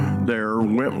from there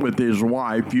went with his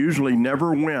wife, usually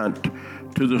never went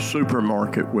to the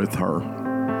supermarket with her.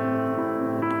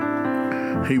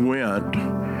 He went,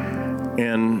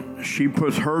 and she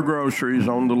puts her groceries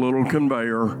on the little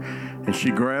conveyor, and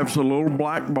she grabs the little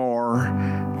black bar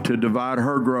to divide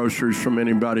her groceries from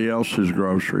anybody else's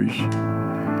groceries.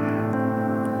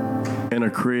 And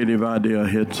a creative idea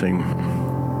hits him.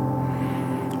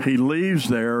 He leaves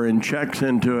there and checks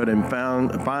into it and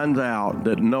finds out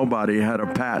that nobody had a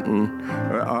patent,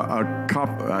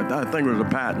 I think it was a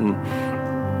patent,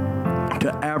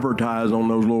 to advertise on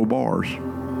those little bars.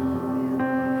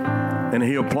 And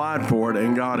he applied for it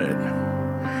and got it.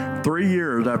 3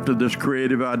 years after this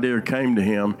creative idea came to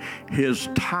him, his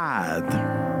tithe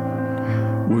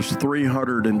was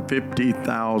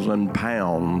 350,000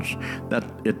 pounds. That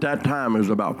at that time it was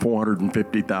about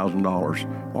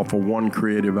 $450,000 off of one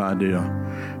creative idea.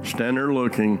 Standing there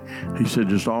looking, he said,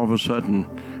 just all of a sudden,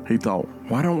 he thought,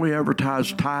 why don't we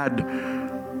advertise Tide,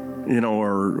 you know,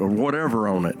 or whatever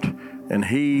on it? And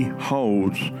he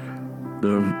holds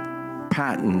the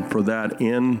patent for that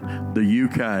in the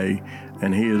UK,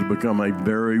 and he has become a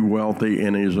very wealthy,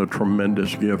 and he's a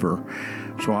tremendous giver.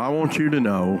 So I want you to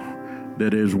know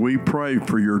that as we pray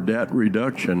for your debt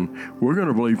reduction, we're going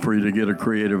to believe for you to get a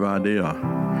creative idea.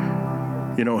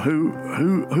 You know,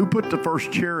 who put the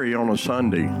first cherry on a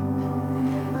sundae?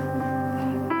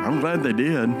 I'm glad they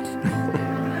did.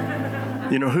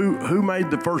 You know, who made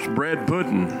the first bread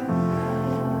pudding?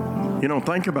 You know,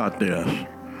 think about this.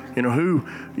 You know, who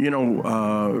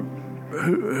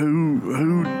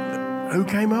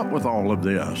came up with all of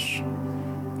this?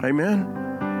 Amen?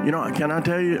 You know, can I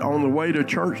tell you, on the way to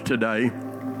church today,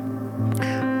 I'm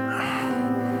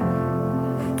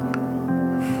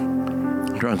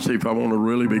trying to see if I want to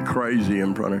really be crazy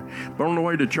in front of you. But on the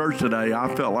way to church today, I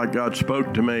felt like God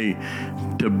spoke to me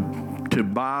to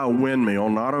buy a windmill,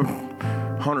 not a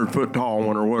 100-foot tall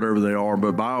one or whatever they are,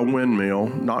 but buy a windmill,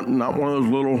 not one of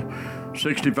those little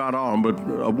 $65, but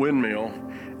a windmill,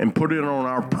 and put it on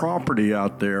our property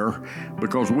out there,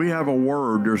 because we have a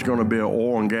word there's going to be an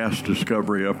oil and gas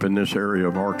discovery up in this area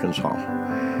of Arkansas.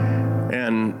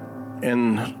 And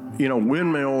you know,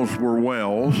 windmills were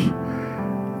wells,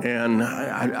 and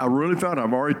I really felt,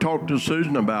 I've already talked to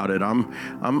Susan about it. I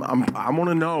want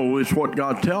to know, it's what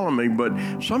God's telling me, but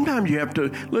sometimes you have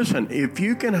to, listen, if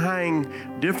you can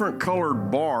hang different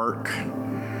colored bark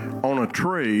on a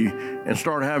tree and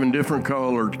start having different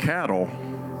colored cattle.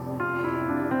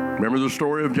 Remember the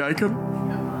story of Jacob?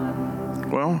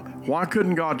 Well, why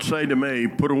couldn't God say to me,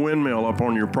 put a windmill up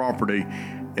on your property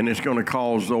and it's going to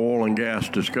cause the oil and gas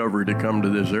discovery to come to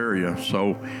this area?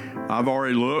 So I've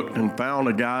already looked and found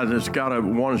a guy that's got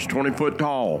one that's 20 foot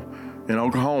tall in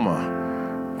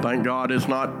Oklahoma Thank God it's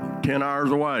not 10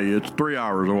 hours away. It's 3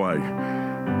 hours away.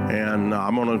 And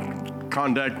I'm going to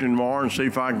contact him tomorrow and see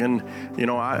if I can,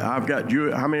 I've got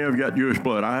how many of you got Jewish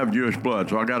blood? I have Jewish blood,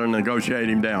 so I got to negotiate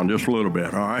him down just a little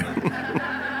bit, all right?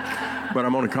 But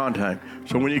I'm going to contact.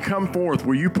 So when you come forth,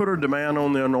 will you put a demand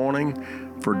on the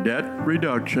anointing for debt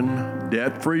reduction,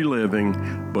 debt-free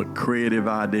living, but creative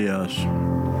ideas?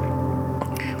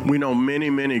 We know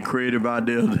many, many creative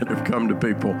ideas that have come to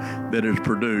people that has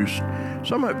produced.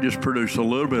 Some have just produced a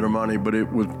little bit of money, but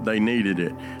they needed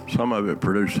it. Some of it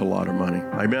produced a lot of money.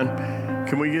 Amen?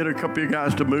 Can we get a couple of you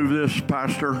guys to move this,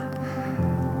 Pastor?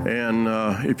 And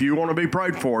if you want to be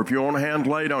prayed for, if you want a hand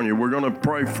laid on you, we're going to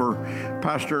pray for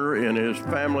Pastor and his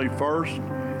family first,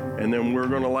 and then we're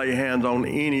going to lay hands on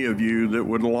any of you that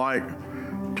would like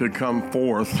to come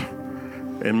forth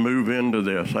and move into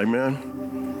this.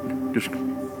 Amen? Just...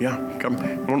 yeah, come.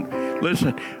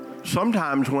 Listen,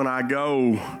 sometimes when I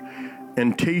go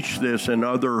and teach this in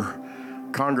other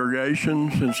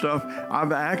congregations and stuff,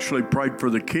 I've actually prayed for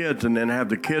the kids and then have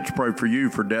the kids pray for you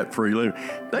for debt-free living.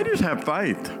 They just have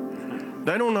faith.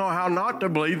 They don't know how not to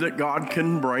believe that God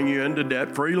can bring you into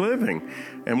debt-free living.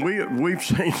 And we've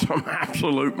seen some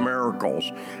absolute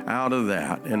miracles out of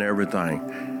that and everything.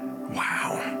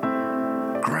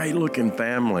 Wow. Great-looking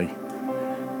family.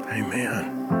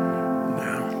 Amen.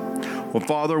 Well,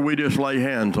 Father, we just lay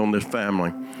hands on this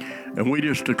family, and we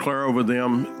just declare over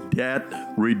them debt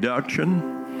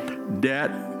reduction,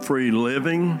 debt-free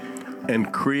living,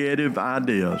 and creative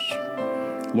ideas.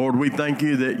 Lord, we thank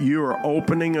you that you are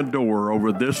opening a door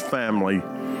over this family,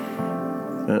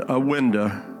 a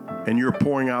window, and you're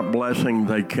pouring out blessing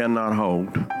they cannot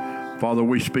hold. Father,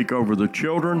 we speak over the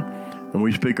children, and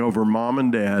we speak over mom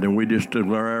and dad, and we just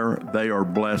declare they are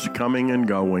blessed coming and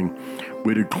going.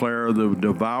 We declare the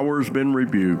devourer's been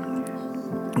rebuked,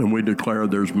 and we declare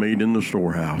there's meat in the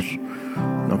storehouse.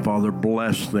 Now, Father,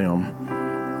 bless them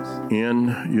in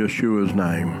Yeshua's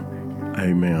name.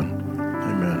 Amen.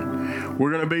 Amen.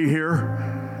 We're going to be here,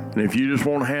 and if you just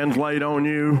want hands laid on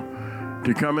you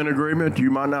to come in agreement,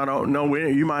 you might not know,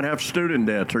 you might have student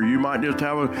debts, or you might just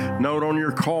have a note on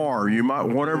your car, you might,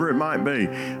 whatever it might be.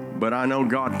 But I know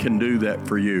God can do that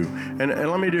for you. And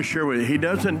let me just share with you, he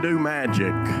doesn't do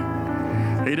magic.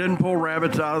 He didn't pull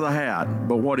rabbits out of the hat.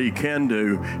 But what he can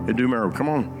do is do miracles. Come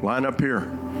on, line up here.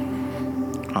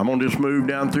 I'm going to just move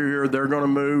down through here. They're going to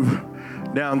move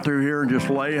down through here and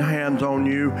just lay hands on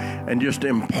you and just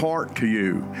impart to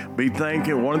you. Be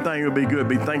thinking, one thing would be good,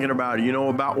 be thinking about it,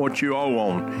 about what you owe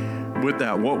on. With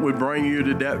that, what would bring you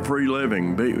to debt-free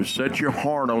living? Set your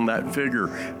heart on that figure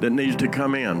that needs to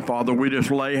come in. Father, we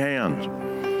just lay hands,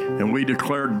 and we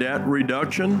declare debt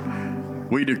reduction.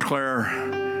 We declare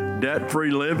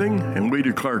debt-free living, and we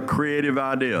declare creative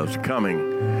ideas coming.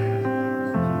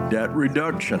 Debt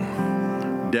reduction,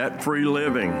 debt-free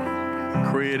living,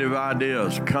 creative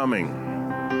ideas coming.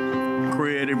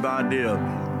 Creative ideas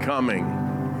coming.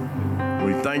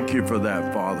 We thank you for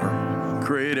that, Father.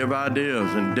 Creative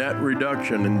ideas and debt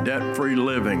reduction and debt-free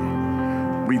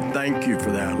living. We thank you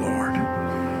for that, Lord.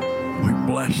 We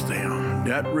bless them.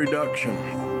 Debt reduction,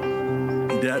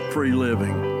 debt-free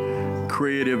living,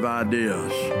 creative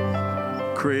ideas.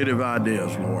 Creative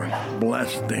ideas, Lord.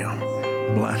 Bless them.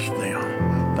 Bless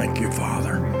them. Thank you,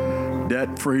 Father.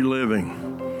 Debt-free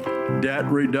living, debt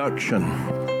reduction,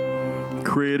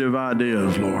 creative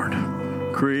ideas, Lord.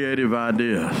 Creative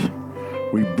ideas.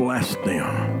 We bless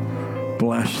them.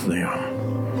 Bless them.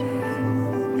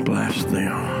 Bless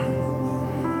them.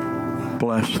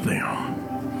 Bless them.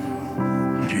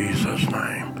 In Jesus'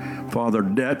 name. Father,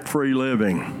 debt-free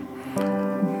living,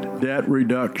 debt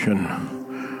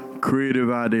reduction, creative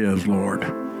ideas, Lord.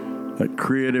 Let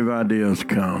creative ideas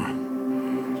come.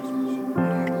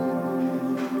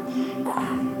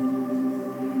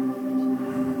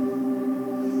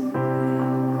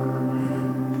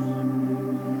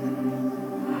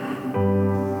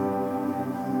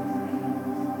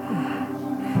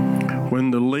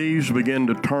 When the leaves begin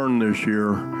to turn this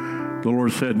year, the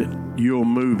Lord said you'll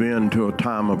move into a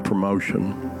time of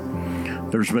promotion.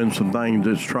 There's been some things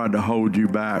that's tried to hold you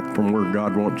back from where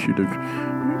God wants you to,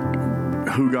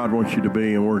 who God wants you to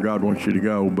be and where God wants you to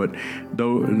go. But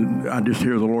though I just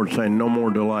hear the Lord saying, no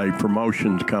more delay.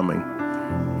 Promotion's coming.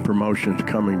 Promotion's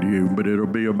coming to you. But it'll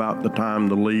be about the time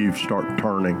the leaves start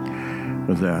turning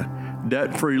with that.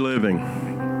 Debt-free living.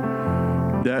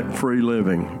 Debt-free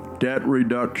living. Debt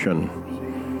reduction,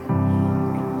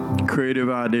 creative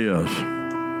ideas,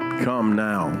 come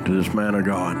now to this man of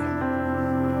God.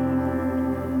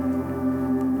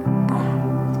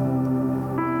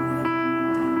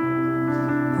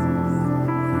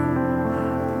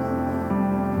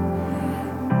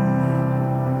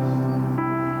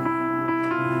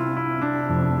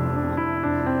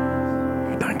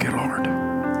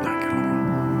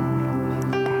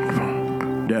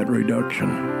 debt reduction,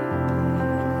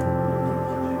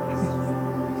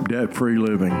 debt-free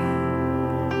living,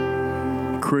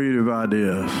 creative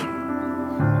ideas.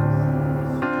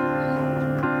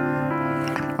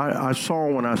 I saw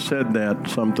when I said that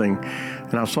something,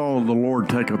 and I saw the Lord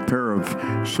take a pair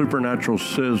of supernatural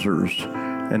scissors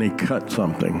and he cut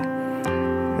something.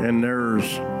 And there's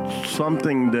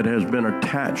something that has been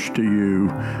attached to you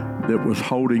that was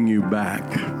holding you back.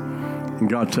 And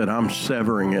God said, I'm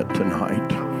severing it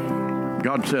tonight.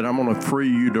 God said, I'm going to free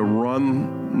you to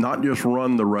run, not just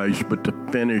run the race, but to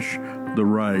finish the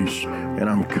race. And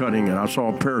I'm cutting it. I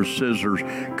saw a pair of scissors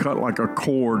cut like a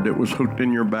cord that was hooked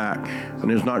in your back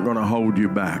and is not going to hold you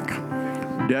back.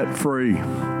 Debt-free,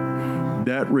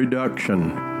 debt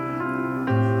reduction,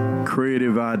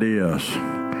 creative ideas.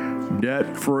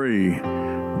 Debt-free,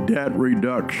 debt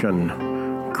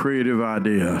reduction, creative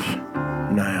ideas.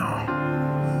 Now.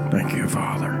 Thank you,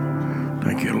 Father.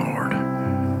 Thank you, Lord.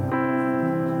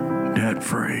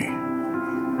 Debt-free.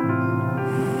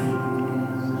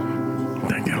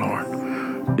 Thank you, Lord.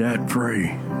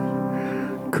 Debt-free.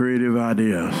 Creative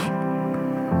ideas.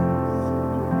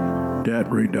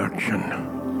 Debt reduction.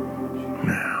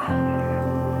 Now.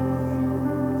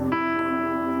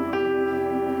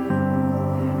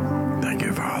 Thank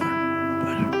you, Father.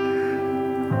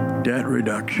 Debt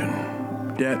reduction.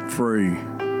 Debt-free.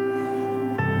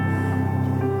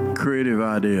 Creative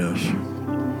ideas.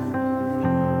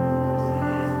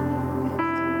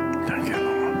 Thank you,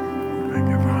 Lord. Thank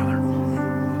you, Father.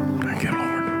 Thank you,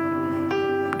 Lord.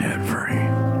 Debt-free.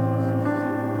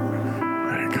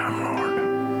 Let it come, Lord.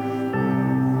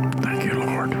 Thank you,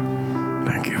 Lord.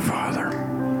 Thank you, Father.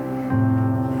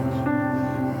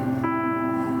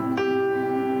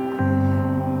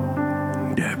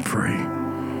 Debt-free.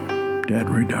 Debt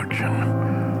reduction.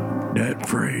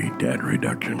 Debt-free, debt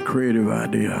reduction, creative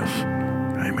ideas.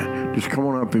 Amen. Just come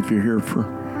on up if you're here for...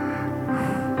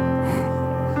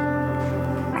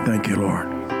 Thank you, Lord.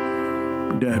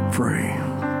 Debt-free,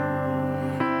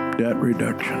 debt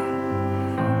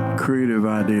reduction, creative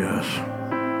ideas.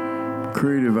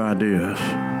 Creative ideas.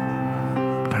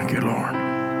 Thank you, Lord.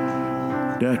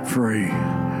 Debt-free,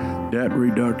 debt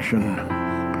reduction,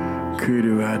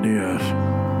 creative ideas.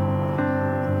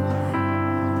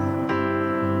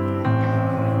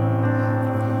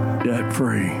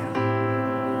 Debt-free.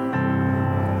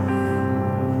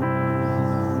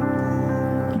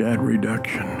 Debt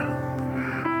reduction.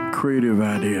 Creative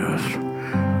ideas.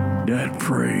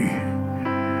 Debt-free.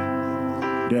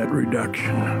 Debt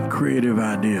reduction. Creative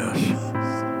ideas.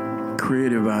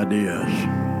 Creative ideas.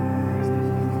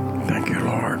 Thank you,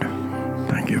 Lord.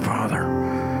 Thank you, Father.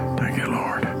 Thank you,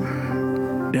 Lord.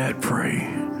 Debt-free.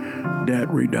 Debt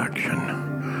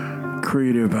reduction.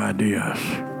 Creative ideas.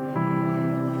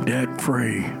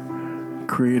 Debt-free,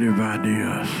 creative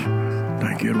ideas.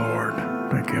 Thank you, Lord.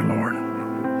 Thank you, Lord.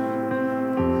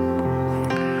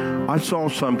 I saw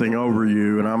something over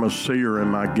you, and I'm a seer in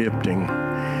my gifting.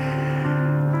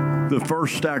 The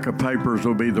first stack of papers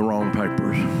will be the wrong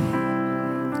papers.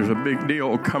 There's a big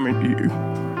deal coming to you.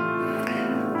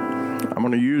 I'm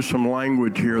going to use some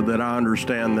language here that I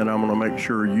understand, that I'm going to make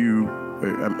sure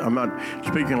I'm not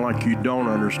speaking like you don't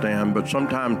understand, but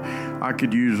sometimes I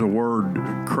could use a word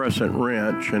crescent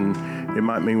wrench, and it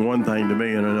might mean one thing to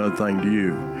me and another thing to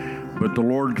you. But the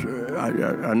Lord,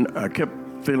 I kept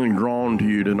feeling drawn to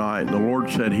you tonight, and the Lord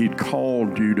said He'd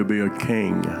called you to be a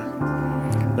king.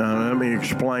 Now, let me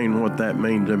explain what that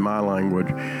means in my language.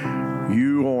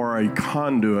 You are a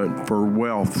conduit for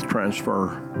wealth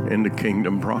transfer into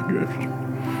kingdom projects.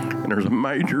 And there's a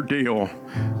major deal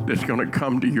that's going to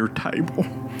come to your table.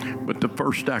 But the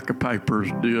first stack of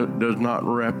papers does not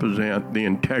represent the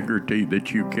integrity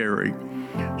that you carry.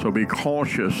 So be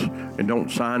cautious and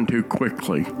don't sign too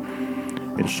quickly.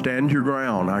 And stand your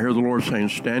ground. I hear the Lord saying,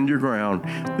 stand your ground.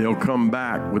 They'll come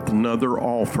back with another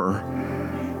offer,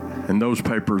 and those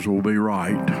papers will be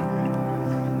right.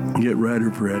 Get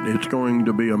ready for it. It's going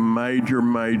to be a major,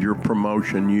 major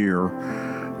promotion year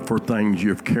for things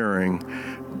you're carrying.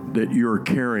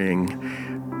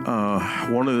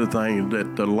 One of the things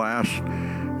that the last,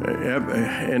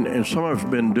 and some of it's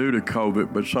been due to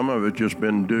COVID, but some of it's just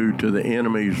been due to the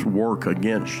enemy's work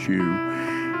against you.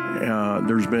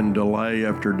 There's been delay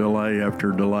after delay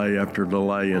after delay after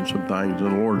delay in some things,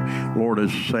 and the Lord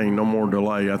is saying no more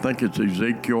delay. I think it's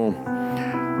Ezekiel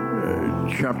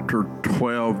chapter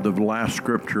 12, the last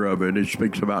scripture of it. It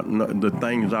speaks about the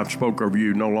things I've spoke of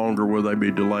you. No longer will they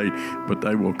be delayed, but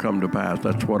they will come to pass.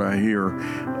 That's what I hear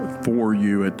for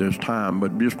you at this time.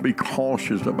 But just be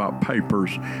cautious about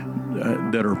papers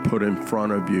that are put in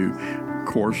front of you. Of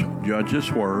course, judge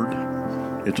His word.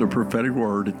 It's a prophetic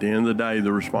word. At the end of the day,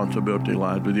 the responsibility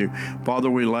lies with you. Father,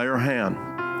 we lay our hand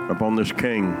upon this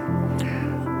king,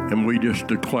 and we just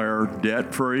declare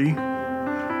debt-free,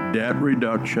 debt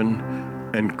reduction,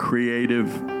 and creative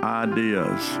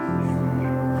ideas.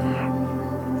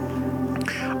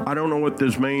 I don't know what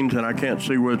this means, and I can't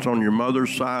see whether it's on your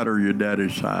mother's side or your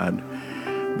daddy's side,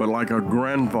 but like a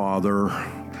grandfather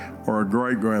or a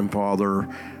great-grandfather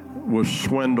was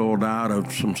swindled out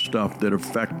of some stuff that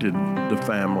affected the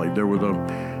family. There was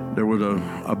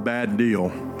a bad deal,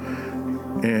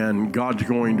 and God's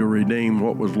going to redeem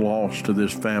what was lost to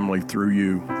this family through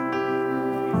you.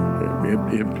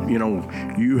 If you know,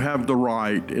 you have the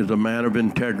right as a man of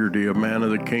integrity, a man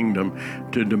of the kingdom,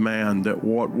 to demand that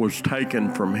what was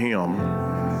taken from him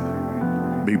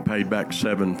be paid back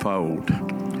sevenfold.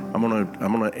 I'm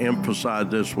gonna emphasize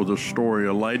this with a story.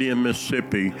 A lady in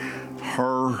Mississippi,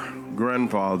 her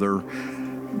grandfather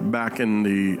back in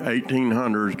the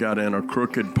 1800s got in a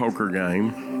crooked poker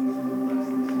game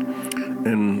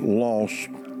and lost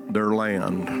their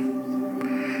land.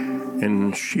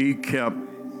 And she kept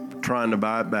trying to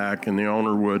buy it back, and the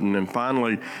owner wouldn't. And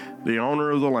finally, the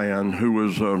owner of the land, who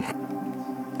was a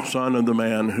son of the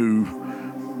man who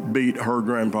beat her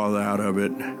grandfather out of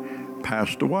it,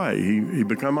 passed away. He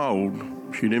became old.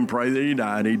 She didn't pray that he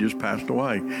died. He just passed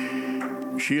away.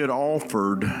 She had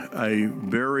offered a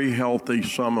very healthy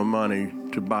sum of money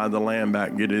to buy the land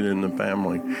back, get it in the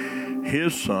family.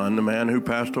 His son, the man who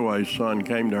passed away's son,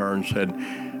 came to her and said,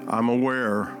 I'm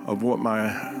aware of what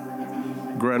my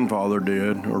grandfather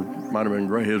did, or might have been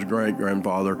his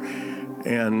great-grandfather,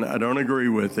 and I don't agree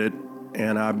with it,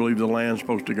 and I believe the land's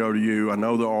supposed to go to you. I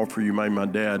know the offer you made my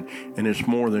dad, and it's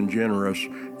more than generous.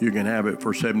 You can have it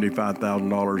for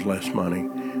 $75,000 less money.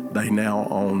 They now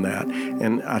own that.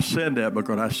 And I said that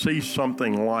because I see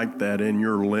something like that in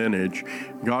your lineage.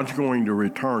 God's going to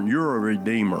return. You're a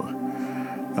redeemer.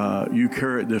 You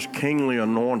carry this kingly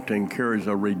anointing, carries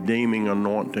a redeeming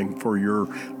anointing for your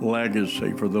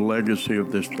legacy, for the legacy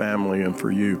of this family and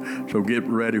for you. So get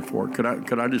ready for it.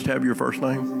 Could I just have your first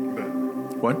name?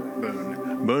 Boone. What?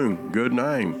 Boone. Boone. Good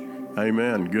name.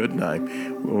 Amen. Good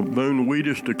name. Well, Boone, we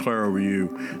just declare over you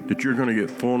that you're going to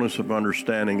get fullness of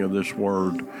understanding of this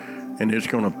word, and it's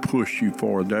going to push you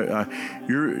forward.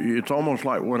 It's almost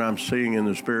like what I'm seeing in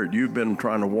the Spirit. You've been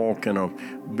trying to walk in a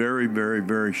very, very,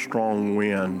 very strong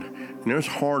wind. And it's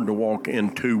hard to walk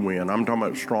into wind. I'm talking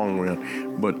about strong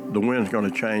wind. But the wind's going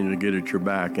to change to get at your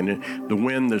back. And the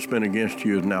wind that's been against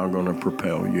you is now going to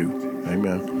propel you.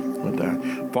 Amen. With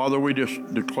that. Father, we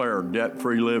just declare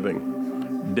debt-free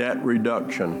living, debt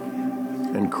reduction,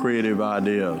 and creative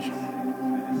ideas.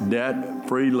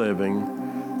 Debt-free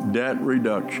living, debt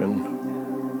reduction.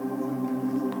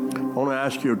 I want to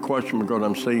ask you a question because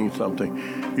I'm seeing something.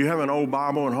 You have an old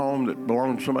Bible at home that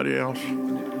belongs to somebody else?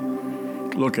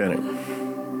 Look at it.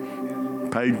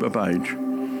 Page by page.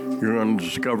 You're going to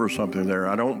discover something there.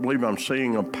 I don't believe I'm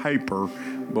seeing a paper,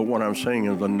 but what I'm seeing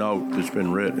is a note that's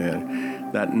been written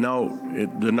in. That note,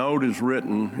 the note is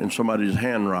written in somebody's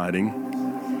handwriting,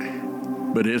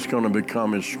 but it's going to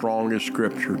become as strong as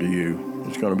Scripture to you.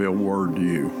 It's going to be a word to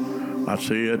you. I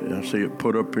see it, and I see it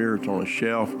put up here. It's on a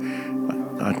shelf.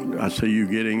 I see you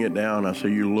getting it down. I see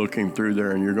you looking through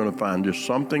there, and you're going to find just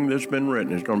something that's been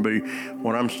written. It's going to be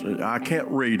what I can't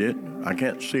read it. I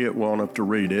can't see it well enough to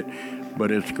read it,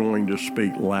 but it's going to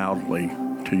speak loudly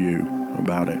to you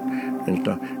about it and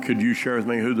stuff. Could you share with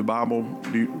me who the Bible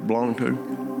belonged to? It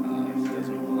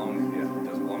doesn't belong to me.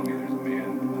 There's a man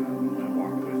that I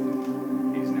walked with.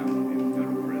 He's now in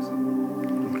federal prison.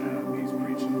 He's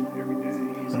preaching every day.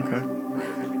 He's okay.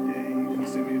 Every day. He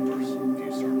sent me a few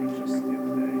sermons just the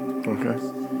other day. Okay.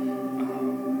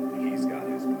 He's got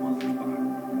his mother's Bible.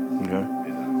 Okay.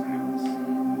 In his house.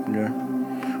 Okay.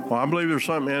 Well, I believe there's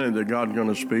something in it that God's going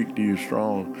to speak to you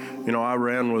strong. You know, I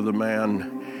ran with a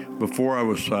man before I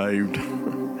was saved,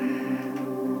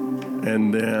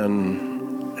 and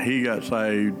then he got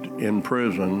saved in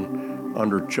prison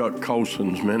under Chuck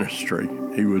Colson's ministry.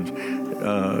 He was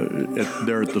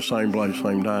there at the same place,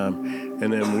 same time.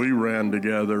 And then we ran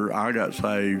together. I got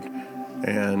saved,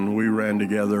 and we ran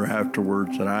together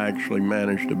afterwards, and I actually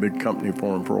managed a big company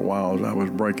for him for a while as I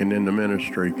was breaking into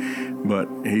ministry. But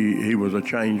he was a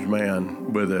changed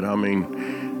man with it. I mean,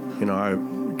 you know, I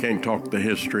can't talk the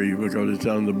history because it's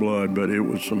under the blood, but it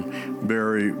was some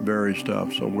very, very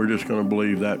stuff. So we're just going to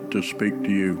believe that to speak to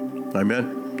you.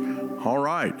 Amen? All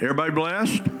right. Everybody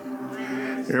blessed?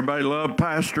 Everybody love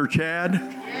Pastor Chad?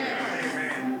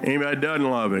 Anybody doesn't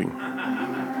love him?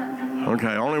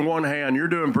 Okay, only one hand. You're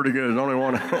doing pretty good. There's only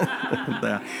one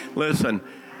hand. Listen,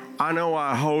 I know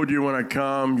I hold you when I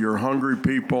come. You're hungry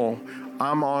people.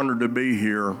 I'm honored to be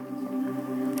here.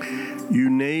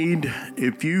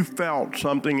 If you felt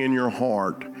something in your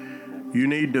heart, you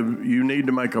need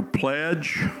to make a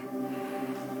pledge.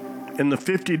 In the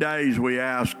 50 days we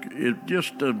ask, it's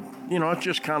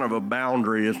just kind of a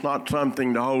boundary. It's not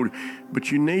something to hold,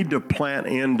 but you need to plant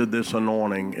into this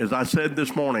anointing. As I said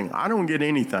this morning, I don't get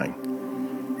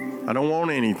anything. I don't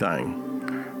want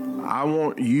anything. I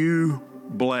want you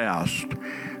blessed.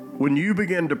 When you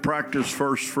begin to practice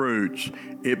first fruits,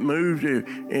 it moves.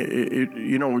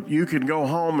 You could go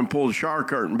home and pull the shower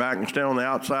curtain back and stay on the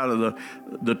outside of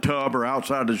the tub or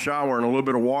outside the shower, and a little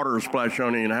bit of water will splash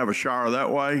on you and have a shower that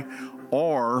way,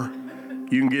 or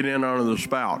you can get in under the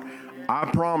spout. I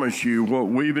promise you, what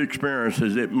we've experienced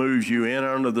is it moves you in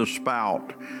under the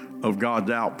spout of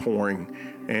God's outpouring,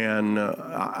 and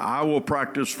I will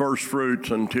practice first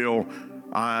fruits until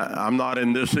I'm not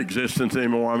in this existence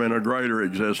anymore. I'm in a greater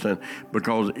existence,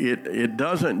 because it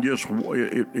doesn't just,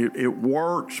 it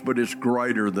works, but it's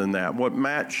greater than that. What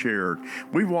Matt shared,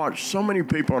 we've watched so many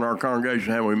people in our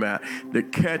congregation, haven't we, Matt,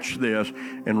 that catch this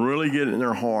and really get it in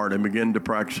their heart and begin to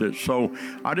practice it. So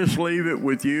I just leave it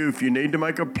with you. If you need to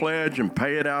make a pledge and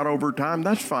pay it out over time,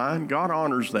 that's fine. God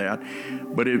honors that.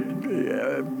 But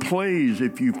please,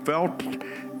 if you felt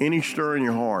any stir in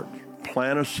your heart,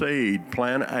 plant a seed,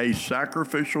 plant a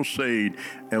sacrificial seed,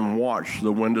 and watch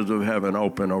the windows of heaven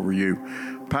open over you.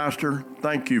 Pastor,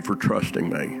 thank you for trusting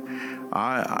me.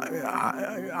 I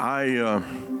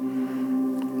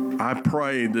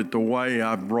pray that the way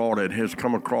I brought it has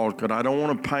come across, because I don't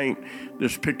want to paint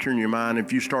this picture in your mind.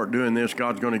 If you start doing this,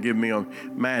 God's going to give me a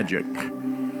magic.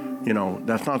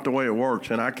 That's not the way it works.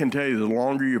 And I can tell you, the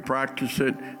longer you practice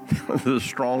it, the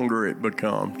stronger it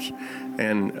becomes.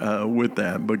 And with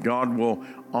that, but God will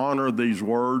honor these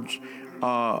words.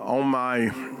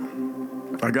 I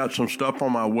got some stuff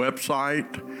on my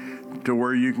website to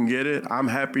where you can get it. I'm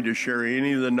happy to share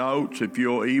any of the notes. If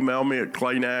you'll email me at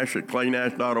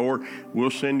claynash@claynash.org,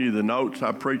 we'll send you the notes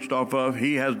I preached off of.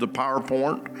 He has the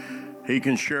PowerPoint. He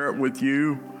can share it with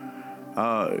you.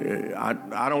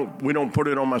 We don't put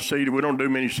it on my CD. We don't do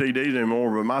many CDs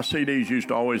anymore, but my CDs used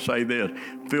to always say this: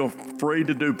 feel free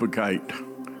to duplicate.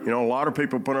 A lot of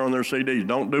people put it on their CDs,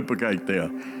 don't duplicate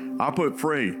this. I put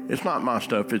free. It's not my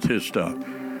stuff, it's his stuff.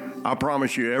 I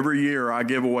promise you, every year I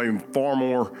give away far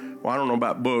more. Well, I don't know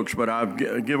about books, but I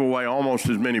give away almost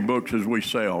as many books as we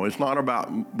sell. It's not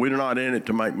about, we're not in it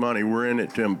to make money. We're in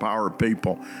it to empower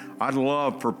people. I'd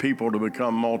love for people to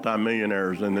become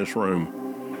multimillionaires in this room,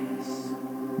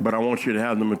 but I want you to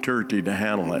have the maturity to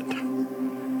handle it.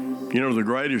 The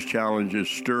greatest challenge is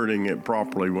stewarding it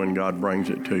properly when God brings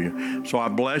it to you. So I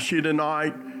bless you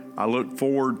tonight. I look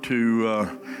forward to,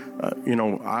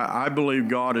 I believe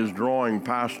God is drawing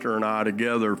Pastor and I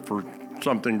together for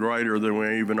something greater than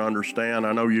we even understand.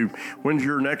 I know when's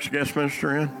your next guest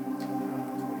minister in?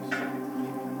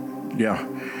 Yeah.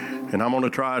 And I'm going to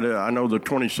try to, I know the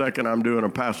 22nd I'm doing a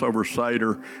Passover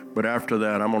Seder, but after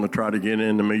that I'm going to try to get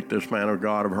in to meet this man of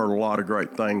God. I've heard a lot of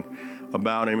great things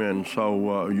about him, and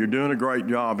so you're doing a great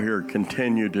job here.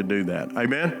 Continue to do that.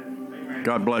 Amen? Amen.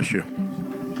 God bless you.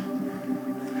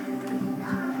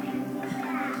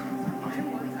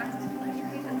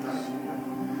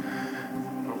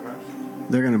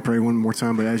 They're going to pray one more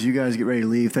time, but as you guys get ready to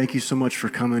leave, thank you so much for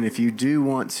coming. If you do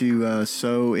want to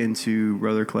sow into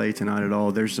Brother Clay tonight at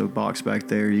all, there's a box back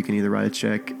there. You can either write a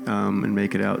check and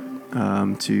make it out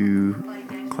to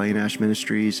Clay Nash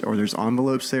Ministries, or there's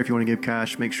envelopes there. If you want to give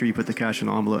cash, make sure you put the cash in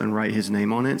an envelope and write his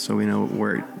name on it so we know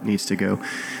where it needs to go.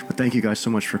 But thank you guys so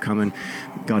much for coming.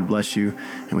 God bless you,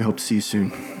 and we hope to see you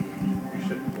soon.